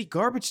Kansas City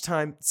garbage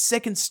time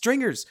second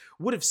stringers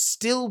would have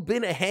still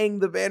been a hang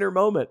the banner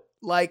moment.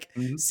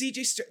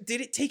 CJ,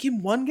 did it take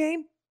him 1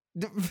 game?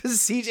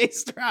 CJ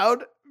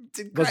Stroud?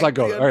 Let's not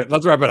go. All right,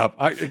 let's wrap it up.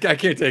 I can't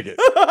take it.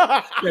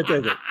 Can't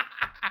take it.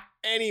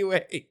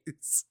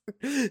 Anyways,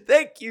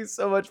 thank you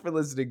so much for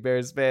listening,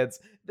 Bears fans.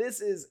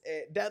 This is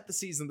not the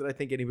season that I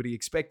think anybody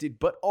expected,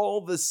 but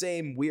all the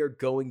same, we are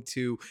going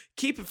to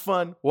keep it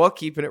fun while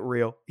keeping it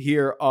real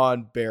here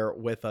on Bear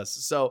With Us.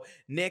 So,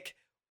 Nick,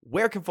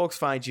 where can folks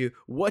find you?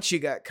 What you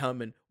got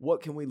coming?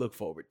 What can we look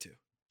forward to?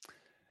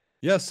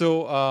 Yeah,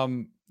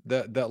 so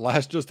that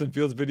last Justin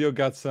Fields video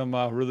got some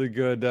really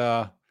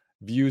good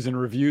views and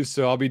reviews,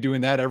 so I'll be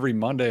doing that every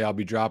Monday. I'll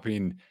be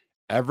dropping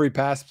every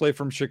pass play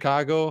from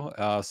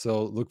Chicago.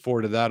 So look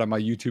forward to that on my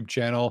YouTube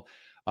channel,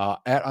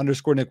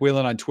 @_Nick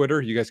Whalen on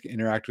Twitter. You guys can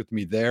interact with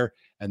me there.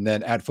 And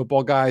then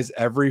 @Football Guys,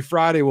 every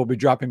Friday, we'll be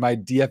dropping my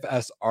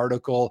DFS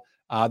article.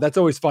 That's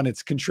always fun.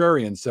 It's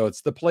contrarian. So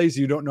it's the plays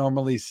you don't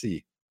normally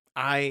see.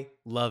 I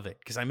love it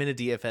because I'm in a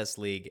DFS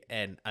league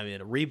and I'm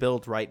in a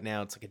rebuild right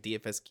now. It's like a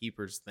DFS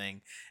keepers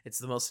thing. It's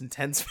the most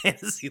intense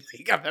fantasy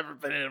league I've ever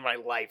been in my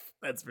life.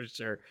 That's for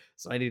sure.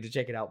 So I need to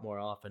check it out more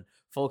often.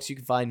 Folks, you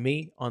can find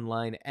me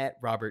online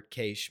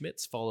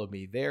 @RobertK.Schmitz. Follow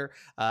me there.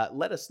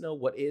 Let us know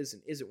what is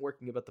and isn't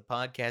working about the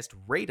podcast.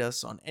 Rate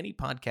us on any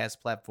podcast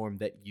platform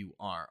that you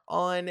are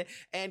on.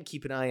 And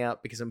keep an eye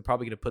out because I'm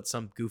probably going to put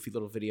some goofy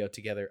little video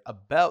together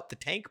about the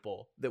Tank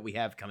Bowl that we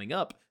have coming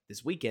up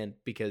this weekend.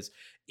 Because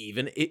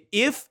even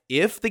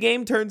if the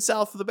game turns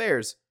south for the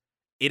Bears,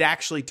 it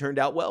actually turned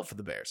out well for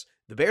the Bears.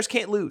 The Bears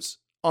can't lose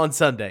on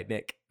Sunday,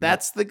 Nick.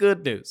 That's the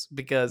good news,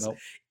 because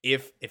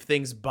if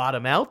things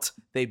bottom out,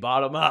 they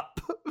bottom up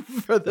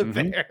for the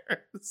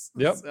Bears.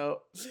 Yep.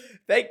 So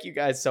thank you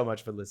guys so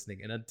much for listening.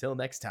 And until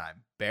next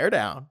time, bear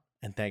down.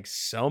 And thanks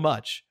so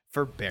much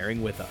for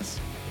bearing with us.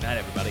 Good night,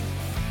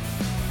 everybody.